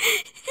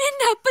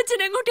എന്റെ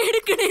അപ്പച്ചനെ അങ്ങോട്ട്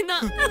എടുക്കണേന്നാ.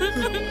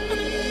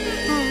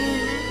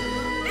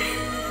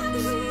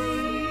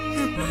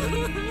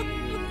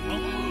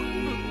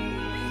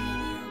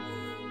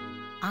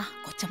 ആ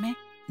കൊച്ചമ്മേ,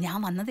 ഞാൻ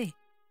വന്നതേ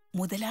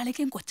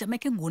മുതലാളിക്കും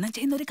കൊച്ചമ്മയ്ക്കും ഗുണം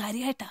ചെയ്യുന്ന ഒരു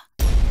കാര്യമായിട്ടാ.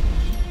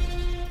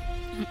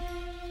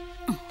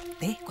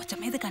 ദേ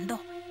കൊച്ചമ്മ, ഇത് കണ്ടോ?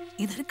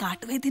 ഇതൊരു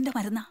കാട്ടുവൈദ്യന്റെ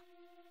മരുന്നാ.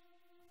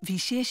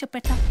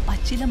 വിശേഷപ്പെട്ട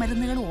പച്ചില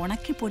മരുന്നുകൾ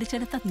ഉണക്കി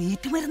പൊടിച്ചെടുത്ത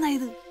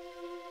നീറ്റുമരുന്നായത്.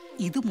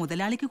 ഇത്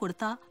മുതലാളിക്ക്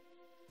കൊടുത്ത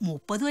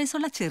 30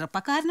 വയസ്സുള്ള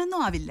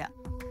ചെറുപ്പക്കാരനൊന്നും ആവില്ല.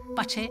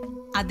 പക്ഷേ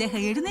അദ്ദേഹം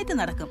എഴുന്നേറ്റ്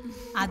നടക്കും,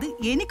 അത്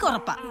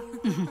എനിക്കുറപ്പാ.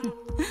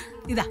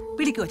 ഇതാ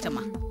പിടിക്കു കൊച്ചമ്മ.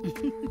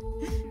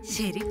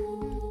 ശരി,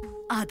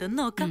 അതും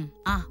നോക്കാം.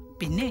 ആ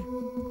പിന്നെ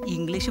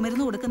ഇംഗ്ലീഷ്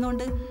മരുന്ന്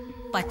കൊടുക്കുന്നോണ്ട്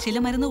പച്ചില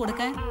മരുന്ന്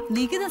കൊടുക്കാൻ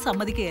നികിതൻ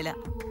സമ്മതിക്കുകയില്ല.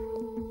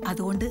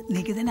 അതുകൊണ്ട്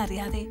നികിതൻ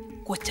അറിയാതെ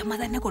കൊച്ചമ്മ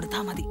തന്നെ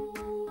കൊടുത്താ മതി.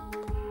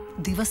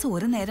 ദിവസം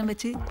ഒരു നേരം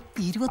വെച്ച്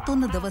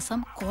 21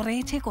 ദിവസം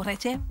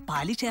കുറേച്ചെ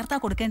പാലി ചേർത്താ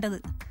കൊടുക്കേണ്ടത്.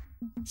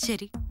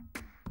 ശരി,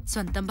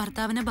 സ്വന്തം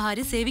ഭർത്താവിനെ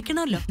ഭാര്യ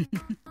സേവിക്കണമല്ലോ.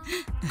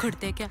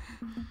 കൊടുത്തേക്കാം.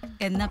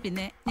 എന്നാ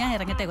പിന്നെ ഞാൻ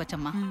ഇറങ്ങട്ടെ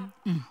കൊച്ചമ്മ.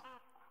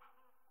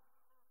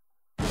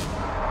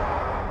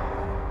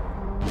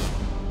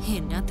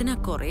 എന്നാത്തിനാ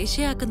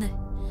കുറേശ്ശെ ആക്കുന്നേ?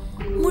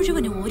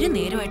 മുഴുവനും ഒരു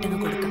നേരമായിട്ടങ്ങ്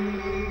കൊടുക്കാം.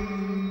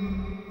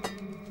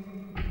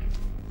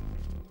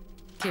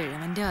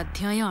 കിഴവന്റെ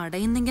അധ്യായം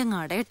അടയുന്നെങ്കിൽ അങ്ങ്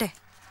അടയട്ടെ.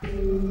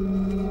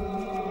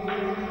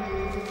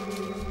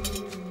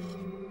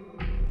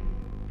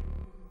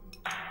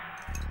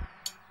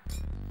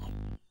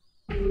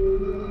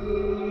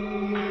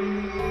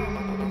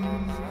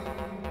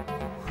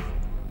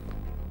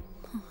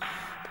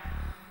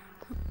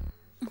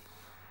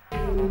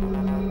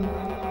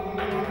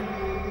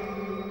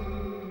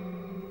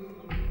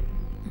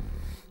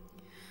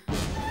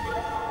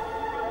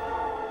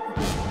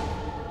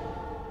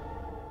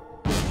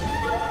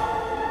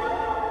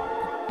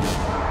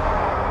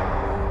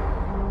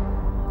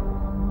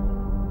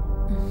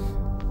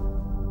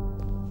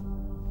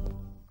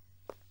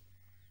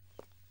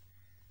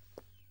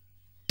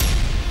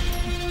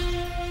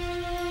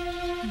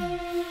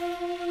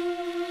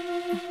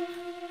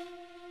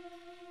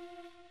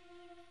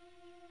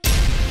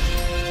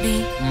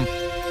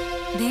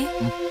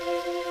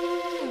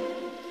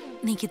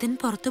 നികിതൻ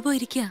പുറത്തു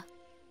പോയിരിക്കുക.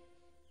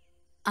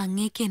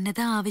 അങ്ങേക്ക്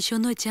എന്നതാ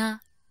ആവശ്യമെന്ന് വെച്ചാ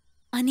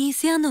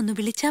അനീസ്യാന്നൊന്ന്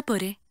വിളിച്ചാ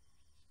പോരെ?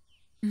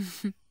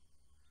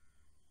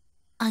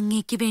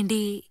 അങ്ങേക്ക്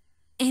വേണ്ടി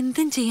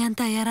എന്തും ചെയ്യാൻ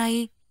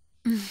തയ്യാറായി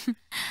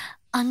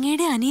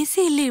അങ്ങയുടെ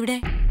അനീസ്യയില്ലേ ഇവിടെ?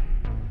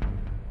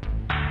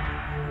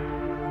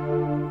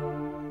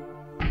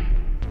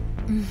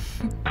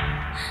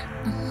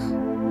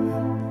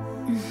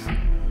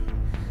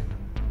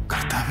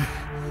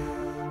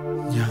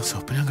 ഞാൻ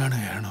സ്വപ്നം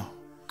കാണുകയാണോ?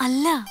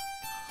 അല്ല,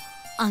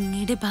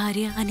 അങ്ങയുടെ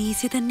ഭാര്യ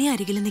അനീസ്യ തന്നെ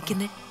അരികിൽ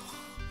നിൽക്കുന്നേ.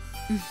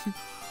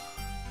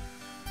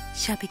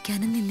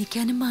 ശപിക്കാനും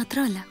നിന്ദിക്കാനും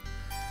മാത്രമല്ല,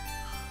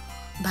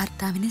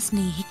 ഭർത്താവിനെ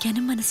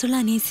സ്നേഹിക്കാനും മനസ്സുള്ള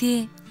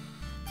അനീസ്യയെ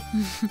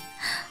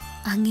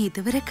അങ്ങ്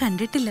ഇതുവരെ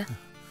കണ്ടിട്ടില്ല.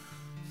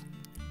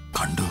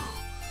 കണ്ടു,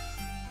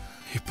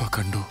 ഇപ്പൊ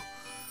കണ്ടു.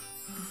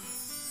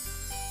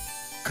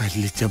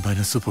 കല്ലിച്ച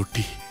മനസ്സ്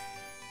പൊട്ടി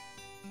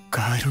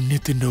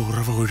കാരുണ്യത്തിന്റെ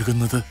ഉറവ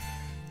ഒഴുകുന്നത്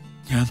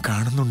ഞാൻ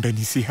കാണുന്നുണ്ട്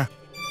അനീസ്യ,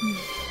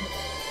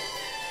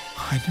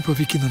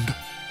 അനുഭവിക്കുന്നുണ്ട്.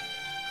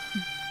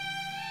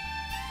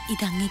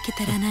 ഇതങ്ങേക്ക്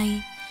തരാനായി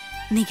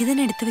നികിതൻ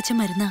എടുത്തു വെച്ച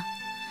മരുന്നാ.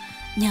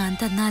 ഞാൻ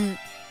തന്നാൽ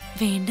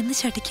വേണ്ടെന്ന്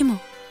ശഠിക്കുമോ?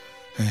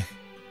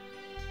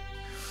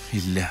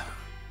 ഇല്ല,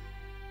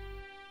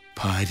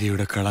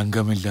 ഭാര്യയുടെ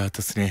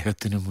കളങ്കമില്ലാത്ത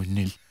സ്നേഹത്തിനു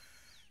മുന്നിൽ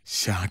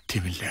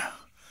ശാഠ്യമില്ല,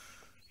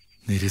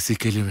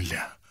 നിരസിക്കലുമില്ല.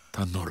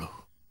 തന്നോളൂ.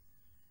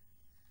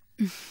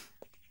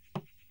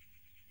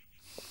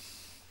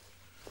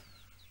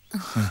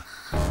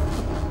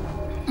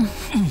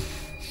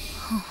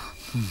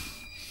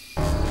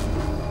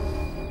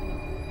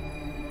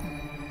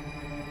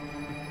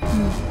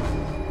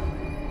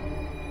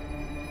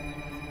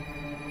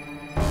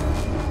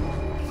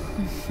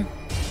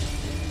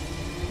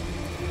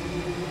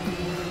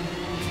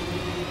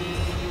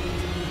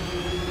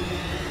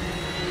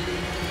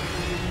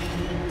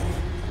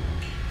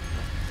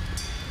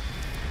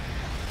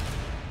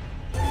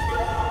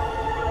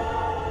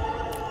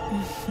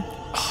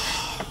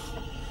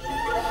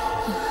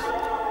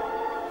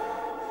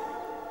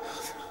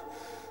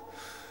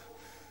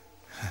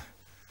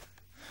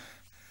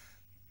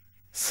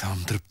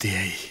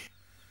 സംതൃപ്തിയായി,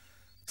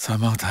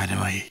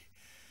 സമാധാനമായി.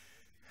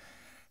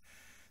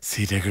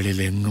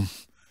 സിരകളിലെങ്ങും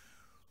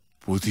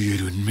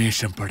പുതിയൊരു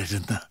ഉന്മേഷം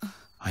പടരുന്ന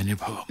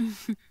അനുഭവം.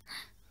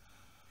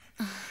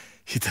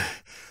 ഇത്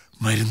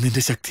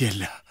മരുന്നിന്റെ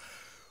ശക്തിയല്ല,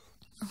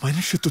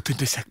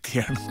 മനുഷ്യത്വത്തിന്റെ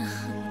ശക്തിയാണ്.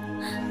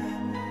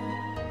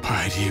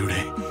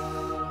 ഭാര്യയുടെ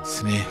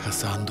സ്നേഹ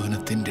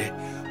സാന്ത്വനത്തിന്റെ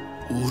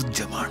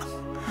ഊർജമാണ്.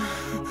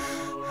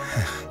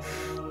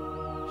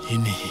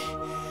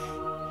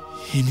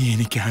 ഇനി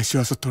എനിക്ക്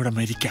ആശ്വാസത്തോടെ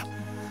മരിക്കാം.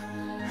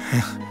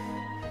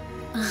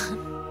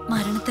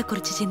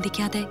 മരണത്തെക്കുറിച്ച്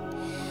ചിന്തിക്കാതെ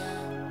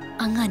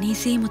അങ്ങ്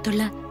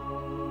അനീസയുമൊത്തുള്ള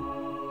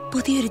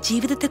പുതിയൊരു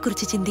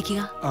ജീവിതത്തെക്കുറിച്ച്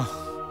ചിന്തിക്കുക.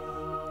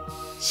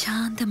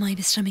 ശാന്തമായി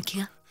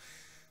വിശ്രമിക്കുക.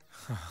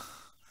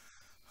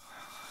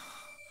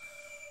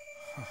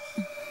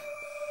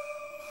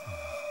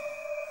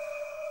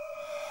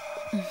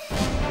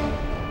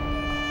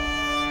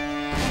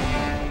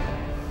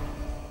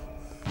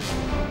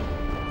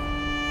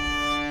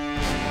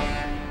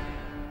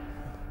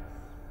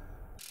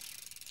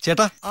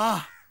 ചേട്ടാ,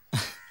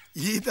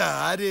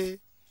 ഇതാര്?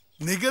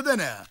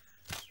 നികതന?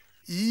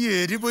 ഈ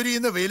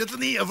എരിപൊരിയുന്ന വെയിലത്ത്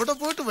നീ എവിടെ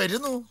പോയിട്ട്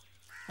വരുന്നു?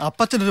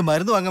 അപ്പച്ചനൊരു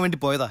മരുന്ന് വാങ്ങാൻ വേണ്ടി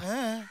പോയതാ.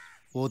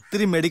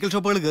 ഒത്തിരി മെഡിക്കൽ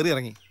ഷോപ്പുകൾ കയറി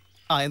ഇറങ്ങി.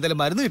 എന്തായാലും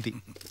മരുന്ന് കിട്ടി.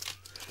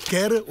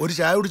 കേറ്, ഒരു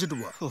ചായ കുടിച്ചിട്ട്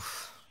പോവാ.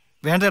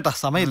 വേണ്ട ചേട്ടാ,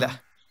 സമയമില്ല.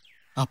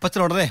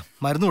 അപ്പച്ചൻ ഉടനെ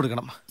മരുന്ന്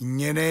കൊടുക്കണം.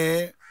 ഇങ്ങനെ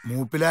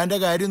മൂപ്പിലാന്റെ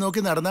കാര്യം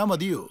നോക്കി നടന്നാ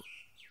മതിയോ?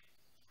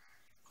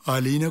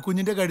 അലീന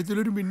കുഞ്ഞിന്റെ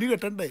കഴുത്തിലൊരു മിന്നു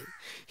കെട്ടണ്ടേ?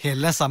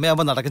 എല്ലാം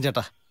സമയമാകുമ്പോ നടക്കും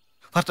ചേട്ടാ.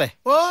 വരട്ടെ.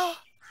 ഓ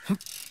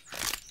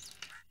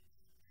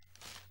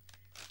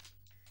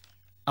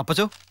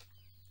അപ്പച്ചോ,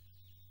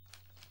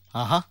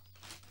 ആഹാ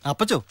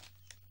അപ്പച്ചോ,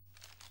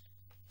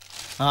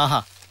 ആഹാ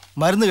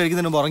മരുന്ന്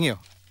കഴിക്കുന്നതിന് മുമ്പ് ഉറങ്ങിയോ?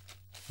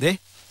 ദേ,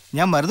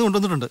 ഞാൻ മരുന്ന്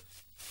കൊണ്ടുവന്നിട്ടുണ്ട്,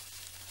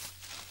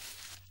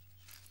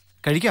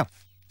 കഴിക്കാം.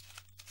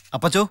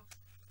 അപ്പച്ചോ,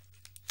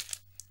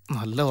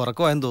 നല്ല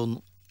ഉറക്കമായെന്ന്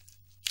തോന്നുന്നു.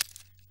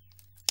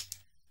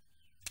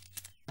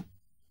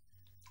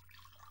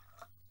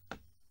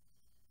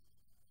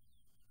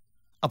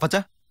 അപ്പച്ച,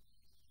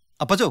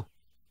 അപ്പച്ചോ,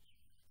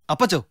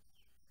 അപ്പച്ചോ,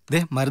 ദേ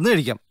മരുന്ന്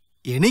കഴിക്കാം.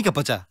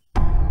 എണീക്കപ്പച്ച.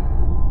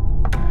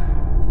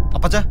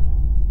 അപ്പച്ച,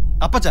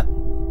 അപ്പച്ച,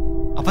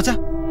 അപ്പച്ച,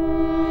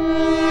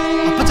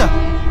 അപ്പച്ച,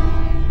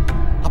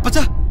 അപ്പച്ച,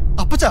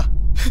 അപ്പച്ച,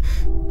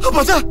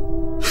 അപ്പച്ച,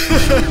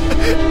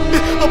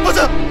 അപ്പച്ച,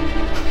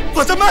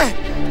 കൊച്ചമ്മേ.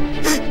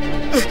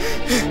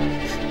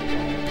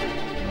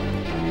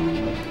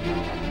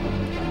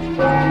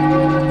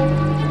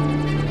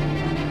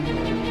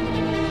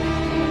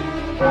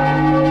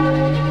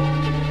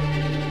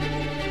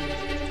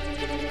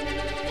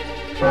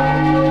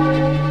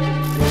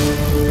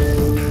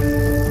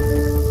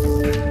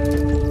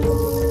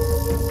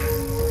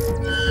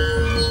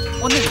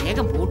 ഒന്ന്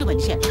വേഗം പോട്ട്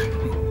മനുഷ്യ.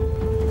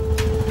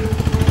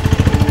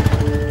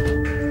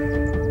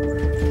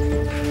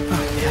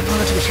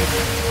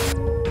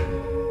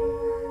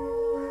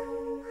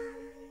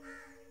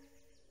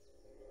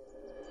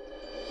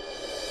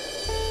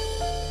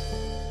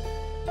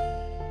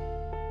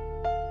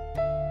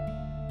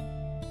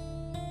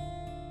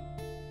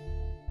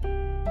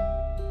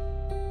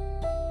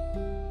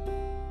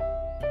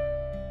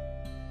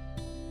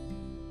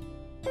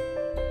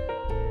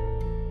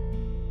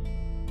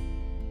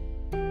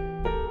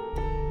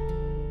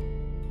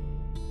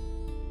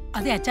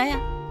 അതെ അച്ചായ,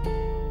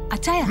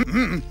 അച്ചായ,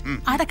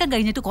 അടക്കം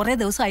കഴിഞ്ഞിട്ട് കുറെ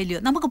ദിവസമായില്ലയോ,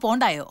 നമുക്ക്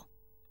പോണ്ടായോ?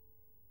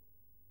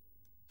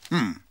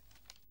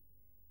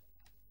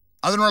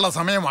 അതിനുള്ള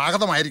സമയം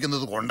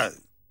ആഗതമായിരിക്കുന്നത് കൊണ്ട്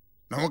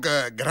നമുക്ക്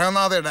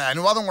ഗ്രഹനാഥയുടെ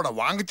അനുവാദം കൂടെ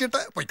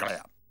വാങ്ങിച്ചിട്ട്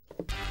പോയിക്കളയാം.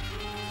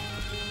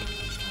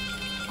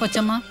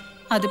 കൊച്ചമ്മ,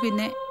 അത്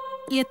പിന്നെ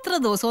എത്ര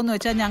ദിവസമെന്ന്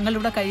വെച്ചാ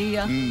ഞങ്ങളിവിടെ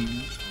കഴിയുക?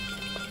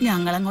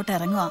 ഞങ്ങളങ്ങോട്ട്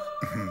ഇറങ്ങുക.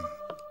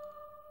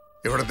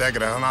 ഇവിടുത്തെ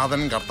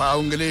ഗ്രഹനാഥൻ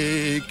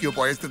കർത്താവുങ്കിലേക്ക്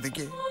പോയ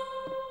സ്ഥിതിക്ക്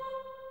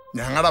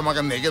ഞങ്ങളുടെ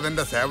മകൻ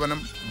നികിതന്റെ സേവനം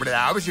ഇവിടെ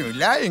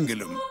ആവശ്യമില്ല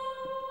എങ്കിലും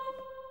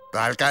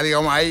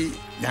താൽക്കാലികമായി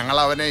ഞങ്ങൾ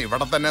അവനെ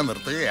ഇവിടെ തന്നെ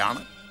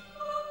നിർത്തുകയാണ്.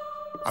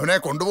 അവനെ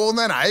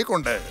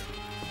കൊണ്ടുപോകുന്നതിനായിക്കൊണ്ട്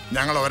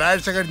ഞങ്ങൾ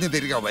ഒരാഴ്ച കഴിഞ്ഞ്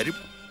തിരികെ വരും.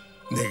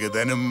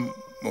 നികിതനും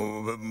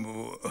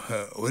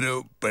ഒരു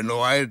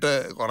പെണ്ണുമായിട്ട്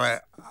കുറെ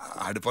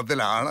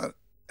അടുപ്പത്തിലാണ്.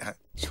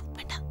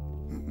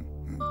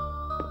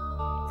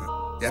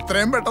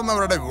 എത്രയും പെട്ടെന്ന്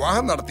അവരുടെ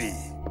വിവാഹം നടത്തി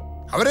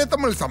അവരെ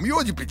തമ്മിൽ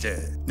സംയോജിപ്പിച്ച്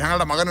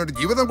ഞങ്ങളുടെ മകനൊരു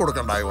ജീവിതം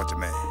കൊടുക്കണ്ടായോ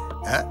കൊച്ചമ്മേ?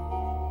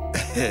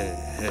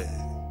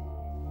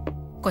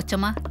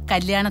 കൊച്ചമ്മ,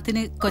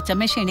 കല്യാണത്തിന്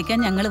കൊച്ചമ്മയെ ക്ഷണിക്കാൻ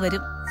ഞങ്ങൾ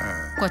വരും.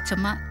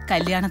 കൊച്ചമ്മ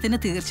കല്യാണത്തിന്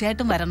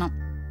തീർച്ചയായിട്ടും വരണം.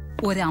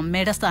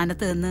 ഒരമ്മയുടെ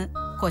സ്ഥാനത്ത് നിന്ന്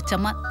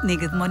കൊച്ചമ്മ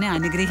നികിത് മോനെ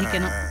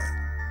അനുഗ്രഹിക്കണം.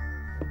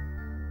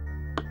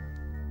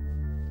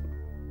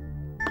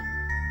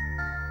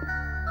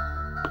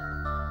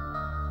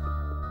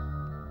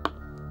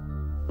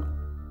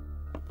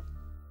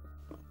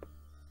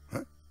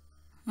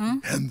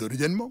 എന്തൊരു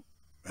ജന്മം,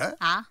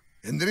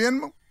 എന്തൊരു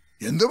ജന്മം,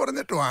 എന്ത്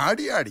പറഞ്ഞിട്ടും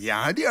ആടി ആടി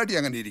ആടി ആടി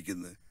അങ്ങനെ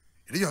ഇരിക്കുന്നു.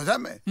 ഇത്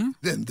ചോദിച്ചാമേ,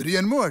 ഇത് എന്തൊരു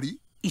ജന്മം ആടി.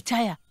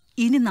 ഇച്ചായ,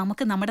 ഇനി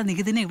നമുക്ക് നമ്മുടെ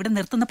നികിതിനെ ഇവിടെ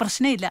നിർത്തുന്ന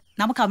പ്രശ്നമില്ല.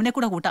 നമുക്ക് അവനെ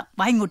കൂടെ കൂട്ടാം.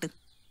 വായിങ്ങോട്ട്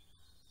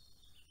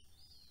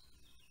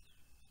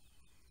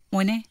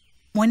മോനെ.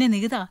 മോനെ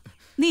നികിത,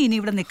 നീ ഇനി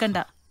ഇവിടെ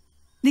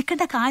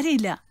നിക്കണ്ട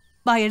കാര്യമില്ല.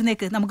 വാ,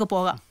 എഴുന്നേക്ക്, നമുക്ക്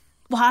പോകാം.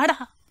 വാടാ.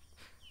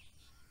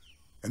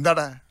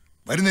 എന്താടാ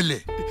വരുന്നില്ലേ?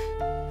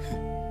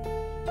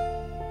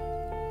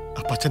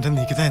 അപ്പച്ചന്റെ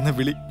നികിത എന്ന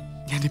വിളി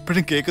ഞാൻ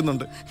ഇപ്പോഴും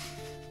കേൾക്കുന്നുണ്ട്.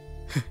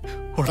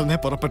 ഉടനെ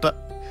പുറപ്പെട്ട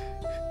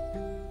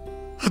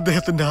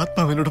അദ്ദേഹത്തിന്റെ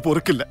ആത്മാവിനോട്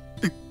പൊറുക്കില്ല.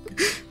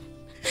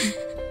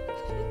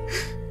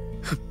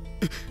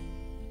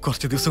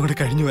 കുറച്ച് ദിവസം കൂടി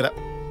കഴിഞ്ഞു വരാം.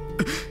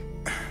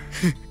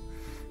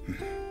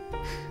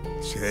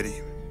 ശരി,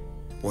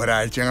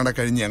 ഒരാഴ്ച കൂടെ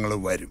കഴിഞ്ഞ് ഞങ്ങൾ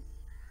വരും.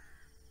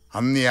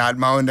 അന്ന് ഈ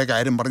ആത്മാവിന്റെ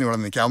കാര്യം പറഞ്ഞ് ഇവിടെ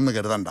നിൽക്കാമെന്ന്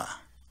കരുതണ്ട.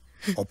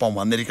 ഒപ്പം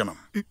വന്നിരിക്കണം,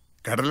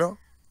 കേട്ടല്ലോ?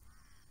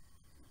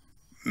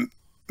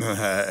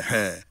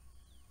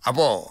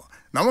 അപ്പോ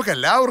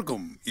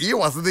നമുക്കെല്ലാവർക്കും ഈ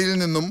വസതിയിൽ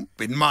നിന്നും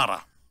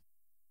പിന്മാറാം.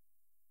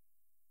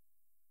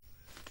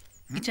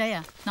 ഇച്ചായ,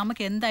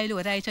 നമുക്ക് എന്തായാലും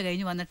ഒരാഴ്ച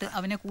കഴിഞ്ഞ് വന്നിട്ട്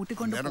അവനെ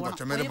കൂട്ടിക്കൊണ്ട്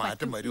കൊച്ചമ്മേലെ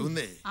മാറ്റം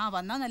വരുന്നേ.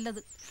 വന്നാ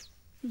നല്ലത്.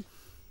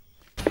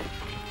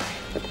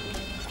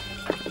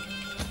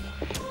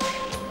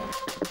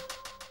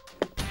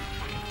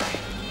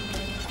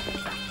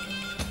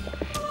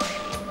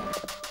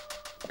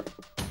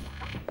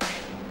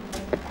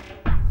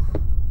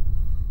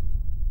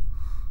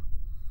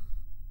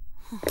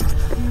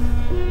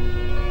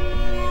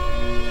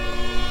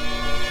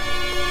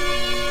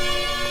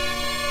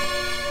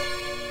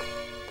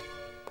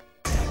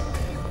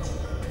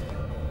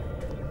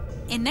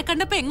 എന്നെ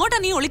കണ്ടപ്പോ എങ്ങോട്ടാ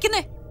നീ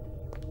ഒളിക്കുന്നേ?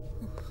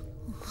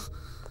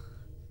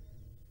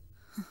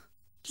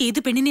 ഏത്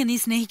പെണ്ണിനെ നീ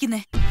സ്നേഹിക്കുന്നേ?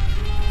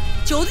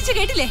 ചോദിച്ചു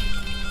കേട്ടില്ലേ?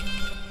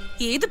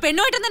 ഏത്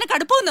പെണ്ണുമായിട്ട് നിനക്ക്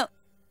അടുപ്പമെന്ന്?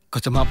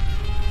 കൊച്ചമ്മ,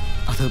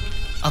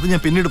 അത്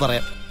ഞാൻ പിന്നീട്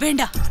പറയാം.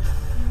 വേണ്ട,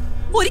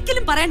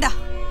 ഒരിക്കലും പറയണ്ട.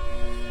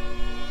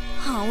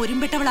 ആ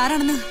ഒരുമ്പെട്ടവൾ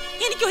ആരാണെന്ന്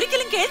എനിക്ക്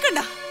ഒരിക്കലും കേൾക്കണ്ട.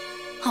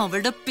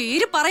 അവളുടെ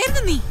പേര്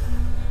പറയരുത് നീ.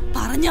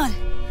 പറഞ്ഞാൽ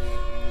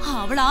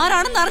അവൾ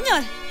ആരാണെന്ന്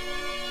അറിഞ്ഞാൽ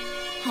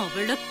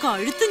അവളുടെ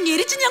കഴുത്ത്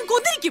ഞെരിച്ച് ഞാൻ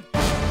കൊന്നിരിക്കും.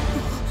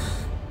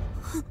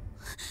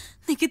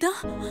 നികിത,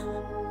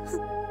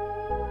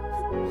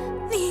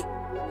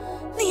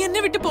 നീ എന്നെ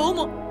വിട്ടു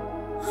പോകുമോ?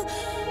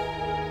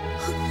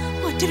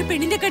 മറ്റൊരു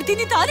പെണ്ണിന്റെ കഴുത്തിൽ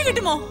നീ താലി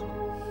കെട്ടുമോ?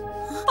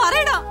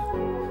 പറയടാ,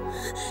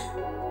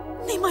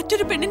 നീ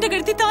മറ്റൊരു പെണ്ണിന്റെ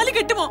കഴുത്തിൽ താലി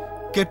കെട്ടുമോ?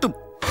 കെട്ടും.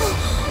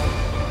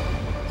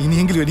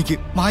 ഇനിയെങ്കിലും എനിക്ക്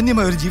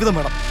മാന്യമായ ഒരു ജീവിതം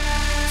വേണം,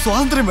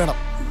 സ്വാതന്ത്ര്യം വേണം.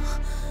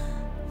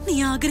 നീ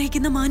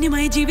ആഗ്രഹിക്കുന്ന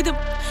മാന്യമായ ജീവിതം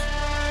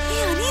ഈ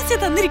അനീസ്യ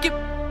തന്നിരിക്കും.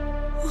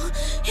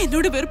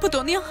 എന്നോട് വെറുപ്പ്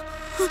തോന്നിയ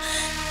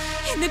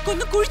എന്നെ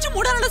കൊന്ന് കുഴിച്ചു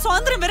മൂടാനുള്ള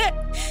സ്വാതന്ത്ര്യം വരെ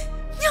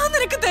ഞാൻ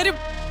നിനക്ക് തരും.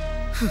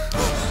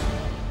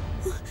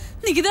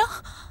 നികിത,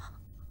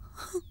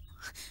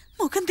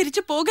 മുഖം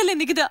തിരിച്ചു പോകല്ലേ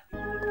നികിത.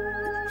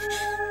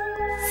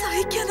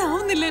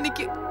 സഹിക്കാനാവുന്നില്ല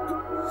എനിക്ക്.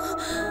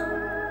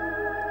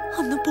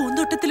 അന്ന്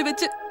പൂന്തോട്ടത്തിൽ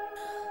വെച്ച്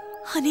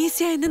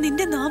അനീസ്യ എന്ന്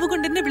നിന്റെ നാവ്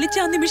കൊണ്ട് എന്നെ വിളിച്ച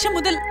ആ നിമിഷം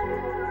മുതൽ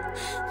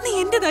നീ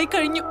എന്റേതായി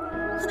കഴിഞ്ഞു.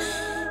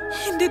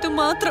 എന്റേത്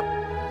മാത്രം.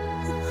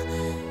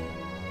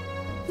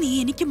 നീ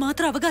എനിക്ക്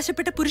മാത്രം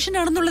അവകാശപ്പെട്ട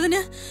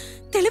പുരുഷനാണെന്നുള്ളതിന്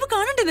തെളിവ്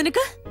കാണണ്ടേ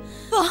നിനക്ക്?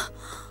 വാ.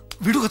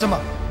 വിടു കൊച്ചമ്മ,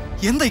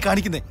 എന്തായി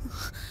കാണിക്കുന്നേ?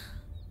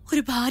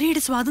 ഒരു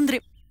ഭാര്യയുടെ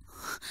സ്വാതന്ത്ര്യം.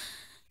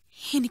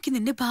 എനിക്ക്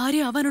നിന്റെ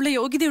ഭാര്യ ആവാനുള്ള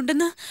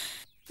യോഗ്യതയുണ്ടെന്ന്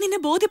നിന്നെ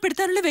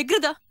ബോധ്യപ്പെടുത്താനുള്ള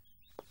വ്യഗ്രത.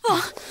 വാ,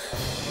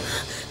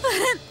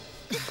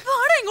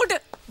 വാടാ ഇങ്ങോട്ട്.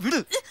 വിട്,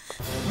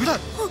 വിടാ.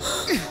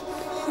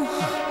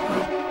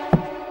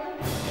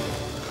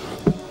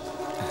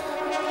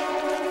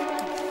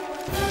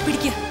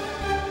 പിടിക്ക,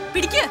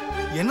 പിടിക്ക.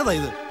 എന്നതാ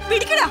ഇത്?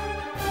 പിടിക്കടാ.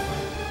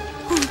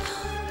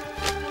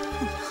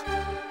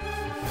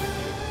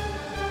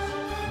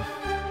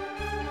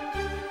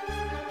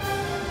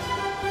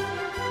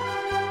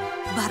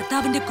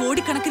 ഭർത്താവിന്റെ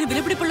കോടിക്കണക്കിന്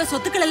വിലപിടിപ്പുള്ള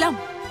സ്വത്തുക്കളെല്ലാം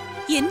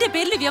എന്റെ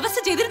പേരിൽ വ്യവസ്ഥ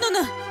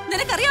ചെയ്തിരുന്നു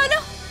നിനക്കറിയാമല്ലോ.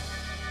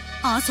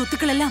 ആ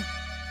സ്വത്തുക്കളെല്ലാം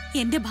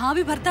എന്റെ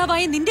ഭാവി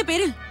ഭർത്താവായ നിന്റെ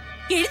പേരിൽ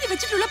എഴുതി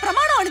വെച്ചിട്ടുള്ള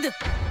പ്രമാണമാണിത്.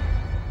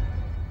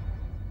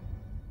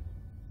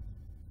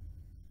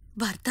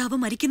 ഭർത്താവ്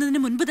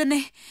മരിക്കുന്നതിന് മുൻപ്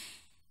തന്നെ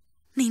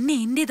നിന്നെ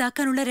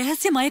എന്റേതാക്കാനുള്ള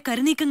രഹസ്യമായ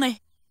കരുനീക്കങ്ങൾ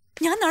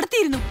ഞാൻ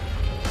നടത്തിയിരുന്നു.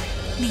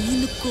 നീ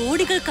ഇന്ന്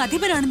കോടികൾക്ക്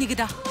അധിപനാണ്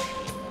നികിത.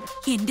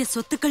 എന്റെ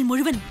സ്വത്തുക്കൾ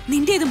മുഴുവൻ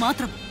നിന്റേത്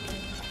മാത്രം.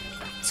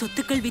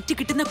 സ്വത്തുക്കൾ വിറ്റ്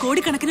കിട്ടുന്ന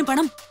കോടിക്കണക്കിന്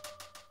പണം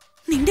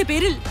നിന്റെ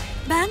പേരിൽ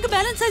ബാങ്ക്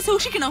ബാലൻസായി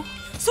സൂക്ഷിക്കണോ?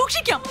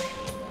 സൂക്ഷിക്കാം.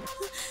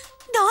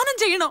 ദാനം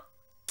ചെയ്യണോ?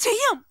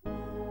 ചെയ്യാം.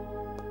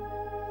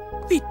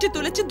 വിറ്റ്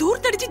തുലച്ച്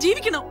ദൂർത്തടിച്ച്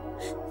ജീവിക്കണോ?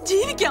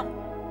 ജീവിക്കാം.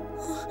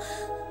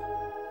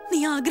 നീ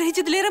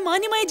ആഗ്രഹിച്ചതിലേറെ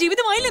മാന്യമായ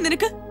ജീവിതമായില്ലേ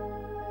നിനക്ക്?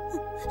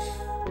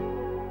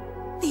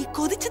 നീ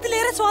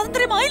കൊതിച്ചതിലേറെ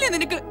സ്വാതന്ത്ര്യമായില്ലേ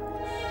നിനക്ക്?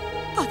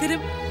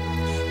 പകരം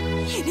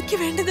എനിക്ക്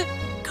വേണ്ടത്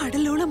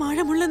കടലോളം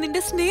ആഴമുള്ള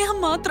നിന്റെ സ്നേഹം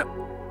മാത്രം.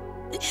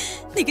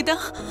 നികിത,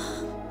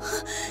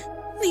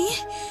 നീ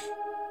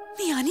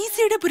നീ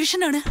അനീസയുടെ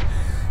പുരുഷനാണ്.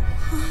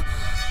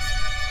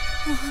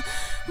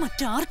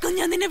 മറ്റാർക്കും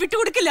ഞാൻ നിന്നെ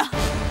വിട്ടുകൊടുക്കില്ല.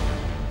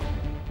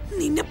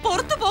 നിന്നെ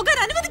പുറത്തു പോകാൻ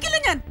അനുവദിക്കില്ല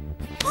ഞാൻ.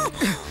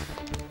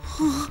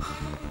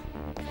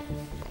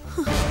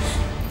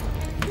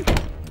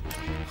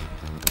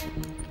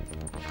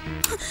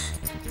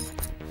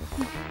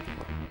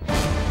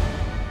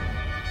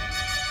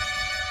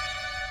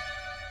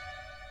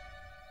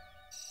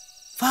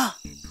 വാ.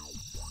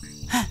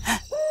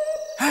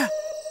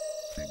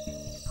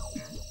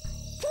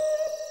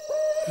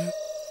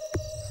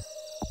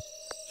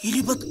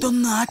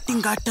 21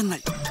 ആട്ടിൻകാട്ടങ്ങൾ,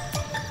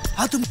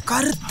 അതും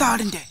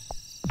കറുത്താടിന്റെ.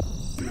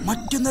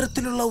 മറ്റു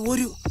നിറത്തിലുള്ള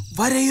ഒരു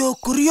വരയോ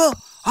കുറിയോ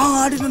ആ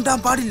ആടിനുണ്ടാൻ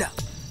പാടില്ല.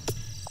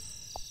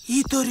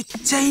 ഇതൊരു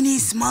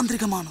ചൈനീസ്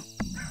മാന്ത്രികമാണ്.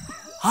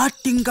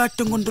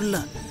 ആട്ടിൻകാട്ടം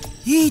കൊണ്ടുള്ള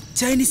ഈ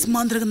ചൈനീസ്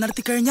മാന്ത്രികം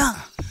നടത്തിക്കഴിഞ്ഞാ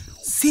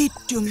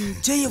സീറ്റും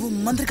ജയവും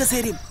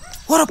മന്ത്രികസേരയും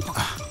ഉറപ്പ്.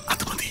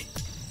 അത് മതി.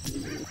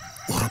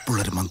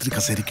 ഉറപ്പുള്ളൊരു മന്ത്രി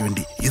കസേരയ്ക്ക്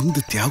വേണ്ടി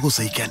എന്ത് ത്യാഗം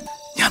സഹിക്കാൻ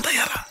ഞാൻ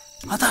തയ്യാറാ.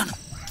 അതാണ്.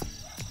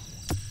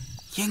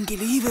 എങ്കിൽ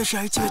ഈ വേഷം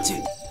അഴിച്ചു വെച്ച്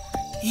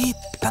ഈ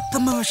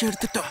തത്തമ്മ വേഷം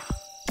എടുത്തിട്ടോ,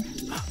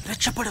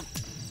 രക്ഷപ്പെടും.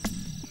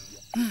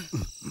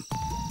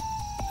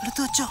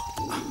 എടുത്തു വെച്ചോ,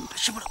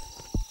 രക്ഷപ്പെടും.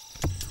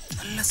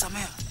 നല്ല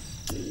സമയം.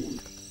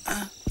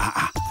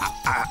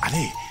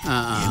 അതെ,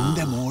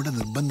 എന്റെ മോടെ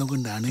നിർബന്ധം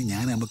കൊണ്ടാണ്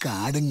ഞാൻ നമുക്ക്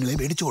ആടുങ്ങളെ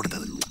മേടിച്ചു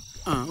കൊടുത്തത്.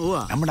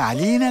 നമ്മുടെ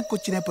അലീന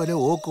കൊച്ചിനെ പോലെ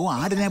ഓക്കും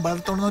ആടിനെ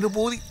വളർത്തണമെന്നൊരു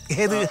പോതി.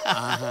 ഏത്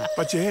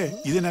പക്ഷേ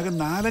ഇതിനകം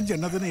 4-5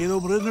 എണ്ണത്തിന് ഏതോ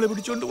മൃഗങ്ങളെ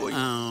പിടിച്ചോണ്ട് പോയി.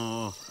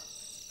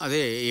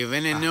 അതെ,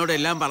 ഇവൻ എന്നോട്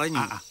എല്ലാം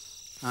പറഞ്ഞു.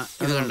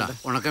 ഇത് കണ്ട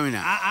ഉണക്കമീന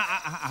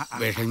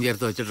വിഷം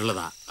ചേർത്ത്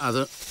വെച്ചിട്ടുള്ളതാ.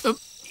 അത്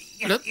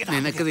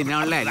നിനക്ക്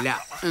തിന്നാനുള്ള അല്ല,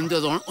 എന്തോ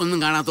ഒന്നും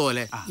കാണാത്ത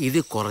പോലെ. ഇത്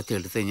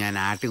കുറച്ചെടുത്ത് ഞാൻ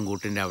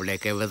ആട്ടിൻകൂട്ടിന്റെ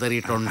അവിടെയൊക്കെ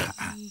വിതറിയിട്ടുണ്ട്.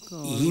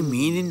 ഈ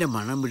മീനിന്റെ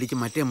മണം പിടിച്ച്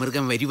മറ്റേ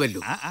മൃഗം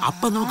വരുമല്ലോ,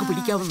 അപ്പൊ നമുക്ക്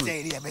പിടിക്കാവുന്നു.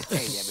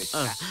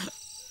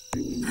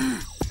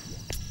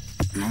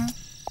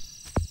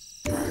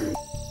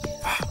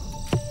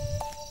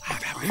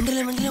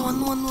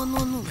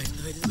 വന്നു.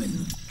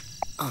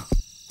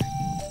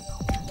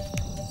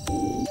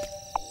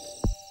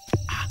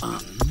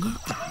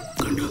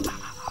 കണ്ടോ,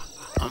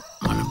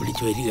 മണം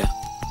പിടിച്ചു വരിക.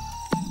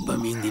 ഇപ്പൊ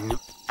മീൻ തിന്നും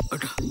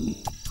കേട്ടോ.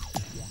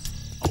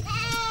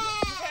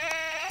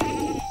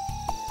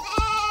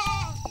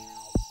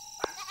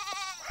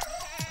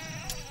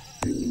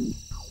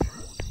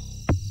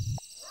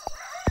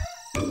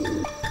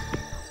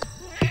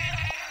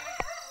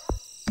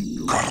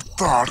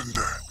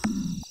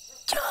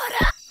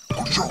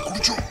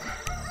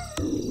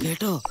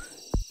 കേട്ടോ,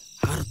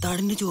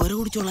 അത്താടിന്റെ ചോര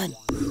കുടിച്ചോളാൻ.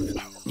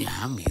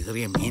 ഞാൻ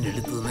മീറിയ മീൻ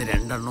എടുത്തു നിന്ന്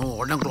 2 എണ്ണം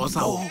ഓടം ക്ലോസ്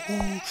ആവും.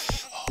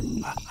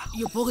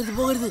 പോകരുത്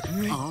പോകരുത്.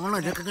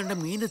 ആളൊക്കെ കണ്ട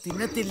മീന്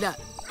തിന്നത്തില്ല.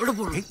 ഇവിടെ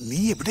പോണു. നീ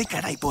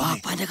എവിടേക്കാടാ ഇപ്പോ?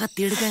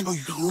 കത്തിയെടുക്കാൻ.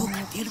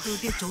 കത്തിയെടുത്ത്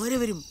കിട്ടിയ ചോര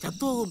വരും,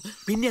 ചത്തുപോകും.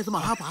 പിന്നെ അത്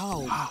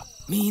മഹാഭാവാവും.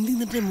 മീൻ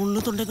തിന്നിട്ട് മുള്ളു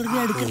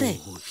തൊണ്ടക്കിടന്ന് അടുക്കട്ടെ.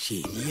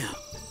 ശരിയാ.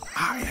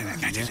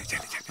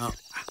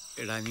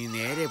 എടാ നീ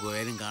നേരെ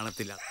പോയാലും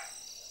കാണത്തില്ല.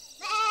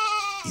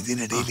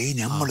 ഇതിനിടയില്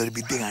നമ്മളൊരു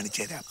വിദ്യ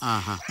കാണിച്ചു തരാം.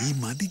 ഈ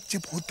മതിച്ച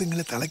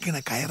പോത്തുങ്ങളെ തിളക്കണ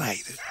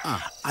കയറായത്.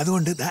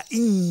 അതുകൊണ്ട്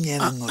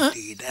ഇങ്ങനെ അങ്ങോട്ട്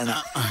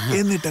ഇടണം,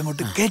 എന്നിട്ട്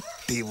അങ്ങോട്ട്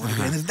കെട്ടി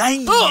മുറുകണം.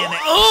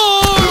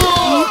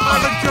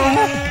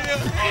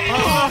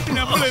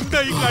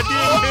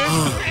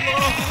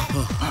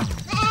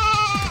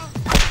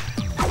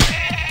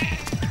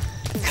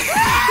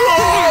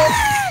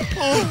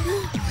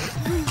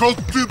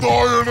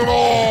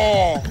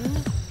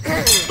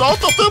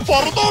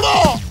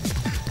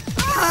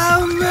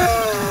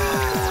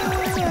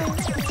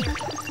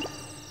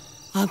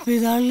 അപ്പൊ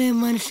ഇതാണല്ലേ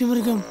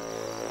മനുഷ്യമൃഗം.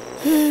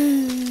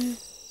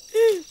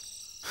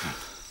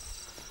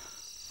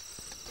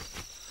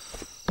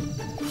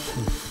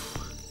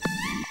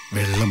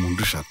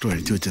 വെള്ളമുണ്ട് ഷർട്ടും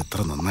അഴിച്ചു വെച്ച് എത്ര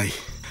നന്നായി.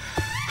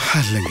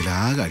 അല്ലെങ്കിൽ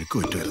ആകെ അഴുക്ക്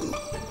പറ്റുമായിരുന്നു.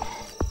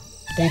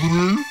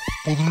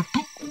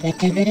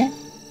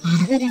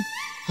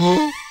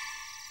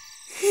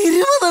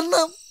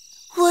 20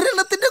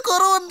 ഒരെണ്ണത്തിന്റെ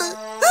കുറവുണ്ട്.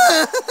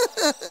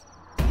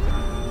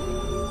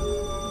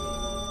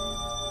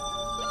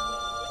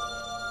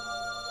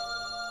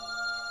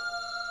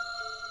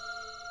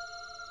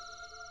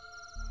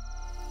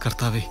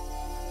 കർത്താവേ,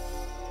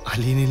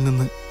 അലീനയിൽ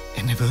നിന്ന്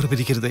എന്നെ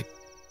വേർപിരിക്കരുതേ.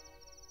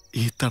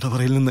 ഈ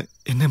തടവറയിൽ നിന്ന്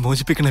എന്നെ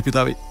മോചിപ്പിക്കണേ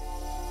പിതാവേ.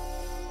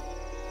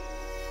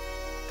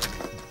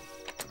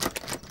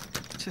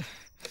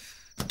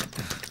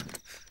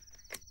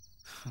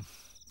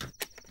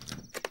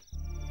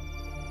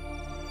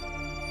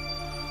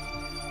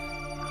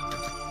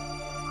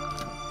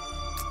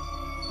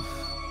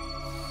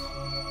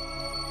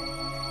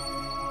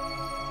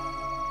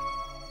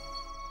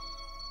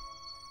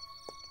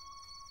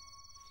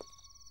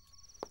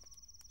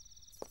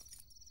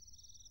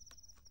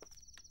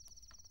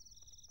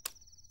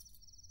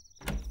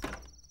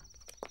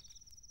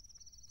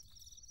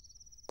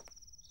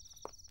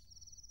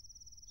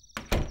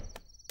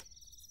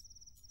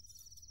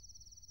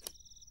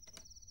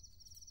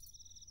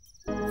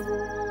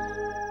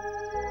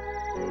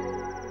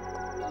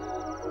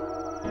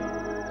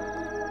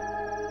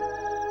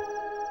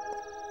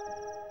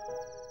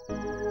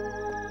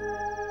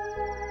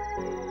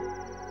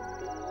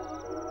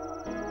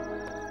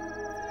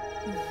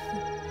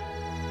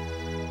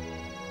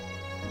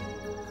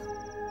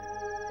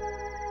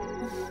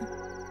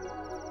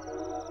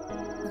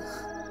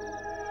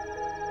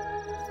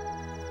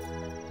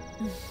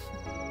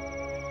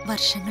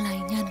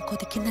 വർഷങ്ങളായി ഞാൻ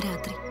കൊതിക്കുന്ന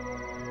രാത്രി,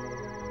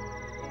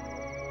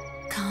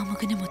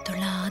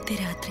 കാമുകനുമൊത്തുള്ള ആദ്യ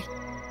രാത്രി,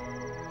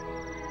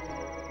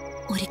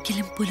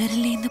 ഒരിക്കലും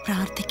പുലരില്ലേ എന്ന്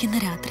പ്രാർത്ഥിക്കുന്ന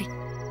രാത്രി.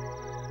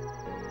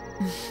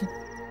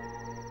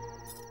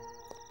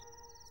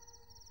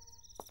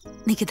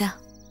 നികിത,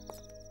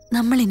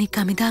 നമ്മൾ ഇനി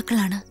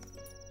കമിതാക്കളാണ്.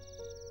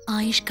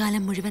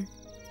 ആയുഷ്കാലം മുഴുവൻ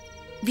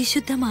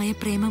വിശുദ്ധമായ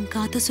പ്രേമം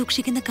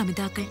കാത്തുസൂക്ഷിക്കുന്ന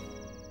കമിതാക്കൾ.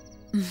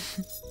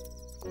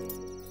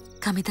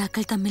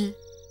 കമിതാക്കൾ തമ്മിൽ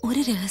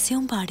ഒരു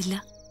രഹസ്യവും പാടില്ല.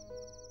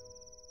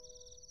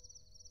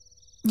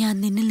 ഞാൻ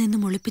നിന്നിൽ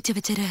നിന്നും ഒളിപ്പിച്ചു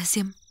വെച്ച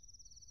രഹസ്യം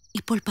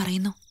ഇപ്പോൾ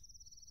പറയുന്നു.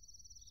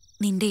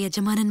 നിന്റെ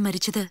യജമാനൻ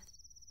മരിച്ചത്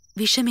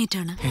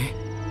വിഷമേറ്റാണ്.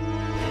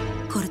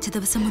 കുറച്ചു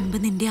ദിവസം മുൻപ്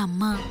നിന്റെ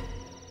അമ്മ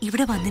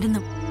ഇവിടെ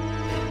വന്നിരുന്നു.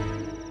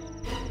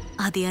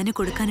 അതിയാന്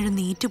കൊടുക്കാനൊരു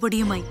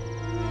നീറ്റുപൊടിയുമായി.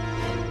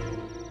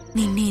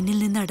 നിന്നെ എന്നിൽ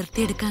നിന്ന്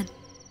അടർത്തിയെടുക്കാൻ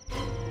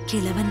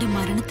കിളവന്റെ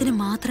മരണത്തിന്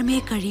മാത്രമേ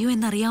കഴിയൂ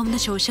എന്നറിയാവുന്ന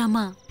ശോശാമ്മ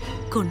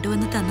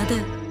കൊണ്ടുവന്ന് തന്നത്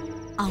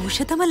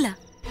ഔഷധമല്ല,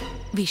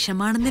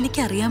 വിഷമാണെന്ന്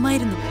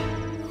എനിക്കറിയാമായിരുന്നു.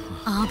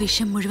 ആ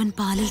വിഷം മുഴുവൻ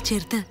പാലിൽ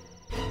ചേർത്ത്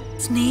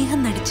സ്നേഹം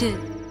നടിച്ച്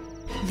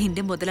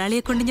നിന്റെ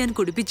മുതലാളിയെ കൊണ്ട് ഞാൻ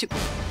കുടിപ്പിച്ചു.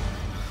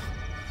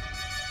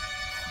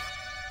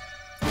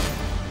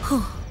 ഹോ,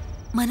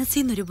 മനസ്സിൽ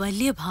നിന്നൊരു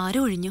വലിയ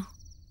ഭാരം ഒഴിഞ്ഞു.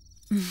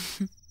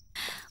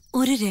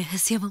 ഒരു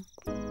രഹസ്യവും.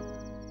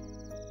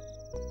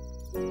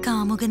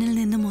 കാമുകനിൽ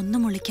നിന്നും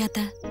ഒന്നും ഒളിക്കാത്ത,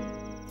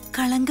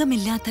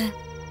 കളങ്കമില്ലാത്ത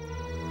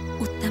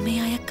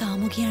ഉത്തമയായ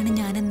കാമുകിയാണ്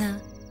ഞാനെന്ന്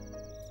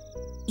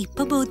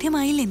ഇപ്പൊ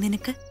ബോധ്യമായില്ലേ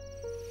നിനക്ക്?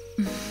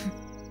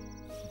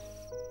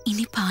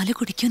 ഇനി പാല്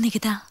കുടിക്കൂ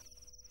നികിത.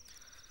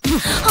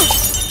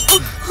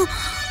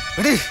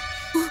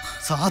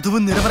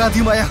 സാധുവും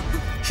നിരപരാധിയുമായ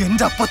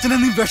എന്റെ അപ്പച്ചനെ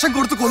നീ വിഷം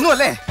കൊടുത്ത് കൊന്നു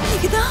അല്ലേ?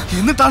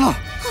 എന്നിട്ടാണോ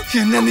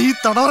എന്നെ നീ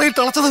തടവറയിൽ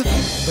തളച്ചത്?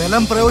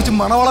 ബലം പ്രയോഗിച്ച്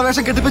മണവള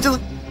വേഷം കെട്ടിപ്പിച്ചത്?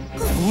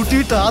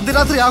 കൂട്ടിയിട്ട് ആദ്യ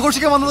രാത്രി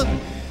ആഘോഷിക്കാൻ വന്നത്?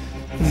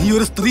 നീ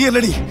ഒരു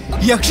സ്ത്രീയല്ലടി,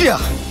 യക്ഷിയാ.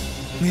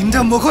 നിന്റെ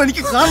മുഖം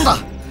എനിക്ക് കാണണ്ട.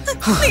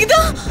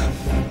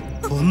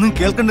 ഒന്നും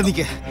കേൾക്കണ്ട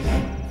നീക്ക്.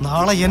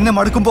 നാളെ എന്നെ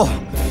മടുക്കുമ്പോ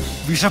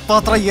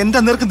വിഷപാത്ര എന്റെ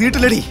നേർക്ക്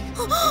നീട്ടില്ലടി.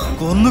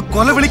 കൊന്നു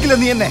കൊല വിളിക്കില്ല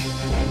നീ എന്നെ.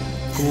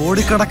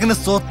 കോടിക്കണക്കിന്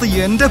സ്വത്ത്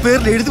എന്റെ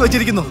പേരിൽ എഴുതി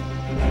വച്ചിരിക്കുന്നു.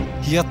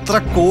 എത്ര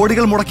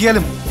കോടികൾ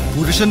മുടക്കിയാലും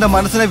പുരുഷന്റെ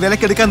മനസ്സിനെ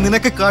വിലക്കെടുക്കാൻ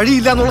നിനക്ക്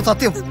കഴിയില്ല എന്നുള്ള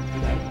സത്യം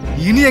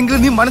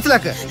ഇനിയെങ്കിലും നീ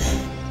മനസ്സിലാക്ക.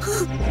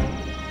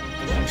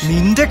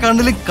 നിന്റെ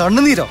കണ്ണിലും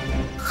കണ്ണുനീരോ?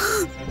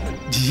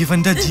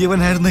 ജീവന്റെ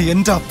ജീവനായിരുന്ന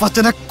എന്റെ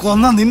അപ്പച്ചനെ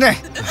കൊന്ന നിന്നെ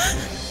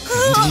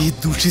ഈ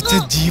ദുഷിച്ച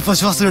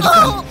ജീവശ്വാസം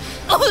എടുക്കാൻ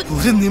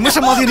ഒരു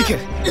നിമിഷം മതി എനിക്ക്.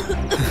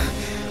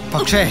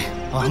 പക്ഷേ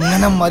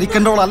അങ്ങനെ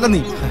മരിക്കേണ്ടവളല്ല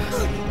നീ.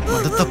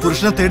 അടുത്ത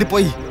പുരുഷനെ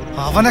തേടിപ്പോയി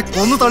അവനെ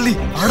കൊന്നു തള്ളി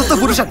അടുത്ത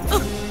പുരുഷൻ.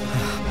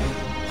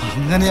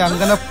 അങ്ങനെ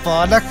അങ്ങനെ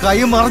പല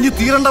കൈയും അറിഞ്ഞു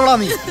തീരേണ്ടവളാ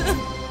നീ.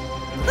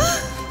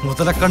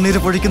 മുതലക്കണ്ണീര്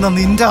പൊഴിക്കുന്ന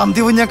നിന്റെ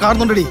അന്ത്യവും ഞാൻ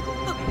കാണുന്നുണ്ടടി.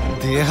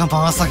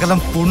 ദേഹമാസകലം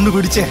പൊണ്ണു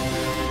പിടിച്ച്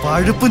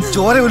പഴുപ്പും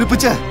ചോര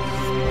ഒലിപ്പിച്ച്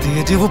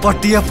തെരുവ്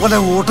പട്ടിയെ പോലെ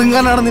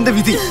ഒടുങ്ങാനാണ് നിന്റെ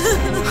വിധി.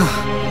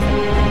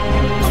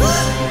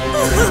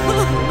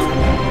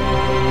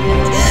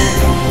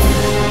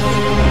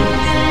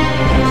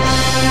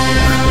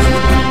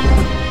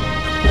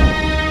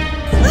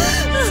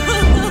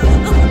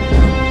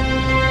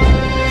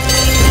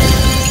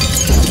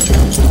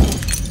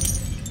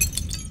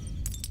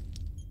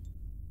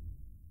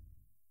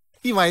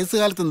 ഈ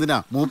വയസ്സുകാലത്ത് എന്തിനാ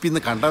മൂപ്പിന്ന്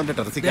കണ്ടവന്റെ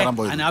ടെറസിൽ കയറാൻ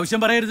പോയത്? അനാവശ്യം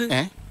പറയരുത്.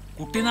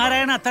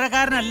 കുട്ടിനാരായണ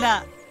അത്തരക്കാരനല്ല.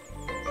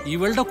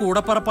 ഇവളുടെ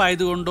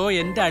കൂടപ്പറപ്പായതുകൊണ്ടോ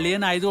എന്റെ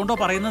അളിയനായതുകൊണ്ടോ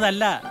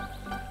പറയുന്നതല്ല.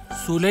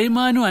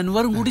 സുലൈമാനും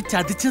അൻവറും കൂടി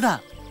ചതിച്ചതാ.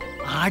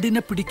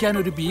 ആടിനെ പിടിക്കാൻ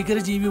ഒരു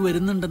ഭീകരജീവി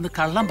വരുന്നുണ്ടെന്ന്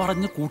കള്ളം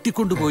പറഞ്ഞ്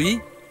കൂട്ടിക്കൊണ്ടുപോയി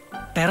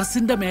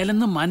ടെറസിന്റെ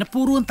മേലെന്ന്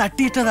മനഃപൂർവ്വം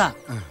തട്ടിയിട്ടതാ.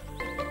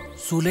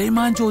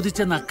 സുലൈമാൻ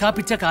ചോദിച്ച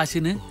നക്കാപ്പിച്ച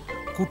കാശിന്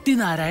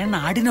കുട്ടിനാരായണൻ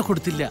ആടിനെ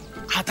കൊടുത്തില്ല.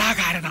 അതാ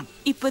കാരണം.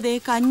 ഇപ്പതേ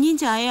കഞ്ഞിയും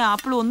ചായ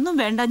ആപ്പിളും ഒന്നും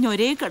വേണ്ട,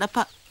 ഒരേ കിടപ്പ.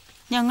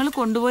 ഞങ്ങൾ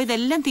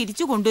കൊണ്ടുപോയതെല്ലാം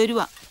തിരിച്ചു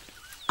കൊണ്ടുവരുവാ.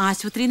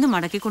 ആശുപത്രിയിൽ നിന്ന്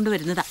മടക്കി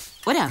കൊണ്ടുവരുന്നതാ.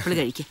 ഒരാപ്പിള്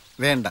കഴിക്ക.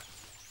 വേണ്ട,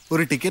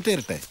 ഒരു ടിക്കറ്റ്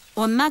തരട്ടെ.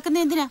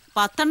 ഒന്നാക്കുന്ന എന്തിനാ?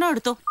 10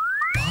 എടുത്തോ.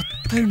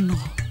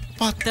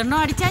 10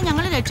 അടിച്ചാ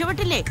ഞങ്ങള്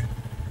രക്ഷപ്പെട്ടില്ലേ?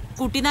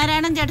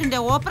 കുട്ടിനാരായണൻ ചേട്ടന്റെ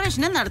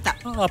ഓപ്പറേഷനും നടത്താം.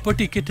 അപ്പൊ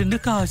ടിക്കറ്റിന്റെ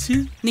കാശ്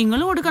നിങ്ങൾ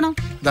കൊടുക്കണം.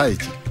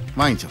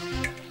 വാങ്ങിച്ചോ.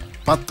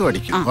 10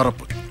 അടിക്കും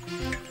ഉറപ്പ്.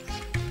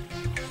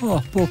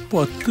 അപ്പൊ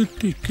 10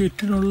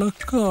 ടിക്കറ്റിനുള്ള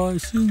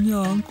കാശ്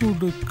ഞാൻ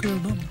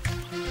കൊടുക്കണം.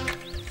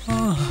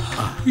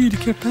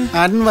 ഇരിക്കട്ടെ.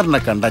 അൻവറിനെ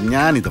കണ്ട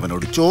ഞാൻ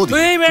ഇതവനോട്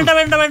ചോദിക്കും. വേണ്ട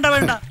വേണ്ട വേണ്ട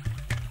വേണ്ട.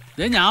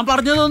 ഞാൻ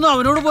പറഞ്ഞതൊന്നും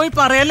അവനോട് പോയി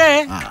പറയല്ലേ.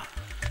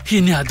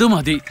 ഇനി അത്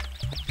മതി.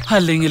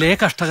 അല്ലെങ്കിലേ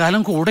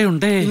കഷ്ടകാലം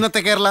കൂടെയുണ്ടേ.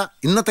 ഇന്നത്തെ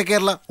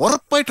കേരള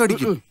ഉറപ്പായിട്ട്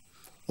അടിക്കും.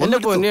 എന്റെ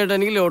പൊന്നേട്ടാ,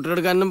 എനിക്ക് ലോട്ടറി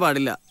എടുക്കാനൊന്നും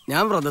പാടില്ല.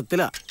 ഞാൻ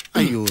വ്രതത്തിലാ.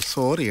 അയ്യോ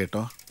സോറി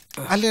കേട്ടോ.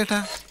 അല്ല ഏട്ടാ,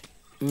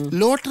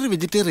 ലോട്ടറി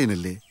വെജിറ്റേറിയൻ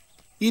അല്ലേ?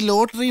 ഈ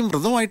ലോട്ടറിയും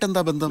വ്രതമായിട്ട്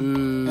എന്താ ബന്ധം?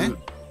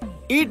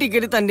 ഈ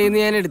ടിക്കറ്റ് തന്റെ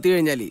ഞാൻ എടുത്തു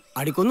കഴിഞ്ഞാല്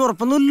അടിക്കൊന്നും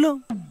ഉറപ്പൊന്നുമില്ലല്ലോ.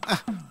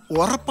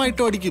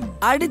 ഉറപ്പായിട്ടും അടിക്കും.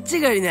 അടിച്ചു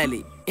കഴിഞ്ഞാല്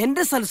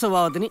എന്റെ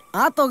സൽസ്വഭാവത്തിന്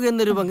ആ തുക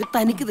എന്നൊരു പങ്ക്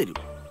തനിക്ക് തരും.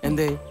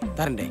 എന്തേ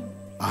തരണ്ടേ?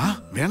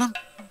 വേണം.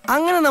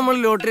 അങ്ങനെ നമ്മൾ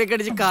ലോട്ടറി ഒക്കെ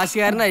അടിച്ച്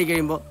കാശുകാരനായി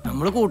കഴിയുമ്പോ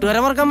നമ്മള് കൂട്ടുകാരെ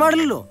മറക്കാൻ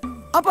പാടില്ലല്ലോ.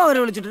 അപ്പൊ അവരെ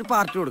വിളിച്ചിട്ട്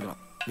പാർട്ടി കൊടുക്കണം.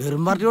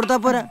 വെറും പാർട്ടി കൊടുത്താ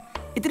പോരാ,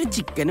 ഇത്തിരി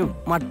ചിക്കനും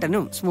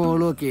മട്ടനും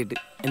സ്മോളും ഒക്കെ ആയിട്ട്.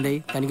 എന്തേ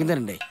തനിക്കും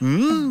തരണ്ടേ?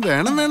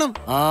 വേണം വേണം.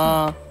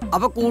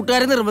 അപ്പൊ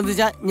കൂട്ടുകാരെ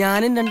നിർബന്ധിച്ചാ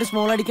ഞാനും 2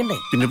 സ്മോൾ അടിക്കണ്ടേ?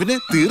 പിന്നെ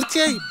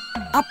തീർച്ചയായും.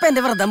 അപ്പൊ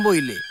എന്റെ വ്രതം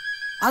പോയില്ലേ?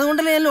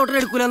 അതുകൊണ്ടല്ലേ ഞാൻ ലോട്ടറി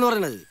എടുക്കൂലെന്ന്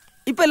പറയുന്നത്.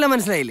 ഇപ്പൊ എല്ലാം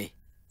മനസ്സിലായില്ലേ?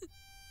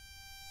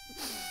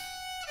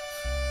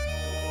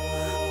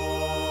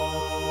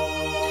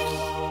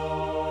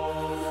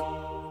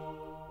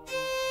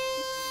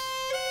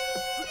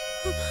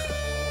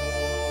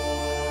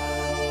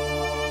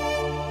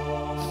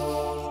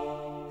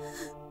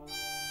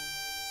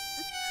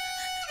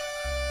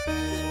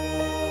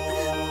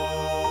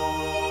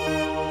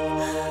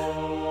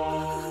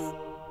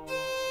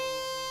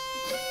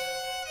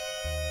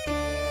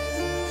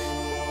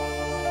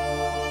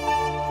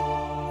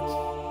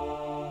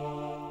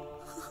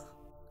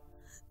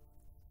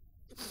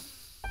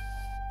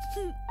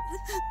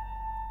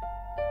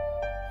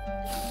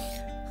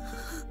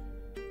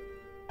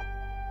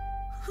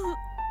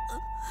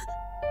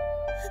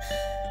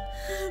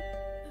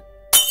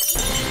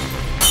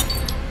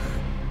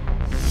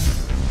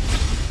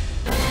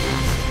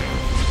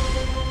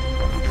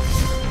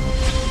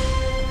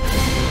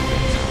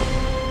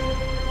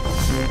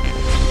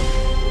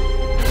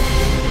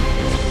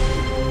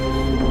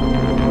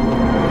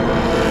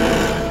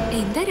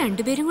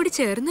 രണ്ടുപേരും കൂടി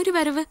ചേർന്നൊരു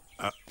വരവ്.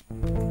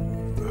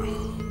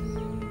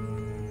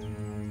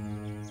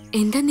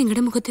 എന്താ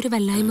നിങ്ങളുടെ മുഖത്തൊരു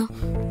വല്ലായ്മ?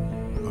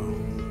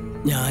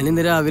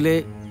 ഞാനിന്ന് രാവിലെ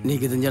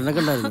നികിതൻ ചേട്ടനെ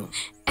കണ്ടായിരുന്നു.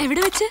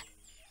 എവിടെ വെച്ച്?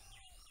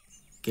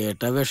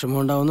 കേട്ടാ വിഷമം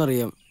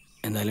ഉണ്ടാവുമെന്നറിയാം,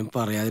 എന്നാലും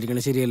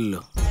പറയാതിരിക്കണ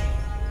ശരിയല്ലല്ലോ.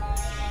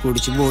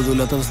 കുടിച്ച്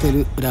ബോധമില്ലാത്ത അവസ്ഥയിൽ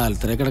ഒരു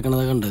ആൽത്തറ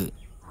കിടക്കണതാ കണ്ടത്.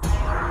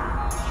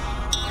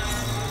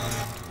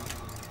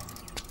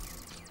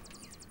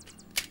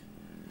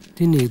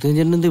 നികിതൻ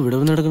ചേട്ടൻ എന്താ ഇവിടെ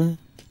വന്ന് നടക്കണത്?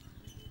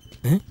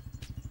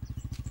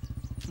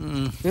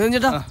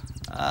 ചേട്ടാ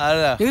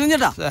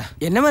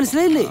എന്നെ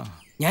മനസ്സിലായില്ലേ?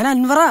 ഞാൻ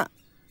അൻവറാ.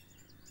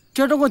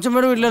 ചേട്ടൻ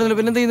കൊച്ചമ്മയുടെ വീട്ടിലായിരുന്നല്ലോ,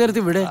 പിന്നെ എന്താ ഈ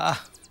നേരത്തെ ഇവിടെ?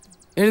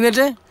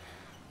 എഴുന്നേറ്റ്.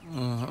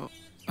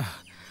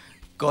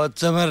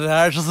 കൊച്ചമ്മ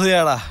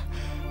രാക്ഷസിയാടാ,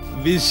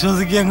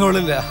 വിശ്വസിക്കാൻ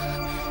കൊള്ളില്ല.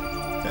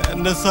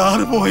 എന്റെ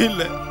സാറ്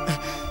പോയില്ല.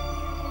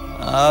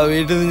 ആ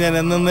വീട്ടിൽ നിന്ന് ഞാൻ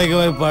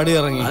എന്നേക്കുമായി പടി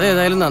ഇറങ്ങി.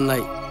 അതേതായാലും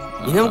നന്നായി.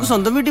 ഇനി നമുക്ക്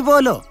സ്വന്തം വീട്ടിൽ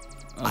പോവല്ലോ.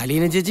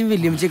 അലീന ചേച്ചിയും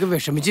വല്യമ്മച്ചൊക്കെ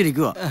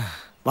വിഷമിച്ചിരിക്കുക.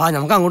 വാ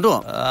നമുക്ക് അങ്ങോട്ട്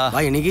പോവാം.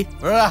 വാ എണീക്ക്.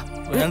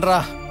 വേണ്ടാ,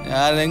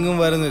 ഞാൻ എങ്ങും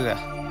വരുന്നില്ല.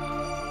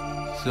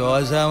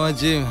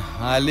 ശോശാമച്ചിയും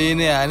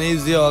അലീനയും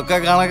അനീസിയും ഒക്കെ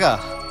കണക്കാ.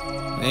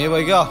 നീ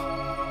പോയിക്കോ.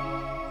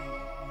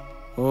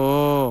 ഓ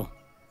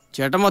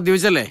ചേട്ടൻ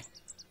മദ്യപിച്ചല്ലേ?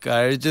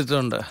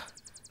 കഴിച്ചിട്ടുണ്ട്.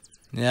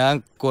 ഞാൻ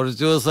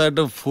കുറച്ചു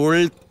ദിവസമായിട്ട് ഫുൾ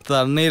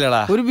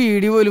തണ്ണീലടാ. ഒരു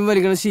ബീഡി പോലും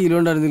വലിക്കണ ശീലം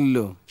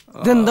ഉണ്ടായിരുന്നില്ലല്ലോ.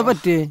 ഇതെന്താ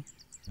പറ്റേ?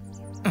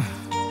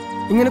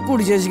 ഇങ്ങനെ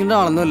കുടിച്ചേച്ചിക്കേണ്ട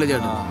ആളൊന്നുമല്ല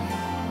ചേട്ടാ.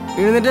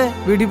 എഴുന്നിട്ട്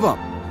വീട്ടിൽ പോവാം.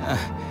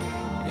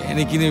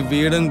 എനിക്കിനി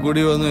വീടും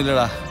കുടിയും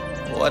ഒന്നുമില്ലടാ.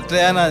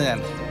 ഒറ്റയാനാ ഞാൻ.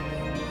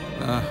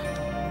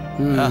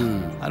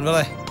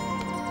 അൻവറേ,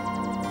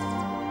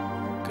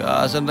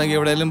 കാശുണ്ടെങ്കിൽ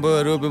എവിടെയെങ്കിലും പോയി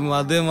ഒരു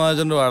മദ്യം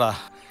വാങ്ങിച്ചോണ്ട് വാടാ.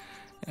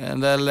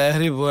 എൻ്റെ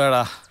ലഹരി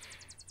പോയാടാ.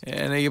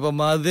 എനിക്കിപ്പോ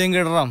മദ്യം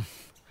കിട്ടണം.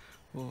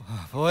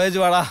 പോയേച്ചു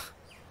വാടാ.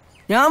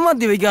 ഞാൻ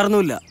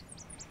മദ്യപിക്കാറൊന്നുമില്ല.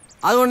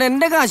 അതുകൊണ്ട്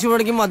എന്റെ കാശ്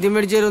മുടക്കി മദ്യം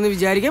മേടിച്ചു തരുമെന്ന്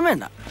വിചാരിക്കാൻ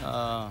വേണ്ട.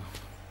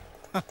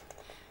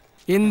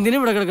 എന്തിനും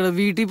ഇവിടെ കിടക്കണം,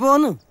 വീട്ടിൽ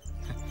പോന്നു.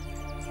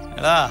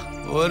 എടാ,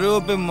 ഒരു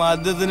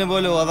മദ്യത്തിന്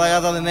പോലും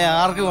ഒതാകാത്ത നിന്നെ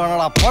ആർക്ക്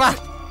വേണോടാ? പോടാ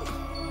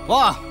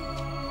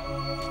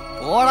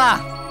പോടാ.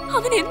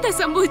 അവൻ എന്താ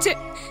സംഭവിച്ചേ?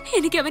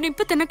 എനിക്ക് അവൻ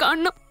ഇപ്പൊ തന്നെ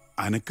കാണണം.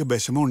 അനക്ക്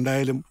വിഷമം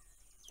ഉണ്ടായാലും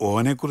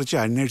ഓനെ കുറിച്ച്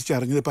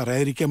അന്വേഷിച്ചറിഞ്ഞത്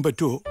പറയാതിരിക്കാൻ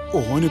പറ്റുമോ?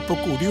 ഓനിപ്പോ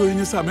കുടി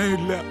ഒഴിഞ്ഞ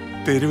സമയമില്ല.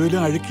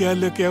 തെരുവിലും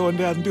അഴുക്കിയാലൊക്കെ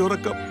അവന്റെ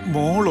അന്തിയുറക്കം.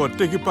 മോൾ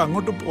ഒറ്റയ്ക്ക് ഇപ്പൊ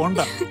അങ്ങോട്ട് പോണ്ട.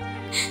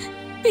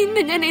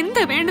 പിന്നെ ഞാൻ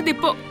എന്താ വേണ്ടത്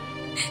ഇപ്പോ?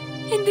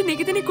 എന്റെ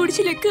നികിതനെ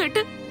കുടിച്ച് ലെക്ക്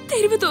കേട്ട്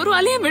തെരുവ് തോറും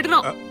അലയാൻ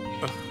വിടണോ?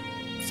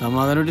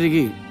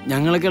 സമാധാനമായിട്ടിരിക്കും.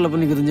 ഞങ്ങളൊക്കെ ഉള്ളപ്പോ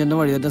നികിതൻ ചേട്ടൻ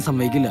വഴി തെറ്റാൻ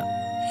സമ്മതിക്കില്ല.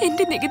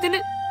 എന്റെ നികിതന്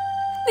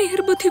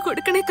നേർബുദ്ധി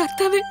കൊടുക്കണേ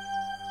കർത്താവേ.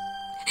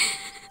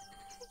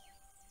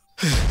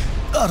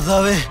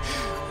 കർത്താവേ,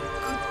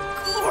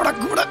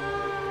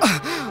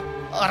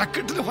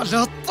 അരക്കെട്ടിന്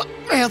വല്ലാത്ത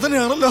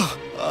വേദനയാണല്ലോ.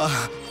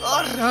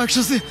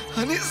 രാക്ഷസി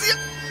അനീസ്യ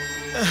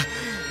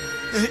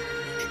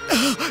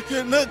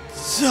എന്നെ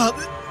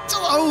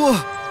ചതിച്ചാവോ?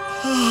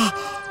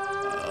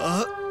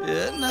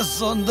 എന്നെ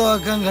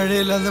സ്വന്തമാക്കാൻ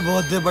കഴിയില്ലെന്ന്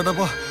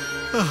ബോധ്യപ്പെട്ടപ്പോ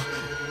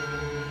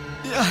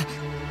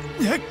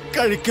ഞാൻ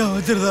കഴിക്കാൻ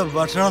വെച്ചിരുന്ന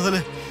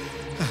ഭക്ഷണത്തില്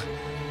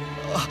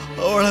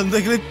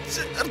അവളെന്തെങ്കിലും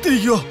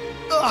ചേർത്തിരിക്കുവോ?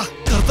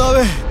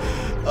 കർത്താവേ,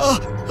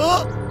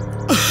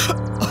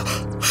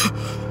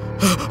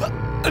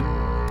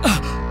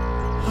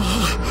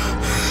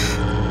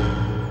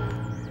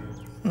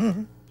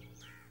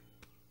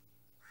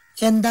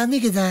 എന്താ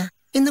നികിത,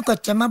 ഇന്ന്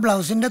കൊച്ചമ്മ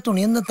ബ്ലൗസിന്റെ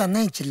തുണിയൊന്ന്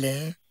തന്നയച്ചില്ലേ?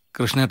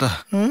 കൃഷ്ണേട്ടാ,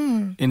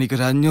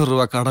 എനിക്കൊരു 500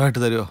 രൂപ കടമായിട്ട്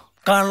തരുമോ?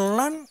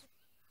 കള്ളൻ.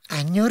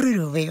 500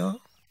 രൂപയോ?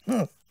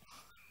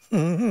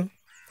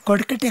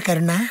 കൊടുക്കട്ടെ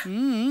കരുണ.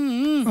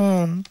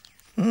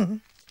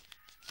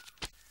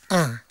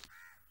 ആ,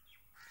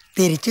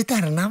 തിരിച്ചു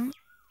തരണം.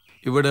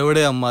 ഇവിടെ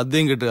എവിടെയാ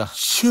മദ്യം കിട്ടുക?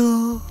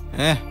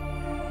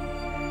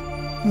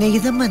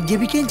 നികിത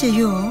മദ്യപിക്കാൻ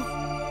ചെയ്യോ?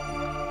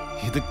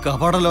 ഇത്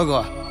കപട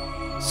ലോകമാ,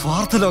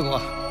 സ്വാർത്ഥ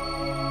ലോകമാ.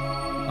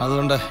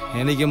 അതുകൊണ്ട്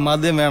എനിക്ക്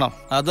മദ്യം വേണം.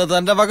 അത്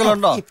തന്റെ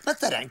പക്കലുണ്ടോ? ഇപ്പൊ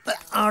തരാം. ഇപ്പൊ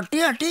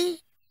ആട്ടി.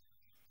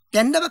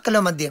 എന്റെ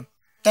പക്കലോ മദ്യം?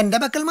 എന്റെ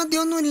പക്കൽ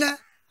മദ്യമൊന്നുമില്ല.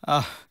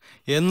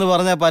 എന്ന്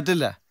പറഞ്ഞാ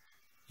പറ്റില്ല.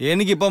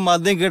 എനിക്കിപ്പോ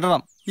മദ്യം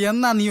കിട്ടണം.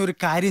 എന്നാ നീ ഒരു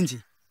കാര്യം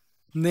ചെയ്,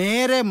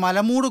 നേരെ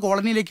മലമൂട്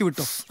കോളനിയിലേക്ക്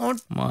വിട്ടോ.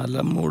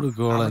 മലമൂട്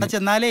കോളനി? അവിടെ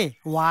ചെന്നാലേ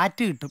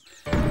വാറ്റ് കിട്ടും.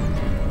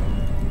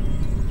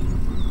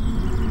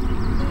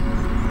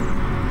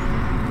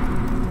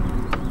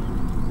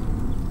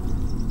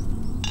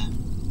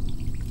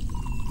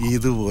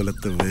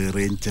 ഇതുപോലത്തെ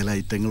വേറെയും ചില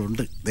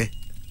ഐറ്റങ്ങളുണ്ട്.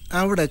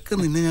 അവിടെയൊക്കെ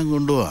നിന്നെ ഞാൻ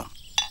കൊണ്ടുപോവാം.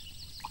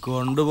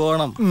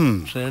 കൊണ്ടുപോകണം.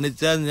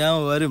 ക്ഷണിച്ചാൽ ഞാൻ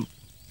വരും.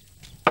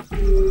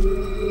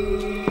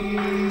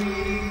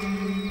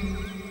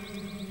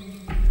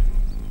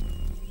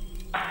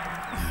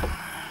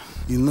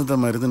 ഇന്നത്തെ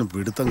മരുന്നിന്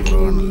പിടുത്തം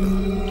കുറവാണല്ലോ.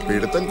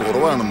 പിടുത്തം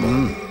കുറവാണെന്നോ?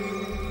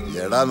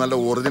 എടാ, നല്ല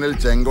ഒറിജിനൽ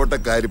ചെങ്കോട്ട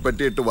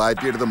കരിപ്പറ്റിയിട്ട്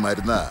വാറ്റിയെടുത്ത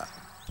മരുന്ന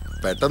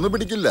പെട്ടെന്ന്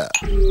പിടിക്കില്ല.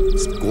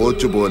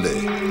 സ്കോച്ച് പോലെ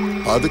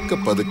പതുക്കെ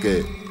പതുക്കെ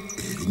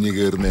എരിഞ്ഞു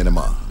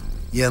കയറുന്നേനമാ.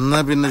 എന്നാ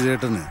പിന്നെ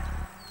ചേട്ടന്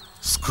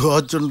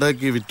സ്കോച്ച്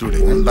ഉണ്ടാക്കി വിറ്റൂടെ?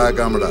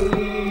 ഉണ്ടാക്കാമടാ,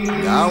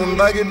 ഞാൻ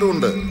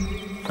ഉണ്ടാക്കിയിട്ടുമുണ്ട്.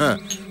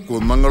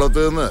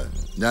 കുന്നംകുളത്ത് നിന്ന്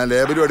ഞാൻ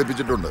ലേബലും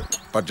അടുപ്പിച്ചിട്ടുണ്ട്.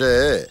 പക്ഷേ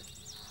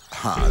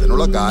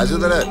അതിനുള്ള കാശ്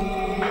തരാൻ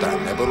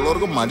തന്നെ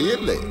പോലുള്ളവർക്ക്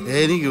മടിയല്ലേ?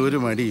 എനിക്ക് ഒരു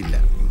മടിയില്ല.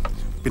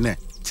 പിന്നെ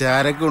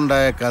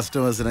ചരക്കുണ്ടായ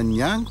കസ്റ്റമേഴ്സിനെ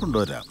ഞാൻ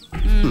കൊണ്ടുവരാം.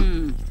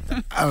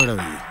 അവിടെ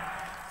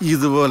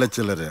ഇതുപോലെ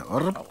ചിലരെ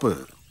ഉറപ്പ്.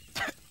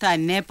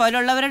 തന്നെ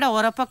പോലുള്ളവരുടെ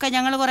ഉറപ്പൊക്കെ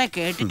ഞങ്ങൾ കുറെ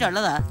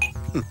കേട്ടിട്ടുള്ളതാ.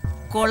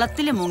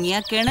 കുളത്തില് മുങ്ങിയ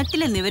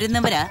കിണറ്റില്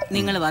നിവരുന്നവരാ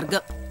നിങ്ങൾ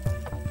വർഗം.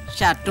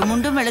 ഷർട്ടും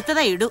മുണ്ടും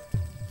വെളുത്തതാ ഇടൂ,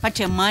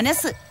 പക്ഷെ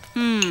മനസ്സ്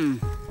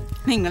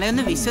നിങ്ങളെ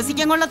ഒന്ന്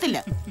വിശ്വസിക്കാൻ കൊള്ളത്തില്ല.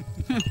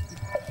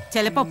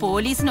 ചിലപ്പോ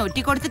പോലീസിന്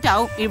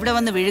ഒറ്റിക്കൊടുത്തിട്ടാവും ഇവിടെ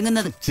വന്ന്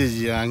വിഴുങ്ങുന്നത്.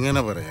 ചേച്ചി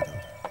അങ്ങനെ പറയരുത്,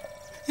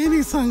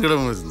 എനിക്ക് സങ്കടം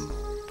വരുന്നു.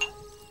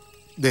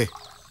 ദേ,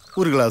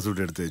 ഒരു ഗ്ലാസ്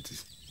കൂടി എടുത്ത് വെച്ച്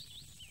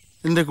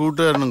എന്റെ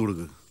കൂട്ടുകാരനും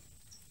കൊടുക്ക്.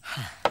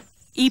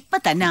 ഇപ്പൊ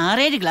തന്നെ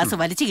 6-7 ഗ്ലാസ്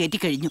വലിച്ചു കയറ്റി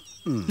കഴിഞ്ഞു.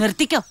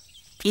 നിർത്തിക്കോ,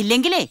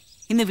 ഇല്ലെങ്കിലേ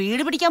ഇന്ന്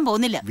വീട് പിടിക്കാൻ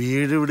പോകുന്നില്ല.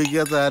 വീട്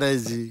പിടിക്കാത്ത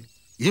ആരാച്ചി?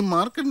 ഈ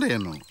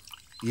മാർക്കണ്ടേയാണോ?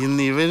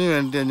 ഇന്ന് ഇവന്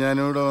വേണ്ടിയാ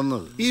ഞാനിവിടെ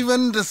വന്നത്.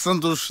 ഇവന്റെ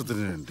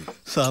സന്തോഷത്തിന് വേണ്ടി.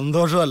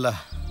 സന്തോഷമല്ല,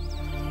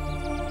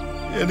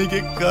 എനിക്ക്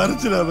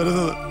കരച്ചിലാ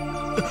വരുന്നത്.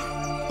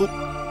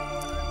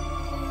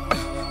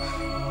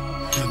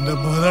 എന്റെ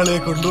മുതലാളിയെ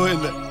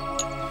കൊണ്ടുപോയില്ല,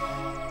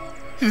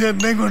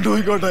 എന്നെ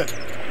കൊണ്ടുപോയിക്കോട്ടെ.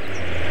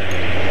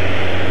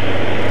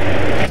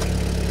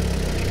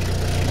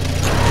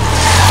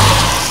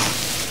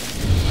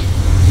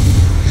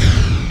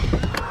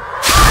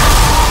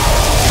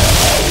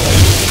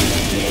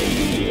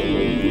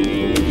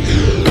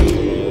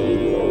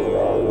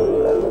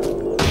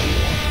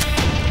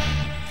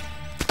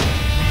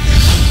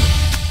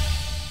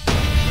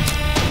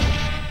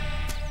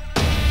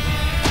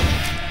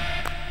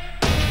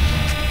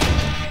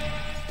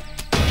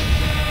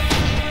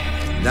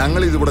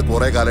 ഞങ്ങൾ ഇതിവിടെ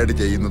കുറെ കാലമായിട്ട്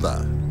ചെയ്യുന്നതാ.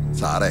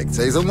 സാറ്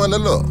എക്സൈസ് ഒന്നും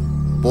അല്ലല്ലോ,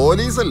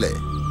 പോലീസല്ലേ.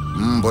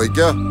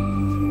 പോയിക്കോ.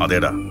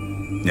 അതേടാ,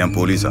 ഞാൻ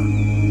പോലീസാ.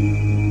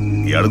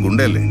 ഇയാള്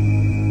ഗുണ്ടയല്ലേ?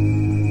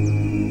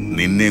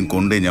 നിന്നെയും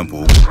കൊണ്ടേ ഞാൻ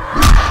പോകും.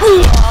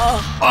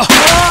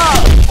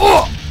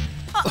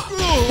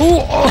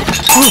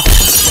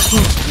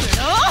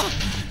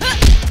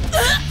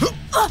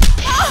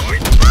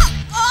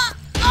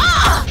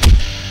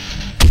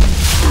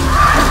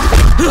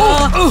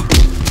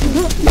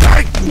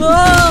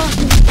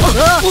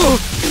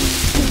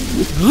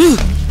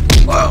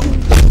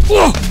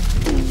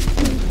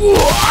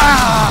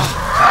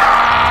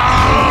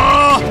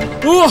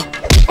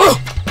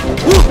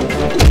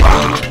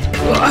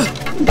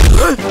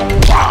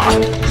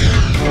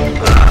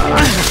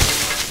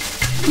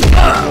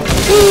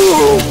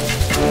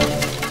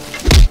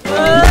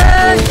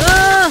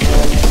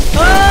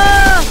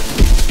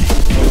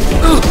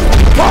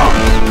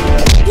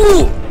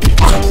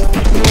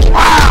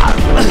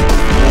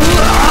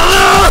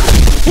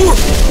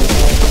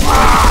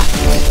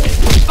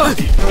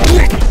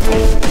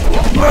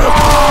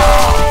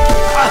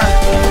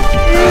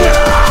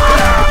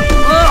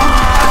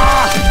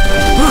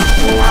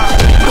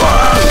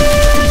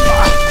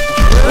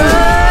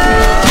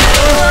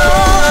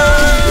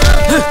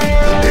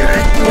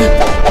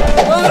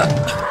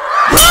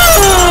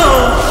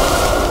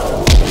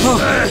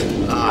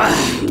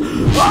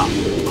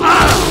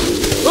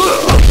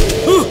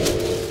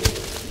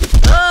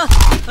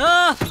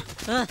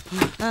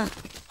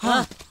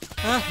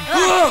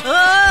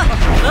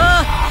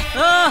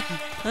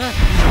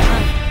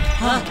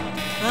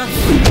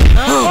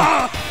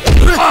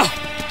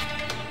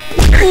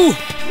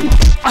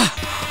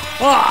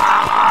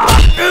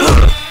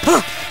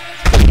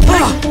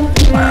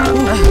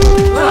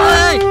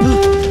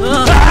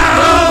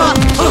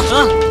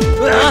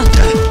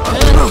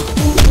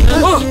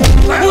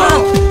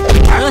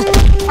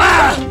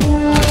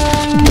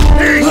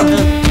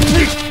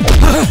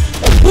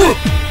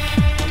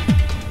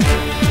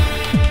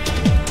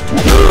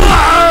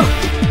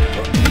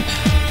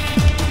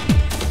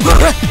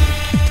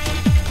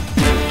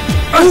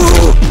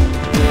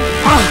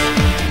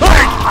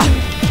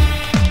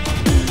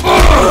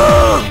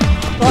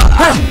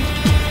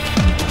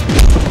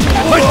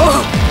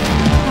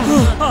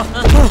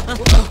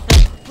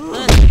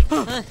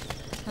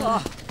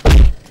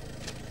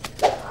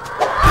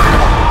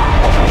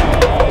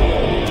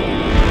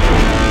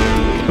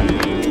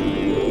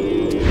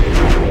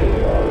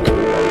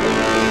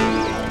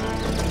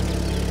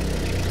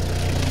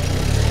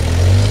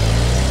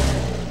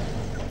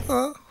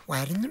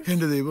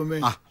 എന്റെ ദൈവമേ,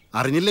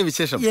 അറിഞ്ഞില്ലേ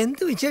വിശേഷം?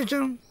 എന്ത്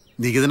വിശേഷം?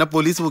 നികിതനെ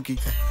പോലീസ് പൊക്കി.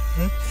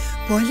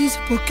 പോലീസ്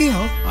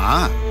പൊക്കിയോ? ആ,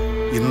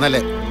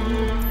 ഇന്നലെ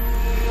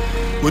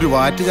ഒരു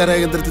വാറ്റുചാരായ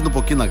കേന്ദ്രത്തിൽ നിന്ന്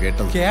പൊക്കിന്നാ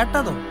കേട്ടത്.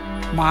 കേട്ടതോ?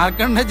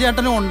 മാർക്കണ്ഡ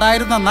ചേട്ടനും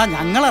ഉണ്ടായിരുന്നെന്നാ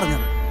ഞങ്ങൾ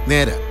അറിഞ്ഞത്.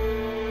 നേരെ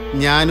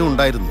ഞാനും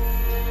ഉണ്ടായിരുന്നു.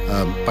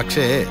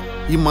 പക്ഷേ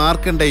ഈ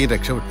മാർക്കണ്ഡയും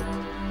രക്ഷപ്പെട്ടു.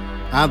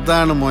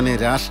 അതാണ് മോനെ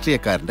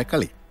രാഷ്ട്രീയക്കാരന്റെ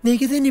കളി.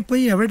 നികിതൻ ഇപ്പൊ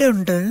എവിടെ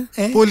ഉണ്ട്?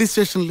 പോലീസ്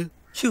സ്റ്റേഷനിൽ.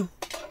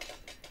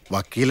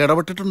 വക്കീൽ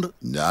ഇടപെട്ടിട്ടുണ്ട്.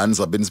 ഞാൻ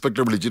സബ്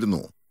ഇൻസ്പെക്ടർ വിളിച്ചിരുന്നു.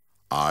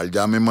 ആൾ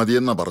ജാമ്യം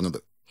മതിയെന്നാ പറഞ്ഞത്.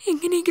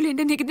 എങ്ങനെയെങ്കിലും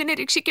എന്റെ നികിതനെ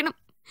രക്ഷിക്കണം.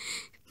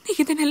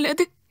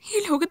 നികിതനല്ലാതെ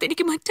ഈ ലോകത്ത്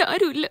എനിക്ക്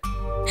മറ്റാരുമില്ല.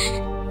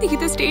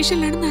 നികിത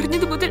സ്റ്റേഷനിലാണെന്ന്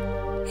അറിഞ്ഞത് മുതൽ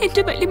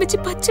എന്റെ വല്യമ്മച്ചി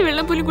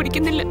പച്ചവെള്ളം പോലും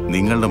കുടിക്കുന്നില്ല.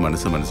 നിങ്ങളുടെ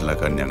മനസ്സ്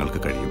മനസ്സിലാക്കാൻ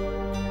ഞങ്ങൾക്ക് കഴിയും.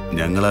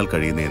 ഞങ്ങളാൽ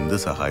കഴിയുന്ന എന്ത്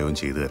സഹായവും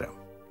ചെയ്തു തരാം.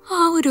 ആ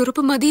ഒരു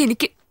ഉറപ്പ് മതി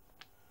എനിക്ക്.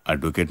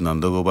 അഡ്വക്കേറ്റ്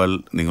നന്ദഗോപാൽ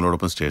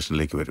നിങ്ങളോടൊപ്പം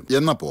സ്റ്റേഷനിലേക്ക് വരും.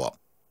 എന്നാ പോവാം.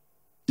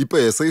 ഇപ്പൊ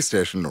SI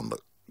സ്റ്റേഷനിലുണ്ട്.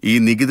 ഈ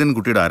നികിതൻ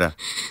കുട്ടിയുടെ ആരാ?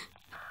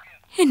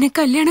 എന്നെ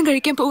കല്യാണം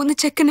കഴിക്കാൻ പോകുന്ന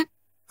ചെക്കന്.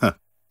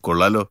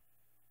 കൊള്ളാലോ.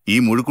 ഈ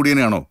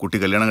മുഴുക്കുടിയനെയാണോ കുട്ടി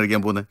കല്യാണം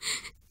കഴിക്കാൻ പോകുന്നത്?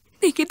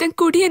 നികിതൻ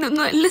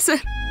കുടിയനൊന്നും അല്ല സർ.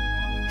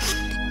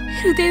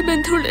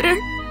 ഹൃദയബന്ധമുള്ള ഒരാൾ.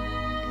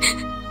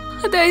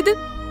 അതായത്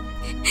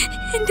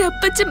എന്റെ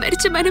അപ്പച്ചൻ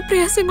മരിച്ച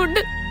മനപ്രയാസം കൊണ്ട്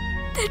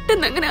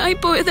പെട്ടെന്ന് അങ്ങനെ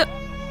ആയിപ്പോയതാ.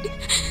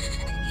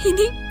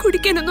 ഇനി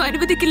കുടിക്കാനൊന്നും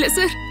അനുവദിക്കില്ല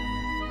സർ.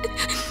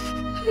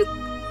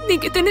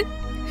 നികിതന്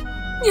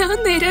ഞാൻ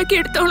നേരാക്കി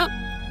എടുത്തോളാം.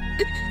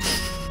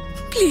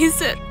 Please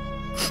sir,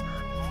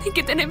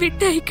 നികിതനെ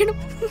വിട്ടയക്കണം.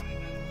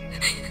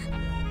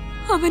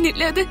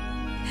 അവനില്ലാതെ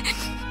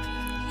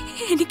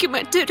എനിക്ക്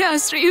മറ്റൊരു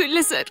ആശ്രയവും ഇല്ല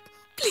സർ.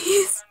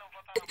 പ്ലീസ്.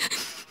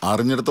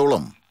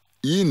 അറിഞ്ഞിടത്തോളം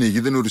ഈ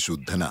നികിതനൊരു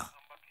ശുദ്ധനാ.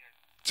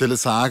 ചില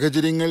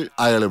സാഹചര്യങ്ങൾ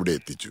അയാൾ ഇവിടെ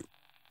എത്തിച്ചു.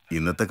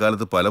 ഇന്നത്തെ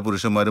കാലത്ത് പല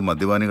പുരുഷന്മാരും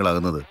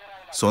മദ്യപാനികളാകുന്നത്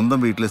സ്വന്തം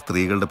വീട്ടിലെ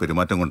സ്ത്രീകളുടെ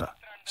പെരുമാറ്റം കൊണ്ടാ.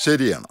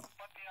 ശരിയാണ്.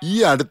 ഈ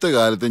അടുത്ത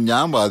കാലത്ത്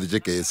ഞാൻ ബാധിച്ച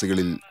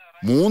കേസുകളിൽ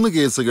 3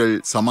 കേസുകൾ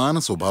സമാന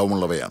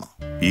സ്വഭാവമുള്ളവയാണ്.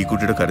 ഈ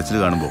കുട്ടിയുടെ കരച്ചിൽ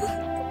കാണുമ്പോൾ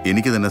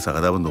എനിക്ക് തന്നെ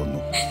സഹതാപം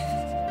തോന്നുന്നു.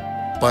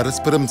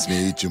 പരസ്പരം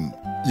സ്നേഹിച്ചും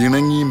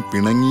ഇണങ്ങിയും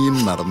പിണങ്ങിയും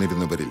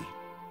നടന്നിരുന്നവരിൽ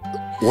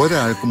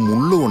ഒരാൾക്ക്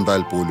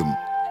മുള്ളുകൊണ്ടാൽ പോലും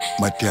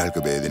മറ്റേയാൾക്ക്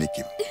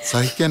വേദനിക്കും,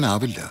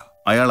 സഹിക്കാനാവില്ല.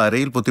 അയാൾ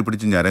അരയിൽ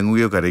പൊത്തിപ്പിടിച്ച്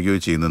ഞരങ്ങുകയോ കരയുകയോ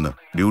ചെയ്യുന്നെന്ന്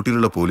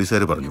ഡ്യൂട്ടിയിലുള്ള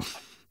പോലീസുകാർ പറഞ്ഞു.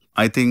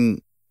 ഐ തിങ്ക്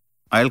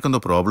അയാൾക്കെന്തോ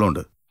പ്രോബ്ലം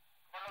ഉണ്ട്.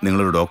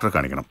 നിങ്ങളൊരു ഡോക്ടറെ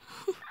കാണിക്കണം.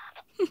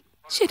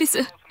 ശരി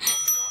സർ.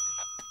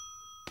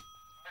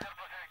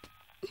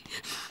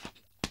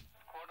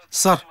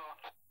 സാർ,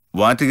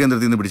 വാറ്റ്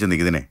കേന്ദ്രത്തിൽ നിന്ന് പിടിച്ച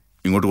നികിതനെ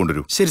ഇങ്ങോട്ട്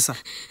കൊണ്ടുവരൂ. ശരി സാർ.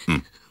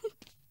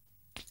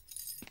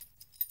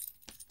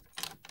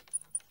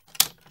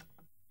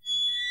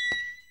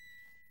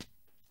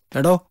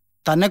 എടോ,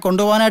 തന്നെ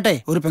കൊണ്ടുപോകാനായിട്ടേ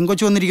ഒരു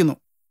പെങ്കൊച്ചു വന്നിരിക്കുന്നു.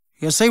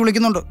 SI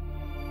വിളിക്കുന്നുണ്ട്.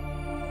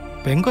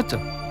 പെങ്കൊച്ചോ?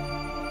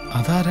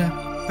 അതാരാ?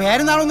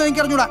 പേരുന്നാളൊന്നും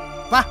എനിക്ക് അറിഞ്ഞൂടാ.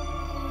 വാ.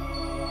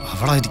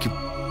 അവളായിരിക്കും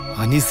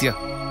അനീസ്യ.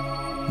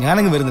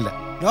 ഞാനങ്ങ് വരുന്നില്ല.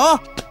 ഡോ,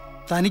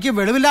 തനിക്ക്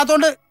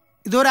വെളിവില്ലാത്തോണ്ട്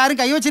ഇതുവരെ ആരും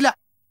കൈവച്ചില്ല.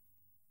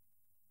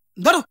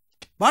 എന്താടോ,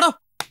 വാടോ.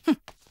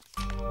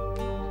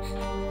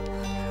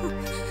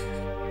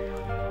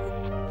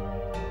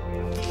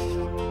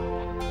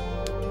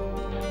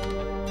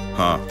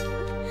 ആ,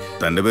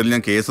 തന്റെ പേരിൽ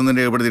ഞാൻ കേസൊന്നും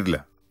രേഖപ്പെടുത്തിയിട്ടില്ല.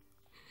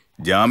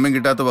 ജാമ്യം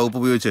കിട്ടാത്ത വകുപ്പ്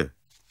ഉപയോഗിച്ച്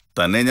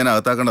തന്നെ ഞാൻ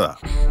അകത്താക്കേണ്ടതാ.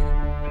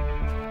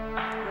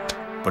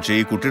 പക്ഷേ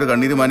ഈ കുട്ടിയുടെ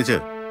കണ്ണീര് മാനിച്ച്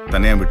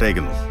തന്നെ ഞാൻ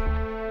വിട്ടയക്കുന്നു.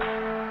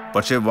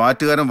 പക്ഷേ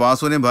വാറ്റുകാരൻ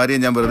വാസുവിനെയും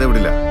ഭാര്യയും ഞാൻ വെറുതെ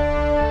വിടില്ല.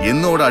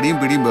 എന്നും അവിടെ അടിയും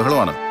പിടിയും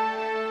ബഹളമാണ്.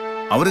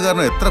 അവർ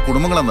കാരണം എത്ര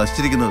കുടുംബങ്ങളാണ്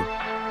നശിച്ചിരിക്കുന്നത്.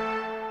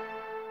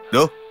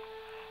 ഡോ,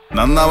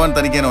 നന്നാവാൻ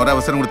തനിക്ക് ഞാൻ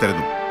ഒരവസരം കൂടി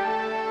തരുന്നു.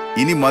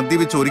 ഇനി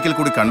മദ്യപിച്ച് ഒരിക്കൽ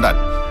കൂടി കണ്ടാൽ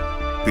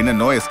പിന്നെ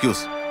no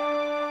excuse.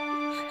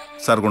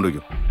 Sir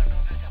കൊണ്ടുവയ്ക്കും.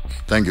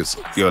 Thank you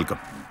sir. You welcome.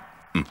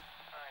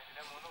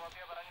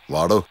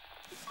 വാടോ.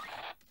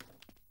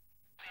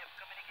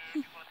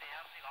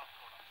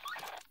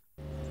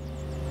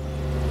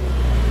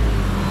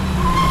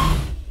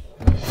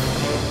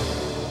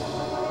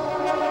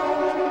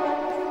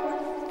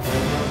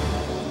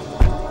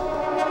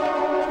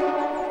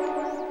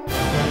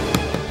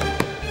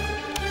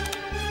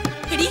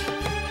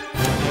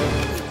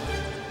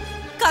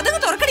 കഥക്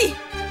തുറക്കടി.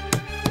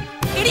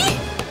 എടി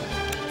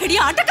എടി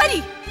ആട്ടക്കാരി,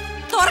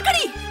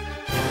 തുറക്കടി.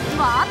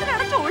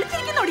 വാതിലടച്ച്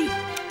ഒളിച്ചിരിക്കുന്നോടി.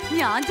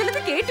 ഞാൻ ചിലത്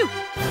കേട്ടു.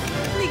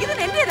 നികിതൻ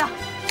എന്റേതാ.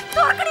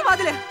 തുറക്കടി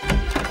വാതില്.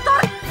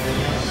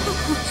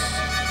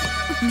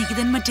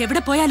 നികിതൻ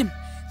മറ്റെവിടെ പോയാലും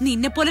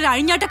നിന്നെ പോലെ ഒരു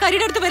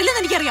അഴിഞ്ഞാട്ടക്കാരിയുടെ അടുത്ത്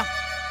വരില്ലെന്ന് എനിക്കറിയാം.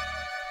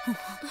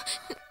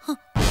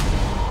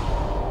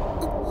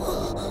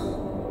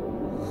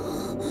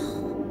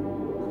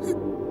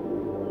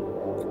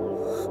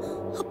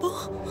 അപ്പോ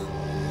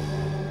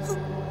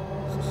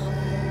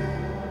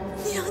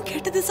ഞാൻ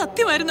കേട്ടത്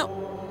സത്യമായിരുന്നോ?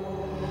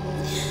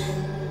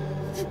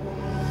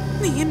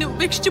 നീ എന്നെ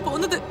ഉപേക്ഷിച്ചു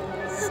പോകുന്നത്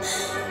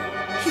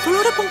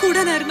ഇവളോടൊപ്പം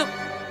കൂടാനായിരുന്നു.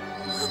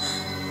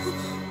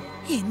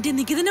 എന്റെ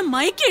നികിതനെ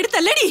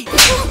മയക്കിയെടുത്തല്ലടി.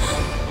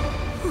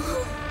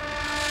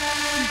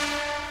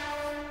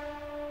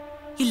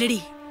 ഇല്ലടി,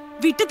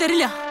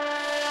 വിട്ടുതരില്ല.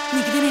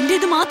 നികിതൻ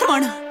എന്റേത്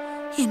മാത്രമാണ്.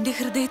 എന്റെ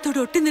ഹൃദയത്തോട്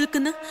ഒട്ടി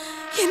നിൽക്കുന്ന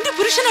എന്റെ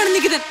പുരുഷനാണ്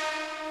നികിതൻ.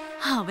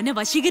 അവനെ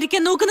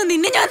വശീകരിക്കാൻ നോക്കുന്ന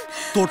നിന്നെ ഞാൻ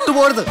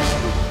തൊട്ടുപോരുത്.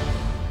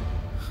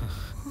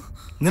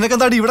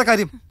 നിനക്കെന്താടി ഇവിടെ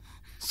കാര്യം?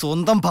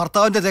 സ്വന്തം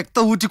ഭർത്താവിന്റെ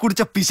രക്തം ഊറ്റി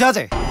കുടിച്ച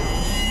പിശാചേ,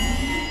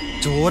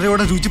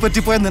 ചോരയോടെ രുചി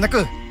പറ്റിപ്പോയ നിനക്ക്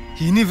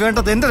ഇനി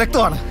വേണ്ടത് എന്റെ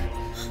രക്തമാണ്.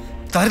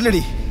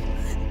 തരില്ലടി.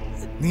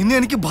 നിന്നെ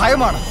എനിക്ക്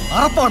ഭയമാണ്,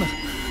 അറപ്പാണ്,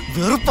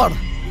 വെറുപ്പാണ്.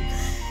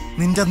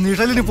 നിന്റെ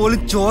നിഴലിന്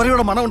പോലും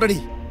ചോരയുടെ മണമുണ്ടടി.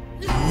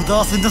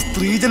 ഉദാസിന്റെ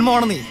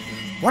സ്ത്രീജന്മമാണ് നീ.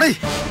 ഓടേ,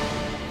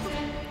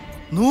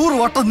 100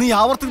 വട്ടം നീ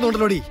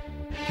ആവർത്തിക്കുന്നുണ്ടല്ലോടി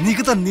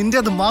നികിതൻ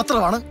നിന്റേത്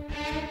മാത്രമാണ്,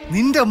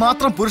 നിന്റെ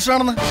മാത്രം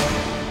പുരുഷനാണെന്ന്.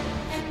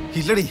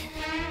 ഇല്ലടി,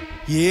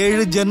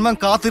 7 ജന്മം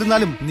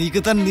കാത്തിരുന്നാലും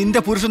നികിതൻ നിന്റെ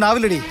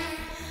പുരുഷനാവില്ലടി.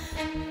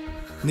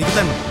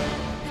 നികിതൻ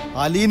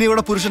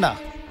അലീനയുടെ പുരുഷനാ,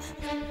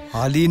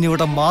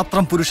 അലീനയുടെ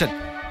മാത്രം പുരുഷൻ.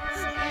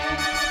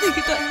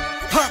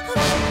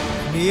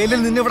 മേലിൽ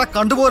നിന്നെ ഇവിടെ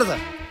കണ്ടുപോരുത്.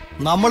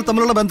 നമ്മൾ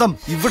തമ്മിലുള്ള ബന്ധം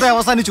ഇവിടെ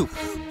അവസാനിച്ചു.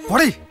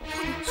 പോടി,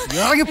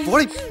 ഇറങ്ങി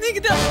പോടി,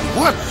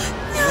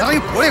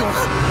 ഇറങ്ങി പോടി.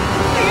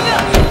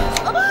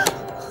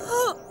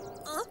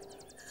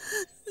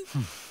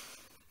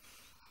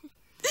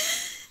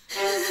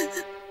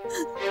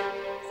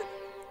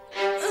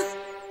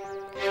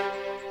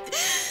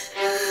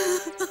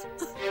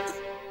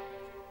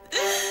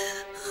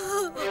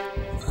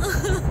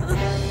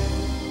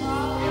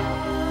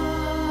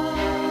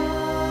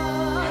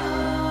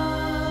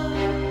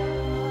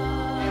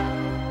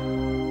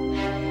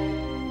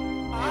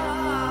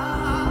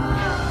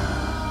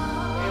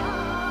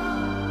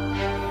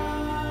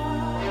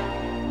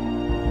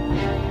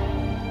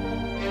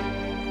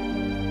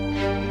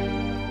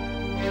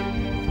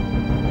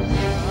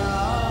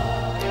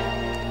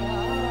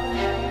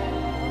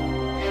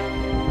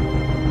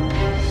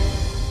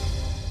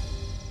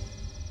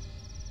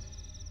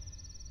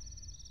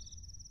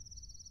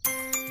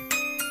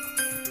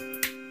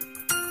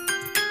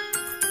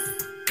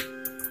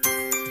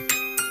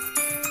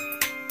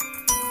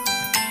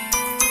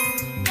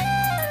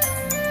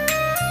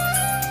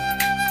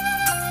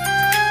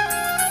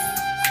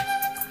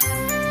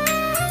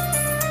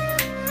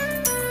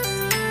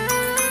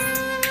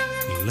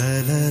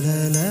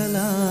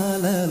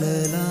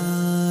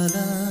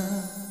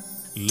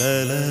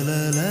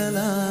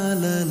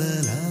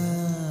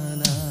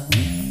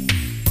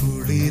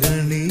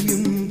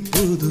 കുളിരണിയും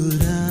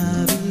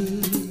പുതുരാവിൽ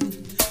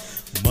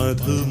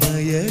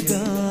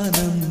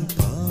മധുമയഗാനം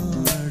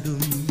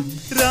പാടും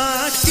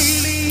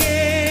രാക്കിളിയേ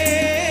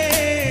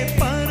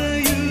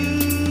പറയൂ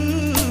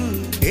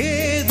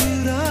ഏതു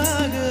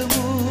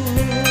രാഗമോ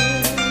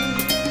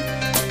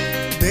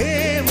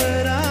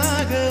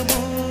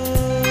ദേവരാഗമോ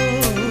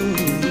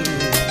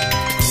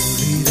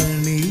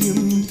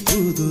കുളിരണിയും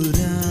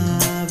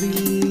പുതുരാവിൽ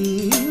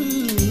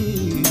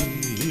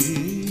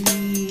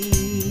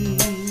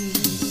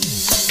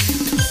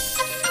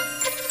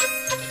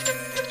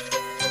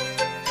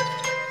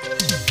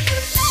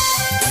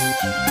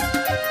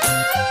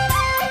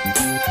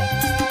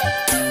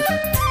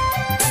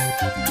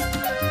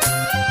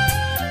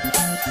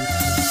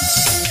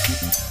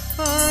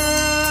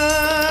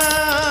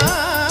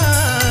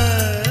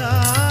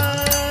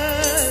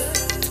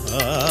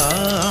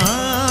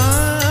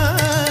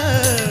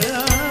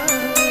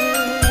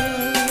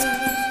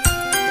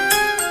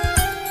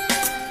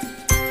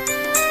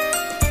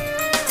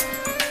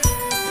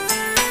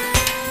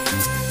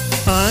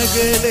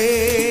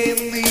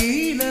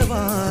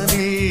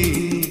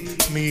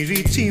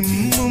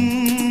ചിമ്മും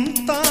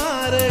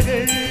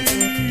താരകൾ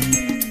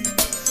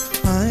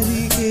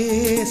അരികെ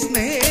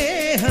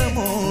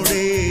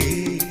സ്നേഹമോടെ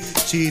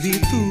ചിരി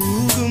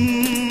തൂകും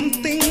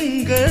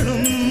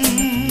തിങ്കളും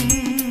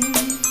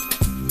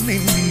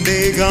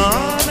നിന്റെ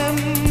ഗാനം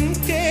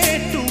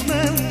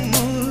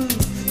കേട്ടുണർന്നു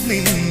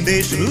നിന്റെ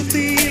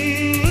ശ്രുതിയിൽ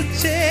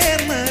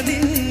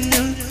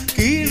ചേർന്നലിഞ്ഞു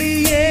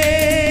കിളിയേ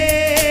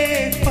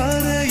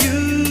പറയൂ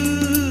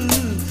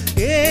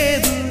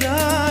ഏതു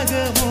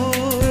രാഗമോ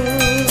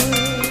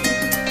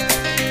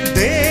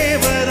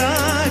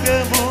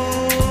ദേവരാഗമോ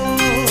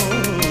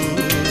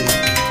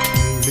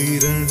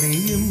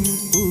കുളിരണിയും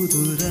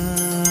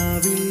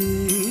പുതുരാവിൽ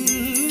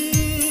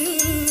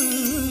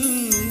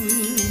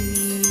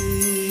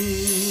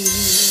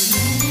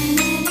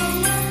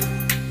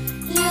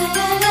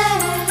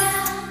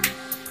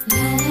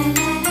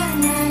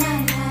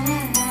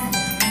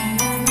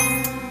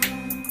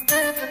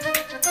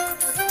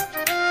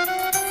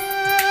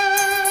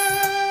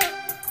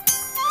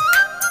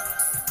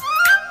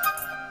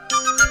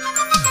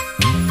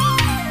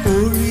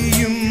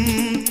ഒഴിയും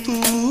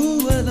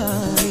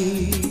തൂവലായി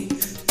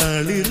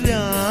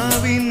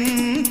തളിരാവിൻ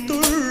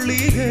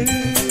തുള്ളികൾ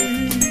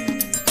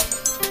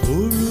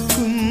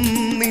ഒഴുകും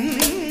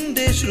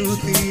നിന്റെ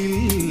ശ്രുതിയിൽ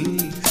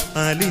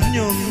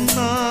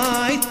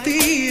അലിഞ്ഞൊന്നായി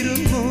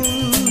തീരുന്നു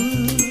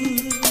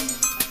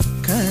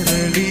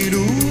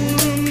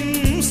കരളിലൂറും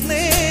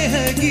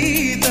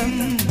സ്നേഹഗീതം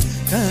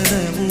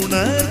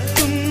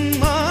കനമുണർത്തും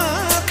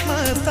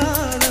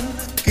ആത്മതാളം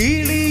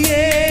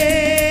കിളിയേ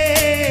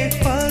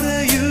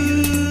പറയൂ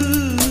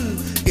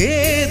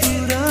ഏതു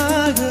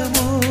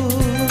രാഗമോ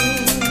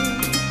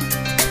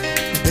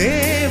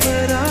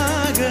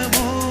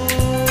ദേവരാഗമോ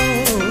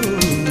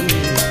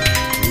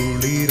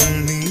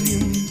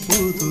കുളിരണിയും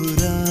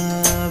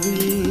പുതുരാവിൽ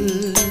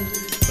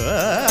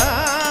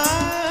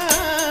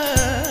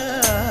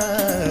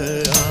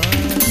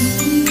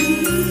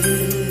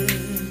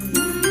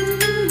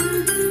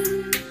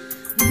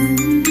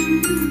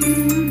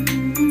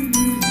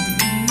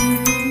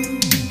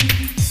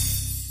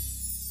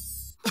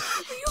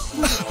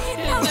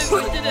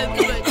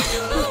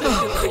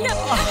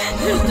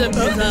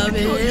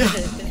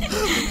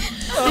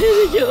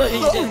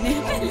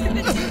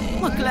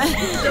മക്കളെ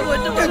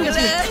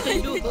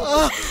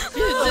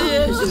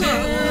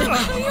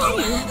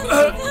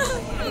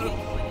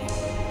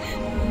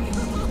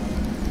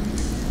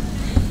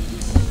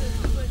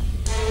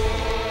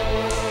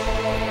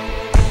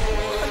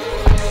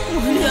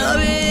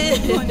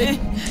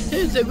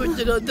എന്റെ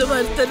കുഞ്ഞിനൊന്ന്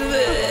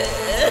വരുത്തരുത്.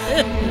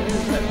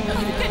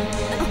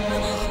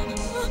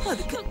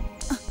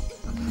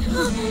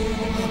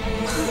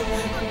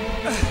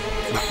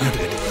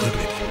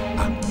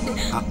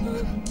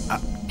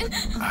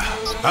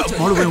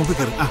 മോള് പോയി മുമ്പിൽ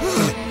കയറി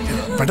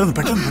പെട്ടെന്ന്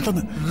പെട്ടെന്ന്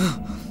പെട്ടെന്ന്.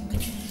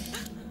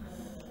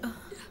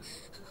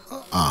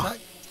 ആ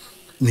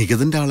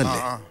നികതിന്റെ ആളല്ലേ?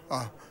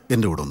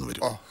 എന്റെ കൂടെ ഒന്ന്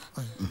വരും.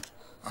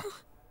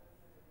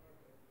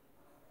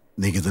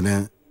 നികിതന്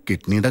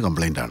കിഡ്നിയുടെ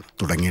കംപ്ലൈന്റ് ആണ്.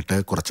 തുടങ്ങിയിട്ട്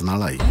കുറച്ചു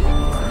നാളായി.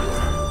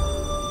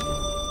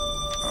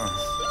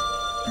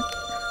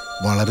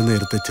 വളരെ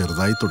നേരത്തെ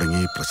ചെറുതായി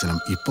തുടങ്ങിയ ഈ പ്രശ്നം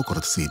ഇപ്പൊ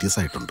കുറച്ച് സീരിയസ്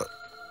ആയിട്ടുണ്ട്.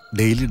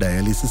 ഡെയിലി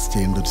ഡയാലിസിസ്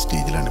ചെയ്യേണ്ട ഒരു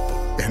സ്റ്റേജിലാണിപ്പോ.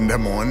 എന്റെ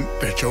മോൻ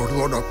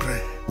രക്ഷപ്പെടുവോ ഡോക്ടറെ?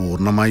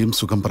 പൂർണ്ണമായും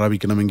സുഖം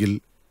പ്രാപിക്കണമെങ്കിൽ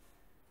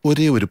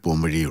ഒരേ ഒരു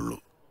പോംവഴിയേ ഉള്ളൂ,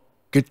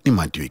 കിഡ്നി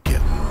മാറ്റിവെക്കുക.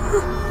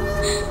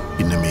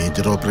 പിന്നെ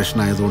മേജർ ഓപ്പറേഷൻ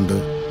ആയതുകൊണ്ട്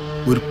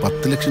ഒരു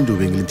 10 ലക്ഷം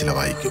രൂപയെങ്കിലും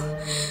ചിലവായിരിക്കും.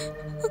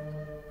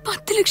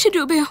 10 ലക്ഷം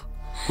രൂപയോ?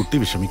 കുട്ടി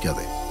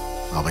വിഷമിക്കാതെ,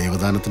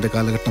 അവയവദാനത്തിന്റെ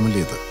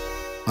കാലഘട്ടമല്ലേ ഇത്.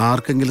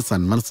 ആർക്കെങ്കിലും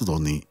സന്മനസ്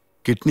തോന്നി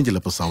കിഡ്നി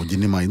ചിലപ്പോൾ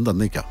സൗജന്യമായും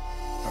തന്നേക്കാം.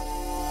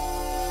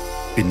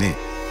 പിന്നെ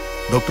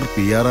ഡോക്ടർ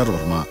PRR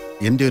വർമ്മ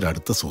എൻ്റെ ഒരു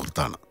അടുത്ത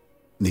സുഹൃത്താണ്.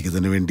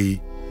 നികിതന് വേണ്ടി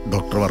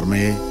ഡോക്ടർ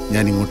വർമ്മയെ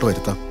ഞാൻ ഇങ്ങോട്ട്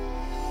വരുത്താം.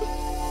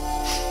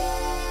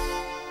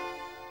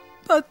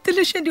 10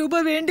 ലക്ഷം രൂപ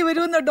വേണ്ടി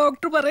വരുമെന്ന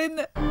ഡോക്ടർ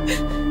പറയുന്നത്.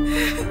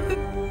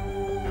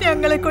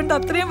 ഞങ്ങളെ കൊണ്ട്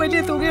അത്രയും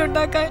വലിയ തുക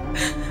ഉണ്ടാക്കാൻ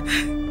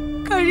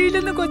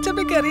കഴിയില്ലെന്ന്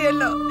കൊച്ചമ്മയ്ക്ക്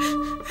അറിയല്ലോ.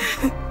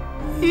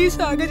 ഈ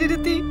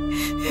സാഹചര്യത്തിൽ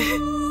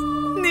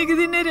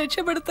നികുതിനെ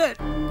രക്ഷപ്പെടുത്താൻ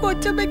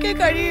കൊച്ചമ്മയ്ക്ക്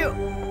കഴിയൂ.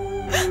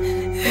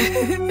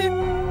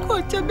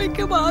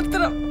 കൊച്ചമ്മയ്ക്ക്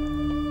മാത്രം.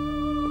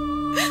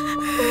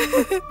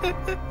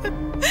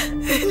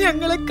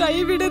 ഞങ്ങളെ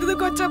കൈവിടരുത്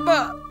കൊച്ചമ്മ.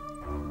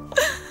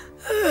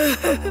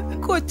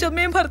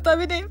 കൊച്ചമ്മയും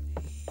ഭർത്താവിനെയും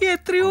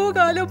എത്രയോ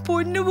കാലം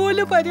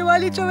പൊന്നുപോലെ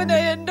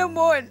പരിപാലിച്ചവനായ എന്റെ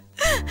മോൻ.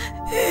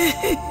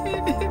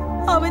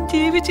 അവൻ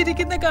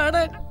ജീവിച്ചിരിക്കുന്ന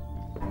കാണാൻ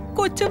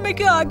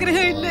കൊച്ചമ്മയ്ക്ക്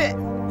ആഗ്രഹമില്ലേ?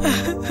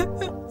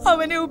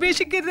 അവനെ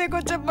ഉപേക്ഷിക്കരുതേ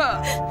കൊച്ചമ്മ.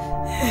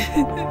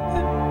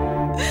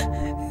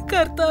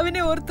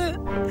 കർത്താവിനെ ഓർത്ത്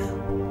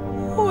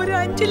ഒരു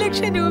 5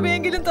 ലക്ഷം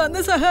രൂപയെങ്കിലും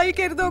തന്ന്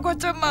സഹായിക്കരുതോ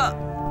കൊച്ചമ്മ?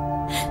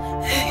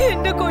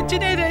 എന്റെ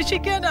കൊച്ചിനെ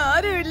രക്ഷിക്കാൻ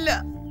ആരുമില്ല.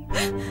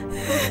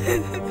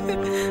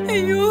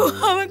 അയ്യോ,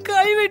 അവൻ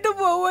കൈവിട്ടു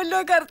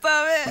പോവല്ലോ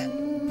കർത്താവേ.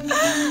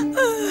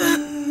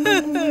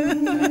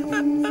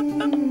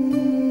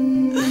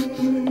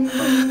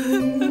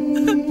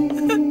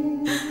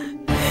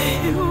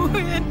 അയ്യോ,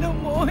 എന്റെ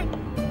മോൻ.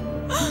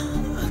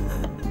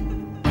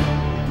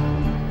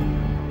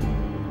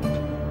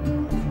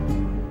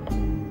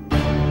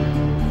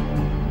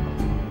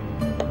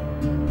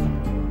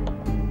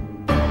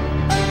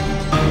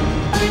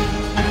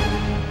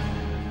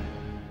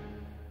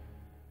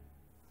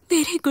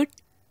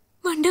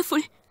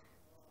 വണ്ടർഫുൾ,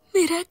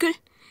 മിറാക്കിൾ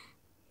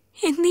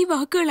എന്നീ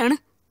വാക്കുകളാണ്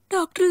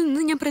ഡോക്ടറിൽ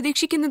നിന്ന് ഞാൻ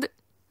പ്രതീക്ഷിക്കുന്നത്.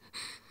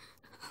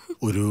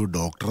 ഒരു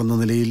ഡോക്ടർ എന്ന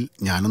നിലയിൽ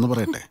ഞാനൊന്ന്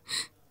പറയട്ടെ.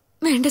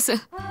 വേണ്ട സർ.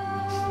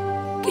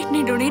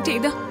 കിഡ്നി ഡൊണേറ്റ്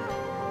ചെയ്ത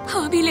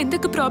ഭാവിയിൽ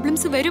എന്തൊക്കെ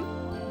പ്രോബ്ലംസ് വരും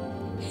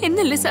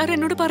എന്നല്ലേ സാർ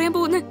എന്നോട് പറയാൻ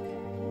പോകുന്നത്?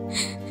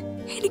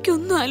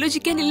 എനിക്കൊന്നും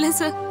ആലോചിക്കാനില്ല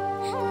സർ.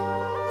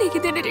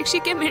 നികിതനെ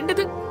രക്ഷിക്കാൻ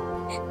വേണ്ടത്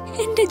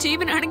എന്റെ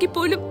ജീവനാണെങ്കിൽ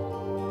പോലും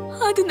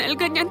അത്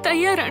നൽകാൻ ഞാൻ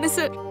തയ്യാറാണ്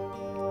സർ.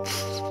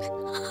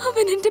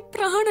 അവൻ എന്റെ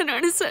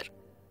പ്രാണനാണ് സർ.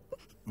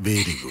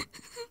 Very good.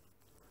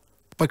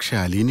 പക്ഷെ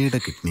അലീനയുടെ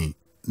കിഡ്നി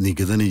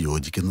നികിതന്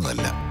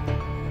യോജിക്കുന്നതല്ല.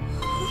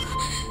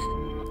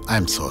 I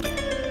am sorry.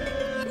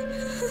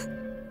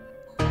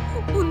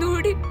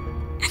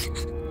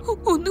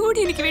 ഒന്നുകൂടി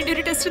എനിക്ക് വേണ്ടി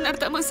ഒരു ടെസ്റ്റ്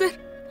നടത്താമോ സർ?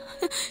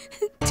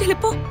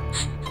 ചിലപ്പോ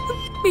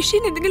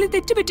മെഷീൻ എന്തെങ്കിലും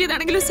തെറ്റ്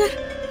പറ്റിയതാണെങ്കിലോ സർ?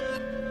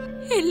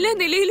 എല്ലാ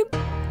നിലയിലും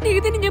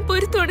നികിതന് ഞാൻ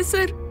പൊരുത്തമാണ്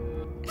സർ.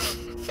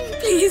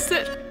 Please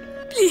sir,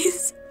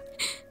 please.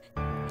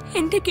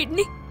 എന്റെ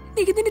കിഡ്നി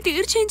നികിതന്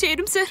തീർച്ചയായും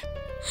ചേരും സർ.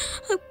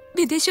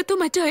 വിദേശത്തോ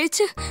മറ്റോ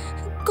അയച്ച്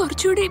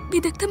കുറച്ചുകൂടി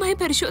വിദഗ്ധമായ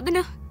പരിശോധന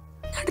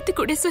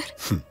നടത്തിക്കൂടെ സർ?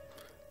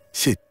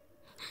 ശരി,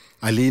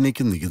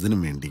 അലീനയ്ക്കും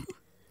നികിതനും വേണ്ടി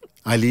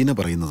അലീന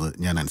പറയുന്നത്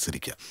ഞാൻ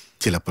അനുസരിക്കാം.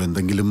 ചിലപ്പോൾ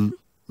എന്തെങ്കിലും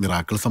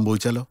മിറാക്കിൾ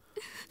സംഭവിച്ചാലോ?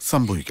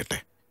 സംഭവിക്കട്ടെ.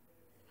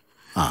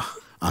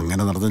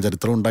 അങ്ങനെ നടന്ന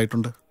ചരിത്രം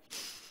ഉണ്ടായിട്ടുണ്ട്.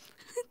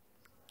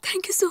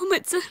 Thank you so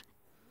much sir.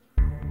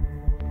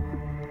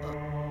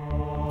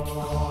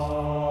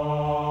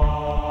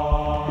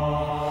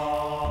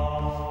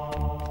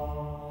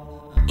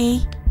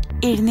 ഏയ്,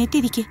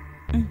 എഴുന്നേറ്റിരിക്കെ.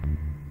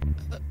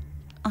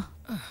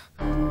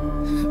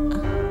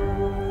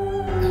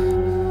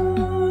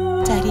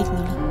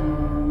 ചാരിയിരുന്നോളൂ.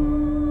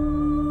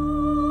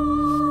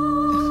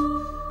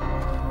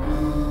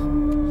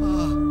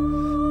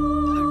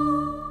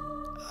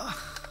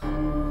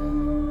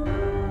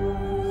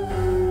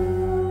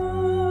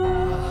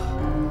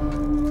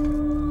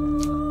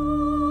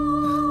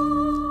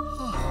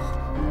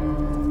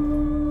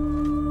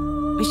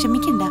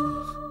 വിഷമിക്കണ്ട,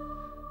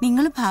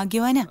 നിങ്ങൾ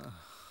ഭാഗ്യവാനാ.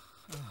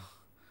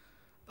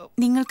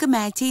 നിങ്ങൾക്ക്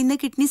മാച്ച് ചെയ്യുന്ന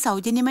കിഡ്നി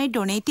സൗജന്യമായി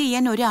ഡൊണേറ്റ്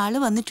ചെയ്യാൻ ഒരാൾ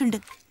വന്നിട്ടുണ്ട്.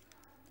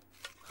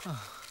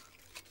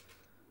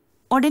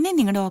 ഉടനെ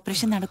നിങ്ങളുടെ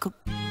ഓപ്പറേഷൻ നടക്കും.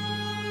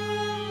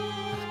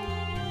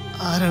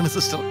 ആരാണ്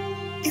സിസ്റ്റർ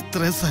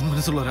ഇത്രയും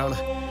സന്മനസ്സുള്ള ഒരാള്?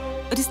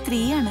 ഒരു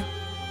സ്ത്രീയാണ്.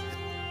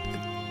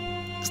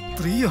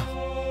 സ്ത്രീയോ?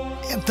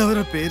 എന്താ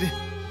അവരുടെ പേര്?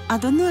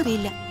 അതൊന്നും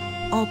അറിയില്ല.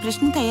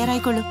 ഓപ്പറേഷന്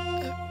തയ്യാറായിക്കൊള്ളൂ.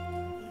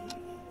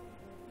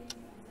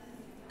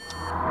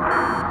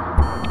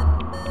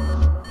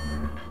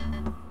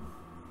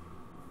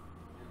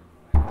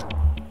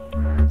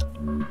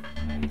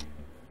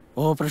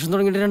 ഓപ്പറേഷൻ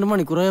തുടങ്ങിയിട്ട് 2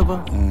 മണിക്കൂറായപ്പോ.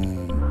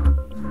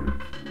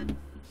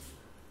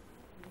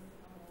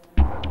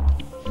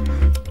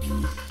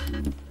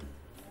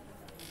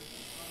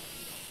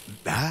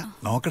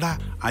 നോക്കടാ,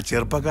 ആ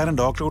ചെറുപ്പക്കാരൻ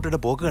ഡോക്ടർ കുട്ടിയുടെ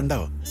പോക്ക് കണ്ടോ?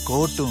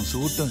 കോട്ടും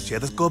സൂട്ടും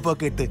സ്റ്റെതസ്കോപ്പും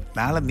ഒക്കെ ഇട്ട്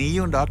നാളെ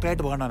നീയും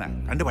ഡോക്ടറായിട്ട് പോകണോനാ.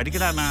 കണ്ട്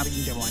പഠിക്കടാ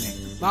നാറിന്റെ മോനെ.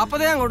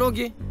 വാപ്പതേ അങ്ങോട്ട്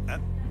നോക്കി.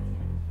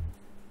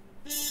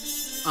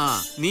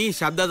 നീ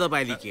ശബ്ദത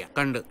പാലിക്കുക.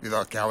 കണ്ട്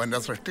ഇതൊക്കെ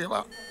അവന്റെ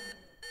സൃഷ്ടികളാ.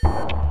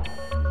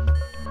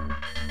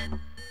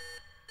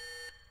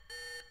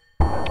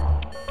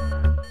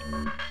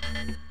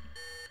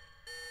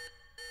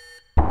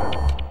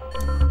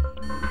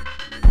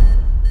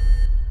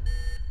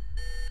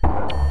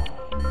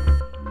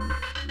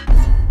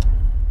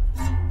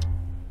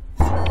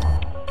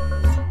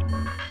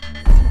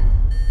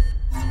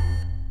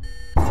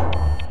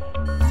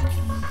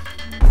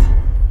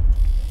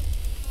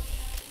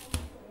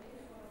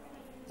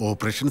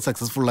 ഓപ്പറേഷൻ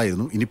സക്സസ്ഫുൾ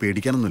ആയിരുന്നു. ഇനി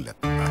പേടിക്കാനൊന്നുമില്ല.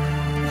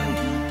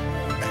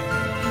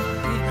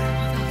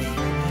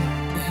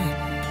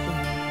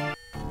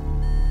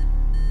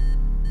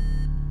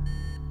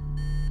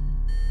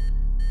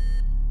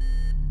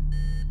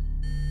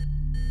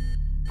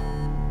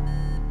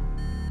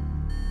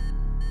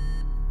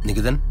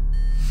 നികിതൻ,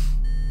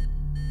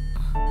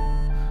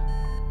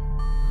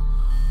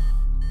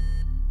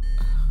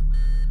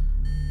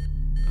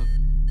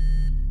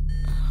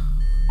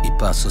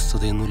 ഇപ്പൊ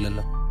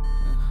അസ്വസ്ഥതയൊന്നുമില്ലല്ലോ?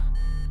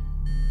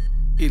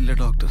 ഇല്ല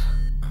ഡോക്ടർ.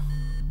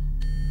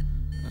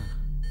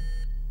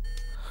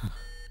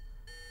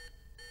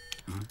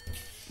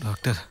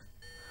 ഡോക്ടർ,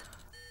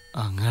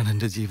 അങ്ങാണ്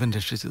എൻ്റെ ജീവൻ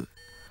രക്ഷിച്ചത്.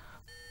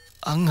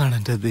 അങ്ങാണ്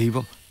എൻ്റെ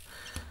ദൈവം.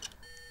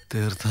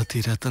 തീർത്താ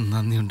തീരാത്ത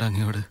നന്ദിയുണ്ട്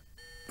അങ്ങയോട്.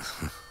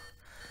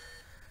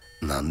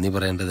 നന്ദി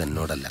പറയേണ്ടത്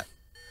എന്നോടല്ല,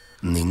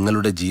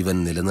 നിങ്ങളുടെ ജീവൻ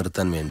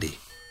നിലനിർത്താൻ വേണ്ടി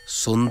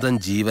സ്വന്തം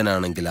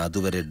ജീവനാണെങ്കിൽ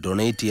അതുവരെ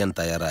ഡൊണേറ്റ് ചെയ്യാൻ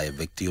തയ്യാറായ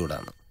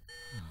വ്യക്തിയോടാണ്.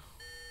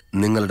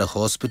 നിങ്ങളുടെ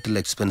ഹോസ്പിറ്റൽ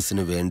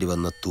എക്സ്പെൻസിന് വേണ്ടി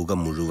വന്ന തുക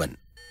മുഴുവൻ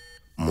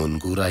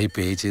മുൻകൂറായി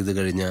പേ ചെയ്ത്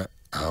കഴിഞ്ഞ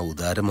ആ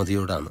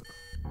ഉദാരമതിയോടാണ്.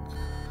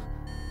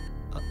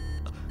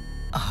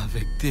 ആ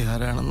വ്യക്തി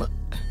ആരാണെന്ന്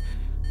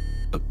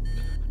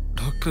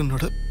ഡോക്ടർ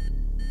എന്നോട്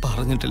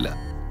പറഞ്ഞിട്ടില്ല.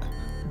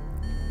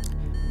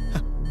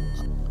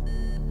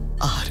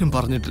 ആരും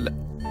പറഞ്ഞിട്ടില്ല.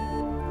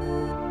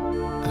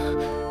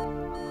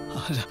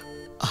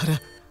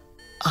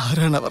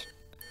 ആരാണവർ?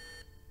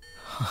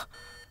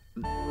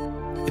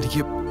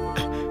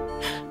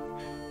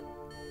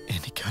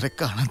 എനിക്കവരെ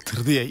കാണാൻ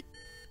ധൃതിയായി.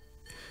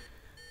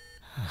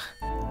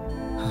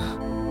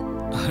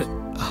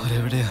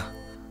 അവരെവിടെയാ?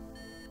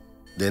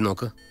 ദേ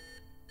നോക്ക്,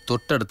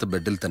 തൊട്ടടുത്ത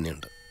ബെഡിൽ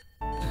തന്നെയുണ്ട്.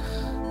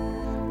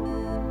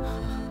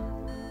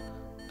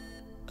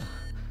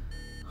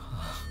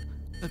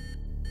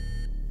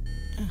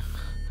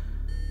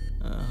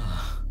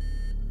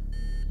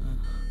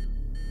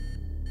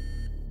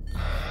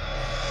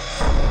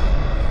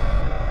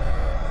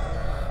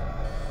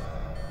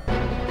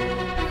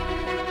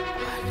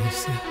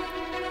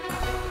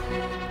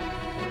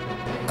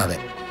 അതെ,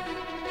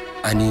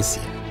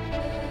 അനീസ്യ.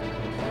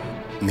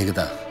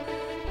 നികിത,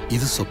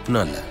 ഇത്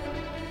സ്വപ്നമല്ല,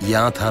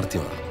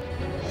 യാഥാർത്ഥ്യമാണ്.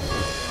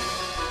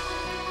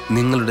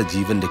 നിങ്ങളുടെ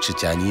ജീവൻ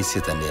രക്ഷിച്ച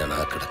അനീസ്യ തന്നെയാണ്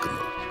ആ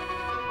കിടക്കുന്നത്.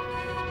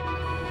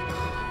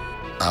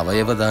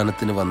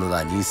 അവയവദാനത്തിന് വന്നത്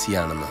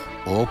അനീസ്യയാണെന്ന്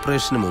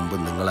ഓപ്പറേഷന് മുമ്പ്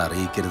നിങ്ങൾ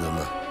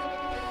അറിയിക്കരുതെന്ന്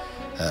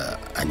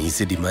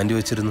അനീസ്യ ഡിമാൻഡ്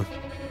വെച്ചിരുന്നു.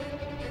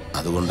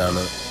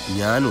 അതുകൊണ്ടാണ്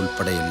ഞാൻ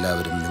ഉൾപ്പെടെ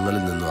എല്ലാവരും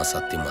നിങ്ങളിൽ നിന്നും ആ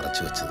സത്യം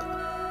മറച്ചു വെച്ചത്.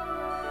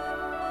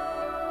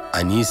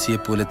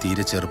 അനീസ്യയെപ്പോലെ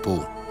തീരെ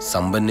ചെറുപ്പവും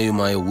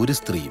സമ്പന്നയുമായ ഒരു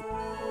സ്ത്രീയും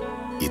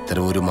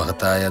ഇത്തരം ഒരു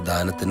മഹത്തായ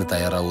ദാനത്തിന്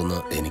തയ്യാറാവുമെന്ന്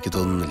എനിക്ക്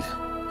തോന്നുന്നില്ല.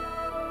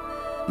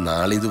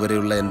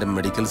 നാളിതുവരെയുള്ള എൻ്റെ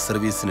മെഡിക്കൽ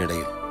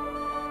സർവീസിനിടയിൽ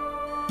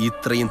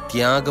ഇത്രയും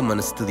ത്യാഗ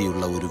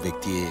മനസ്ഥിതിയുള്ള ഒരു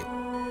വ്യക്തിയെ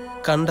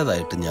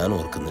കണ്ടതായിട്ട് ഞാൻ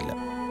ഓർക്കുന്നില്ല.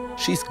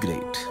 She's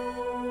great.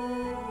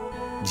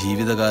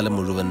 ജീവിതകാലം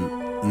മുഴുവൻ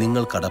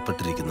നിങ്ങൾ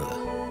കടപ്പെട്ടിരിക്കുന്നത്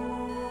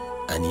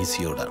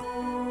അനീസ്യയോടാണ്.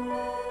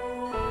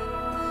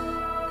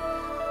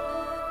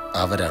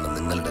 അവരാണ്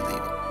നിങ്ങളുടെ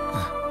ദൈവം.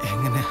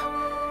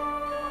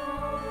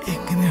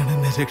 എങ്ങനെയാണ്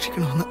എന്നെ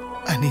രക്ഷിക്കണമെന്ന്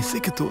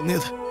അനീസയ്ക്ക്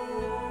തോന്നിയത്?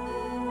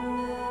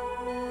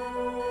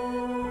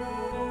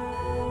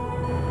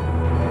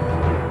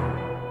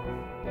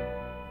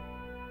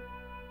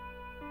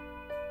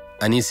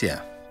 അനീസ്യ,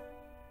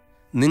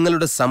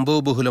 നിങ്ങളുടെ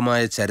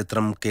സംഭവബഹുലമായ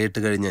ചരിത്രം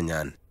കേട്ടുകഴിഞ്ഞ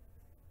ഞാൻ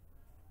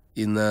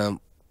ഇന്ന്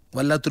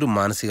വല്ലാത്തൊരു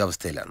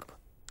മാനസികാവസ്ഥയിലാണ്.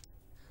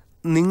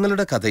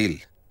 നിങ്ങളുടെ കഥയിൽ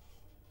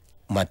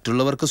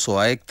മറ്റുള്ളവർക്ക്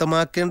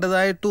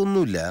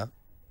സ്വായത്തമാക്കേണ്ടതായിട്ടൊന്നുമില്ല,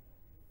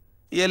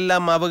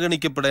 എല്ലാം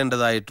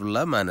അവഗണിക്കപ്പെടേണ്ടതായിട്ടുള്ള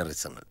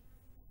മാനറിസങ്ങൾ.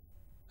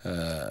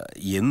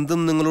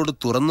 എന്തും നിങ്ങളോട്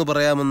തുറന്നു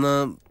പറയാമെന്ന്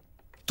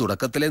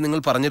തുടക്കത്തിലെ നിങ്ങൾ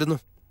പറഞ്ഞിരുന്നു.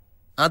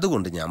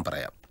 അതുകൊണ്ട് ഞാൻ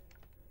പറയാം.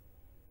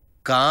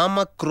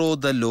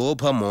 കാമക്രോധ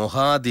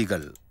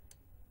ലോഭമോഹാദികൾ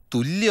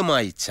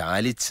തുല്യമായി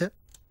ചാലിച്ച്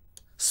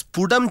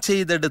സ്ഫുടം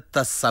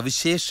ചെയ്തെടുത്ത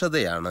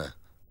സവിശേഷതയാണ്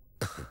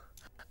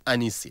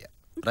അനീസ്യ,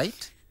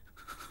 റൈറ്റ്?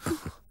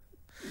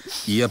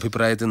 ഈ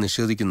അഭിപ്രായത്തെ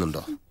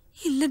നിഷേധിക്കുന്നുണ്ടോ?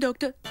 ഇല്ല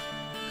ഡോക്ടർ.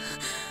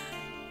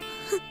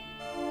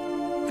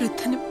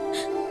 വൃദ്ധനും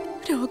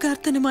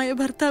രോഗാർത്തനുമായ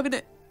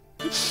ഭർത്താവിനെ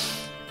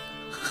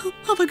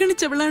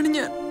അവഗണിച്ചവളാണ്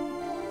ഞാൻ.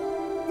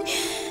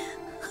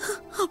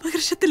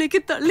 അപകർഷത്തിലേക്ക്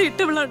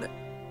തള്ളിയിട്ടവളാണ്.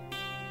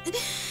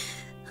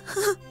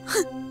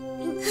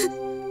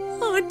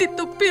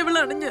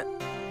 ആട്ടിത്തൊപ്പിയവളാണ് ഞാൻ.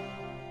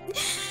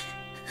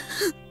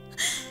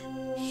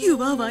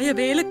 യുവാവായ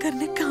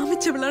വേലക്കാരനെ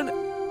കാമിച്ചവളാണ്.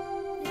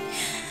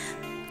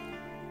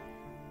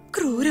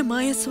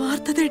 ക്രൂരമായ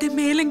സ്വാർത്ഥതയുടെ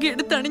മേലങ്കി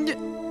എടുത്തണിഞ്ഞ്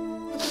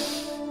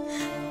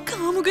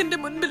കാമുകന്റെ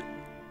മുൻപിൽ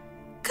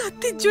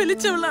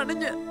കത്തിജ്വലിച്ചവളാണ്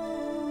ഞാൻ.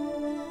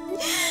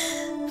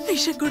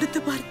 വിഷം കൊടുത്ത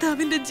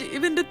ഭർത്താവിന്റെ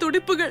ജീവന്റെ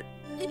തുടിപ്പുകൾ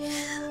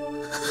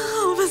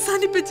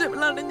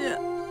അവസാനിപ്പിച്ചവളാണ് ഞാൻ.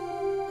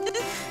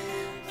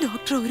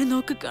 ഡോക്ടർ ഒരു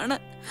നോക്ക്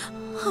കാണാൻ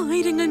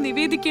ആയിരങ്ങൾ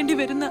നിവേദിക്കേണ്ടി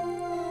വരുന്ന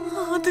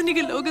ആധുനിക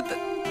ലോകത്ത്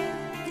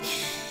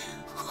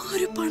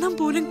ഒരു പണം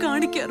പോലും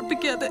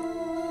കാണിക്കർപ്പിക്കാതെ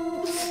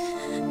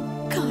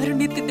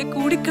കാരുണ്യത്തിന്റെ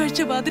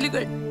കൂടിക്കാഴ്ച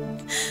വാതിലുകൾ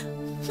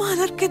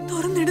മലർക്കെ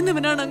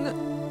തുറന്നിടുന്നവനാണ് അങ്ങ്.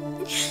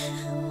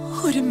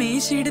 ഒരു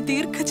മേശയുടെ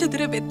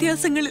ദീർഘചതുര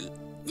വ്യത്യാസങ്ങളിൽ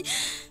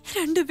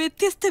രണ്ട്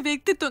വ്യത്യസ്ത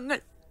വ്യക്തിത്വങ്ങൾ.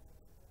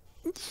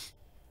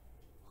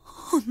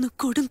 ഒന്ന്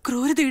കൊടും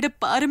ക്രൂരതയുടെ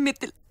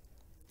പാരമ്യത്തിൽ,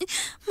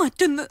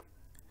 മറ്റൊന്ന്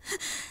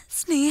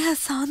സ്നേഹ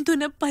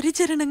സാന്ത്വന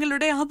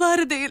പരിചരണങ്ങളുടെ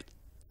അപാരതയിൽ.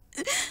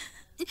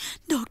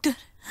 ഡോക്ടർ,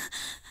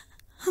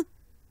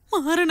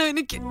 മാറണം,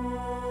 എനിക്ക്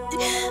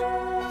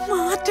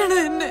മാറ്റണം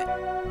എന്നെ.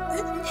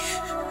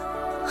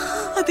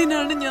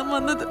 അതിനാണ് ഞാൻ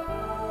വന്നത്,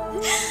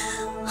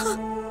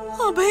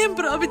 അഭയം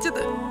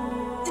പ്രാപിച്ചത്.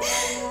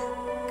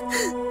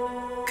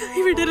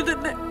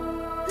 കൈവിടരുതെന്നെ.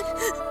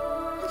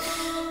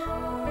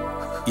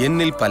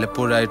 എന്നിൽ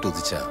പലപ്പോഴായിട്ട്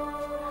ഉദിച്ച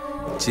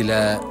ചില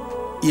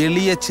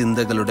എളിയ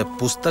ചിന്തകളുടെ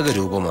പുസ്തക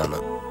രൂപമാണ്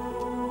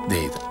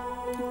ഇത്.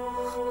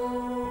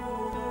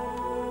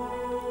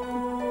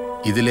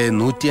 ഇതിലെ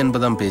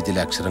 150 പേജിലെ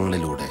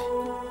അക്ഷരങ്ങളിലൂടെ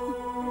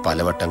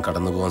പലവട്ടം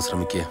കടന്നു പോകാൻ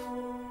ശ്രമിക്കുക.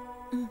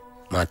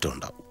 മാറ്റം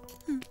ഉണ്ടാവും.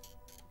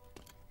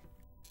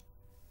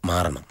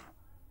 മാറണം.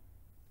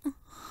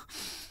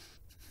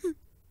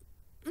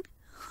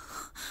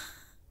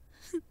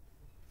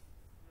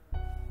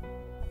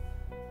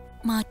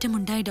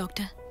 മാറ്റമുണ്ടായി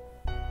ഡോക്ടർ.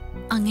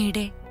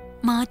 അങ്ങയുടെ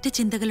മാറ്റ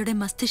ചിന്തകളുടെ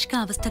മസ്തിഷ്ക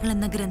അവസ്ഥകൾ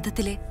എന്ന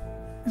ഗ്രന്ഥത്തിലെ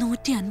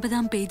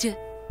 150 പേജ്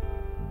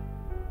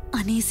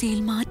അനീസ്യയിൽ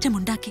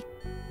മാറ്റമുണ്ടാക്കി.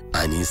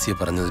 അനീസ്യ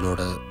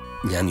പറഞ്ഞതിനോട്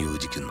ഞാൻ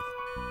യോജിക്കുന്നു.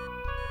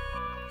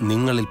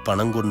 നിങ്ങളിൽ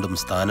പണം കൊണ്ടും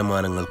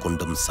സ്ഥാനമാനങ്ങൾ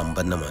കൊണ്ടും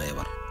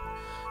സമ്പന്നമായവർ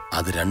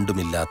അത്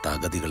രണ്ടുമില്ലാത്ത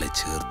അഗതികളെ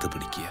ചേർത്ത്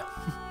പിടിക്കുക.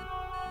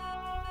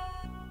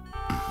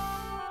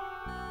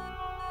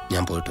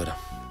 ഞാൻ പോയിട്ട് വരാം.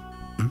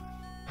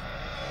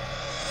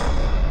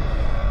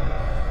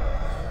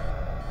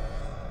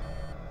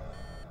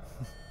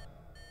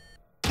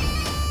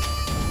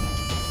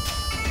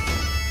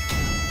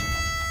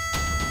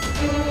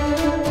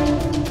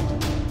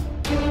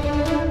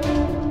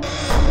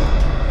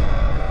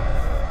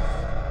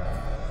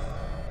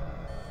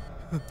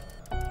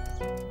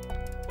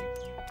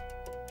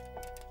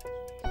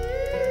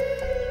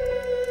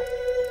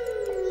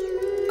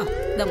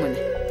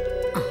 മോനെ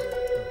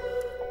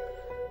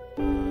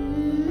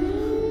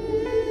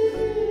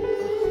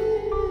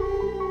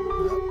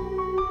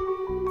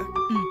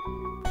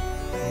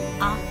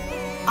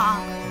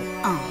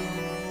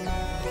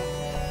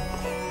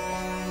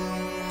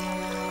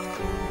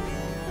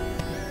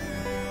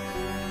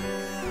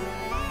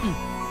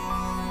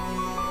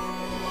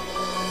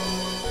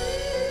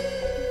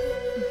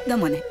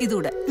മോനെ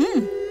ഇതൂടെ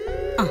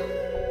ആ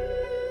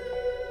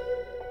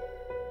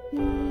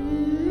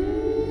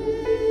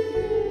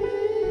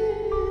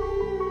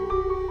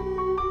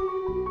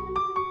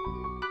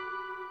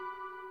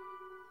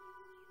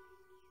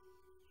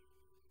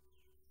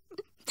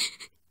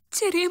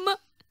ചെറിയമ്മ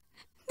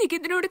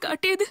നികിതനോട്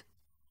കാട്ടിയത്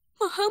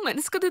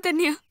മഹാമനസ്കത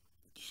തന്നെയാ.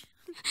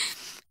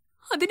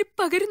 അതിന്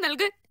പകരം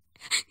നൽകാൻ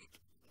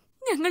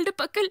ഞങ്ങളുടെ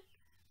പക്കൽ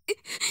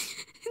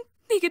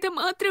നികിത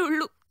മാത്രമേ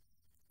ഉള്ളൂ.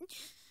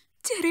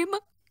 ചെറിയമ്മ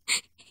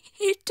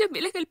ഏറ്റവും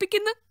വില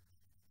കൽപ്പിക്കുന്ന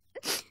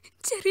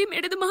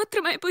ചെറിയമ്മയുടേത്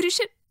മാത്രമായ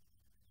പുരുഷൻ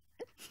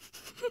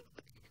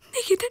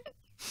നികിതൻ.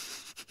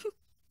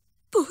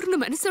 പൂർണ്ണ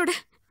മനസ്സോടെ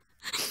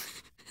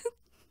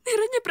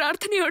നിറഞ്ഞ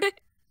പ്രാർത്ഥനയോടെ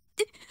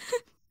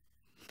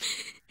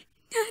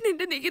ഞാൻ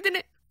എന്റെ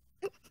നികിതനെ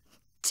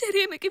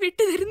ചെറിയമ്മയ്ക്ക്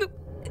വിട്ടുതരുന്നു.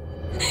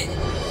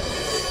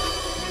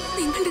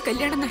 നിങ്ങളുടെ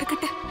കല്യാണം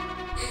നടക്കട്ടെ.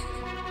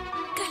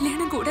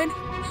 കല്യാണം കൂടാനും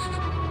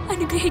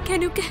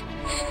അനുഗ്രഹിക്കാനും ഒക്കെ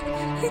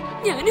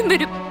ഞാനും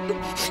വരും.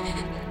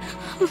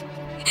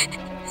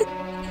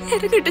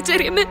 ഇറങ്ങട്ടെ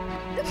ചെറിയമ്മ.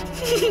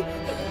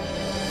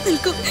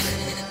 നിൽക്കൂ.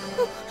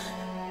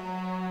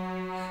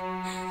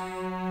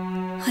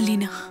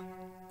 അലീന,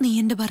 നീ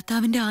എന്റെ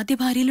ഭർത്താവിന്റെ ആദ്യ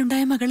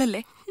ഭാര്യയിലുണ്ടായ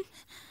മകളല്ലേ?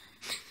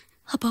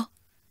 അപ്പോ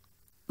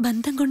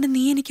ബന്ധം കൊണ്ട്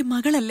നീ എനിക്ക്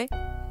മകളല്ലേ?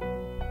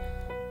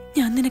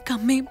 ഞാൻ നിനക്ക്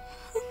അമ്മയും.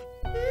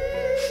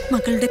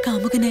 മകളുടെ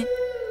കാമുകനെ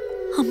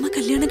അമ്മ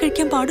കല്യാണം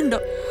കഴിക്കാൻ പാടുണ്ടോ?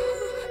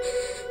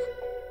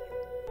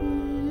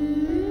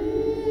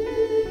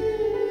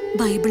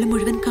 ബൈബിള്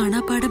മുഴുവൻ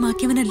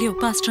കാണാപ്പാടമാക്കിയവനല്ലയോ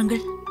പാസ്റ്ററങ്കിൾ?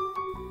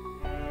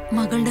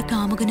 മകളുടെ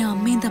കാമുകനും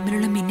അമ്മയും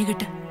തമ്മിലുള്ള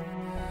മിന്നുകെട്ട്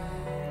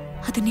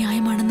അത്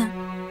ന്യായമാണെന്ന്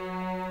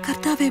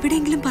കർത്താവ്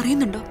എവിടെയെങ്കിലും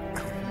പറയുന്നുണ്ടോ?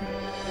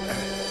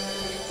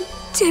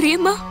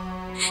 ചെറിയമ്മ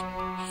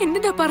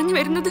എന്നതാ പറഞ്ഞു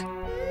വരുന്നത്?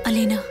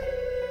 അലീന,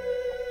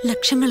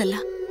 ലക്ഷങ്ങളല്ല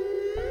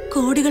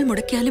കോടികൾ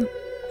മുടക്കിയാലും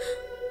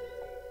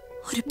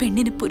ഒരു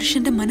പെണ്ണിന്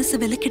പുരുഷന്റെ മനസ്സ്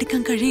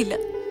വിലക്കെടുക്കാൻ കഴിയില്ല.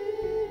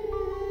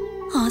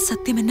 ആ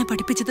സത്യം എന്നെ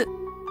പഠിപ്പിച്ചത്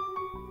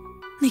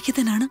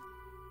നികിതനാണ്.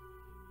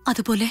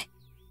 അതുപോലെ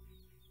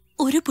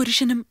ഒരു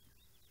പുരുഷനും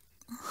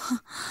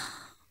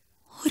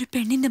ഒരു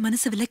പെണ്ണിന്റെ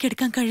മനസ്സ്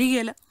വിലക്കെടുക്കാൻ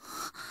കഴിയുകയില്ല.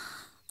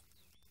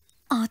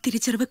 ആ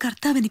തിരിച്ചറിവ്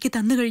കർത്താവ് എനിക്ക്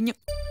തന്നു കഴിഞ്ഞു.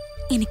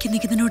 എനിക്ക്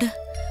നികിതനോട്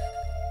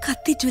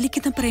കത്തി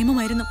ജ്വലിക്കുന്ന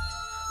പ്രേമമായിരുന്നു.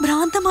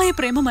 ഭ്രാന്തമായ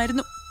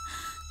പ്രേമമായിരുന്നു.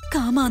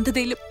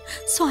 കാമാന്തതയിലും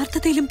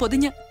സ്വാർത്ഥതയിലും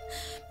പൊതിഞ്ഞ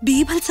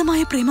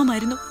ബീഭത്സമായ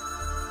പ്രേമമായിരുന്നു.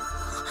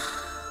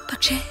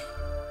 പക്ഷേ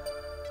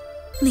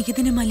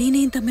നികിതനും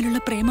അലീനയും തമ്മിലുള്ള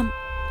പ്രേമം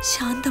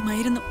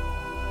ശാന്തമായിരുന്നു,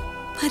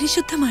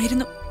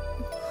 പരിശുദ്ധമായിരുന്നു.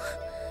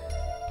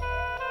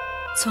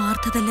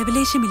 സ്വാർത്ഥത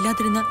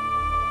ലവലേശമില്ലാതിരുന്ന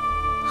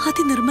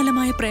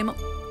അതിനിർമ്മലമായ പ്രേമം.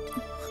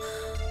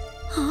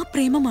 ആ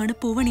പ്രേമമാണ്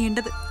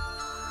പൂവണിയേണ്ടത്.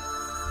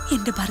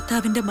 എന്റെ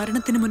ഭർത്താവിന്റെ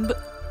മരണത്തിന് മുൻപ്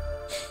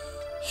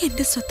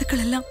എന്റെ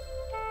സ്വത്തുക്കളെല്ലാം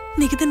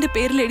നികിതന്റെ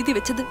പേരിൽ എഴുതി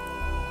വെച്ചത്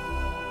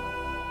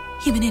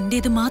ഇവൻ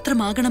എന്റേത്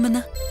മാത്രമാകണമെന്ന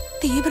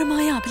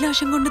തീവ്രമായ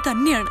അഭിലാഷം കൊണ്ട്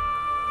തന്നെയാണ്.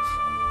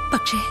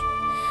 പക്ഷേ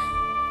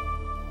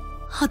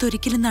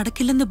അതൊരിക്കലും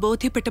നടക്കില്ലെന്ന്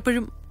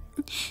ബോധ്യപ്പെട്ടപ്പോഴും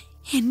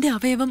എന്റെ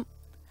അവയവം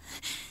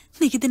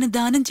നികിതന്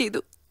ദാനം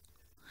ചെയ്തു.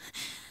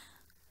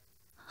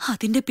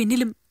 അതിന്റെ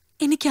പിന്നിലും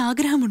എനിക്ക്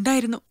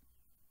ആഗ്രഹമുണ്ടായിരുന്നു.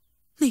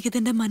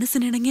 നികിതന്റെ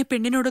മനസ്സിനിണങ്ങിയ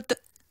പെണ്ണിനോടൊത്ത്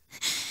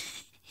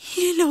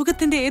ഈ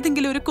ലോകത്തിന്റെ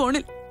ഏതെങ്കിലും ഒരു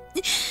കോണിൽ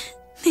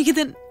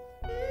നികിതൻ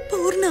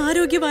പൂർണ്ണ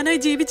ആരോഗ്യവാനായി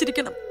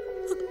ജീവിച്ചിരിക്കണം.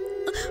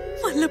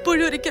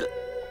 വല്ലപ്പോഴും ഒരിക്കൽ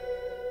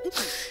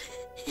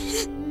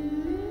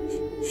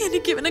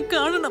എനിക്കിവനെ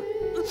കാണണം.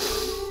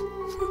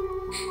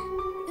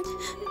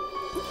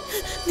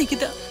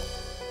 നികിത,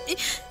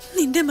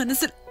 നിന്റെ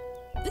മനസ്സിൽ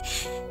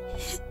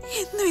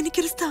എന്നും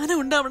എനിക്കൊരു സ്ഥാനം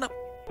ഉണ്ടാവണം.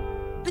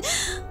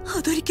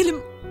 അതൊരിക്കലും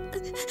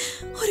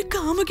ഒരു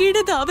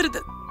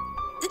കാമുകിയുടേതാവരുത്.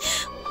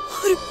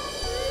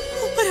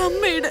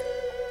 ഒരമ്മയുടെ,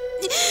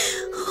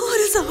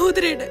 ഒരു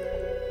സഹോദരിയുടെ,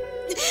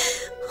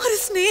 ഒരു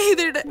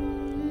സ്നേഹിതയുടെ,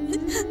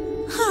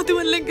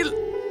 അതുമല്ലെങ്കിൽ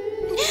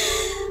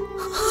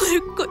ഒരു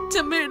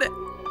കൊച്ചമ്മയുടെ,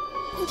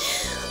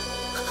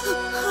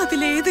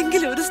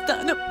 അതിലേതെങ്കിലും ഒരു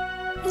സ്ഥാനം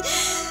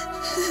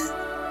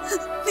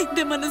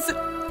നിന്റെ മനസ്സിൽ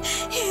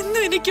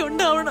എന്നും എനിക്ക്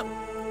ഉണ്ടാവണം.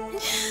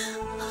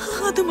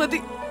 അത് മതി,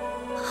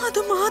 അത്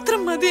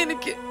മാത്രം മതി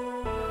എനിക്ക്.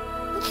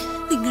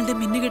 നിങ്ങളുടെ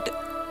മിന്നുകെട്ട്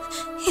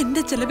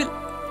എന്റെ ചെലവിൽ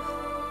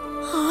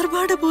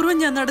ആർഭാടപൂർവ്വം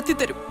ഞാൻ നടത്തി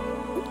തരും.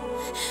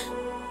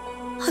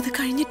 അത്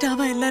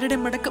കഴിഞ്ഞിട്ടാവാ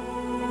എല്ലാവരുടെയും മടക്കം.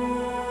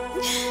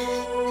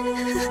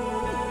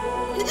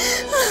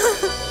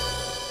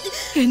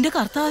 എന്റെ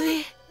കർത്താവേ,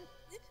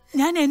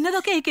 ഞാൻ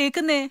എന്നതൊക്കെ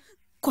കേൾക്കുന്നേ?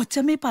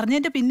 കൊച്ചമ്മ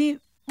പറഞ്ഞതിന്റെ പിന്നെ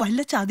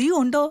വല്ല ചതിയും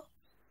ഉണ്ടോ?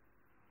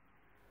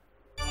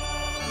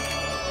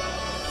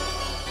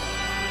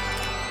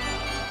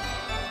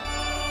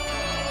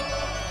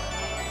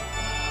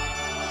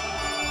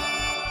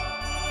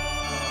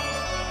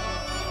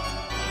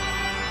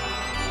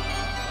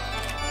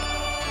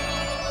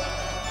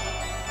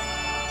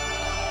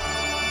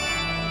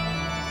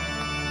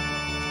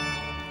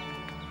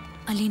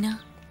 അലീന,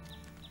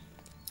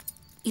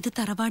 ഇത്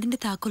തറവാടിന്റെ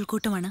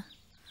താക്കോൽക്കൂട്ടമാണ്.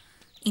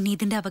 ഇനി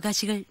ഇതിന്റെ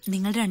അവകാശികൾ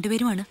നിങ്ങൾ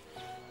രണ്ടുപേരുമാണ്.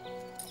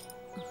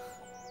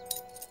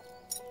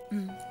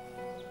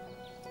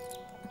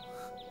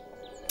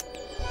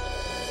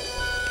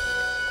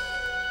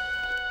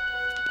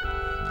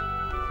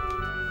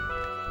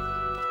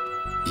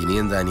 ഇനി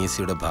എന്താ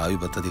അനീസിയുടെ ഭാവി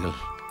പദ്ധതികൾ?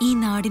 ഈ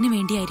നാടിനു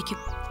വേണ്ടിയായിരിക്കും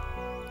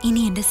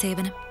ഇനി എന്റെ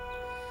സേവനം.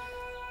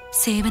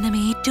 സേവനം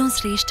ഏറ്റവും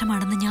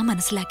ശ്രേഷ്ഠമാണെന്ന് ഞാൻ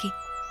മനസ്സിലാക്കി.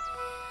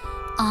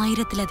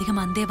 1000-ലധികം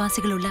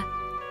അന്തേവാസികളുള്ള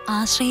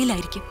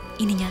ആശ്രയയിലായിരിക്കും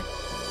ഇനി ഞാൻ.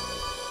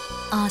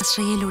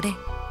 ആശ്രയയിലൂടെ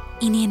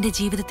ഇനി എന്റെ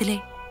ജീവിതത്തിലെ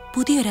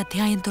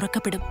പുതിയൊരധ്യായം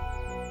തുറക്കപ്പെടും.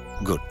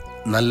 ഗുഡ്,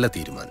 നല്ല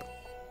തീരുമാനം.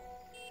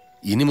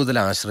 ഇനി മുതൽ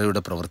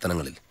ആശ്രയയുടെ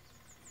പ്രവർത്തനങ്ങളിൽ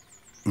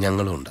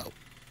ഞങ്ങളും ഉണ്ടാവും.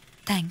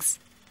 താങ്ക്സ്.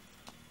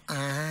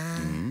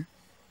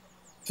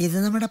 ഇത്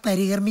നമ്മുടെ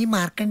പരികർമ്മി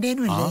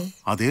മാർക്കണ്ടേനുമല്ലേ?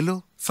 അതേലോ,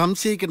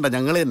 സംശയിക്കണ്ട,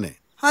 ഞങ്ങൾ തന്നെ.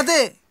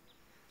 അതെ,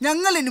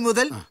 ഞങ്ങൾ ഇനി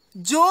മുതൽ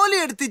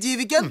ജോലിയെടുത്ത്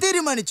ജീവിക്കാൻ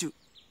തീരുമാനിച്ചു.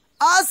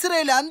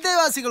 ആശ്രയിലെ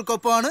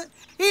അന്തേവാസികൾക്കൊപ്പമാണ്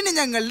ഇനി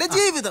ഞങ്ങളുടെ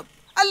ജീവിതം,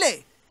 അല്ലേ?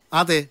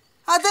 അതെ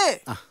അതെ.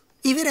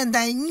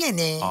 ഇവരെന്താ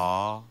ഇങ്ങനെ?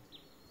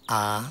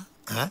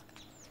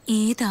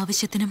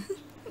 ഏതാവശ്യത്തിനും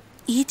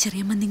ഈ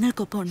ചെറിയമ്മ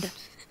നിങ്ങൾക്കൊപ്പം ഉണ്ട്.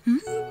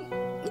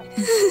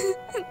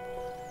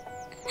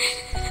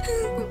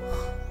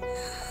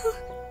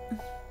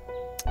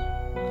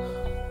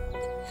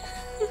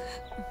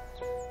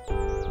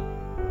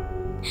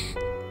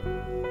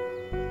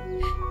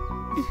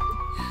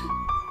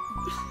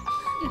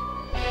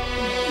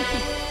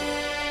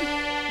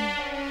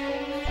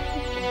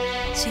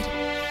 ശരി,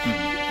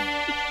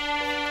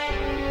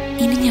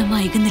 ഇനി ഞാൻ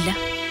വൈകുന്നില്ല.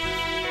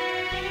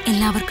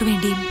 എല്ലാവർക്കു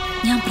വേണ്ടിയും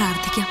ഞാൻ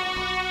പ്രാർത്ഥിക്കാം.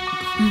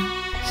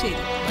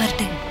 ശരി,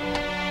 വരട്ടെ.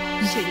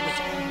 ശരി.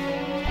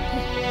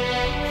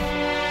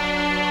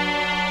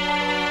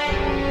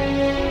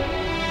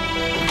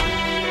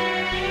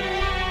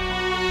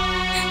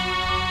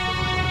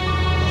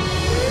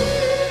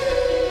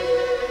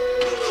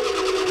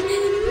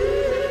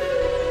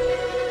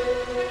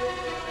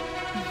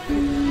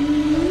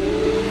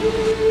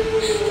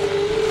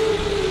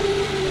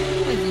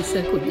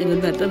 കുഞ്ഞിന്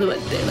നല്ലത്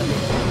പറ്റണം.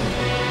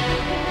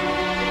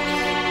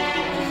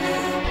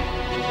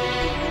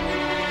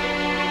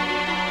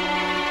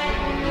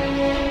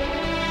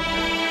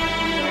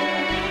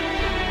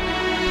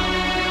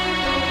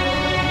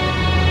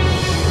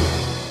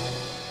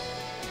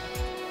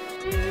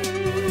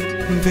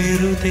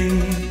 വെറുതെ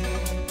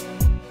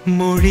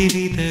മൊഴി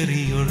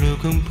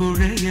വിതറിയൊഴുകും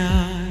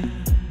പുഴയായി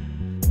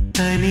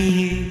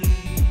തനിയെ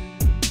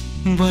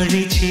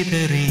വഴി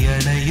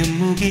ചിതറിയണയും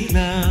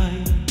മുകിലായി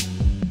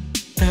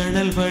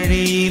തണൽ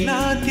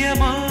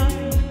വഴിയിലാദ്യമായി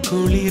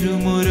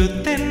കുളിരുമൊരു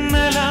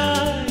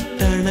തെന്നലായി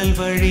തണൽ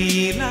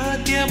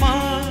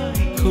വഴിയിലാദ്യമായി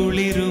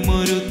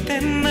കുളിരുമൊരു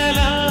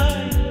തെന്നലായി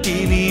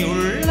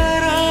ഇനിയുള്ള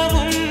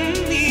രാവും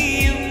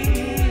നീയും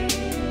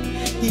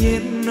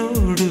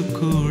എന്നോട്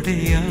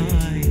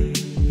കൂടെയായി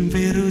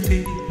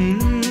വെറുതെ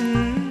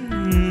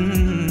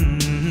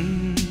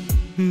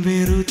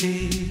വെറുതെ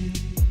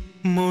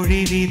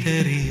മൊഴി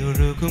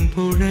വിതറിയൊഴുകും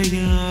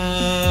പുഴയായി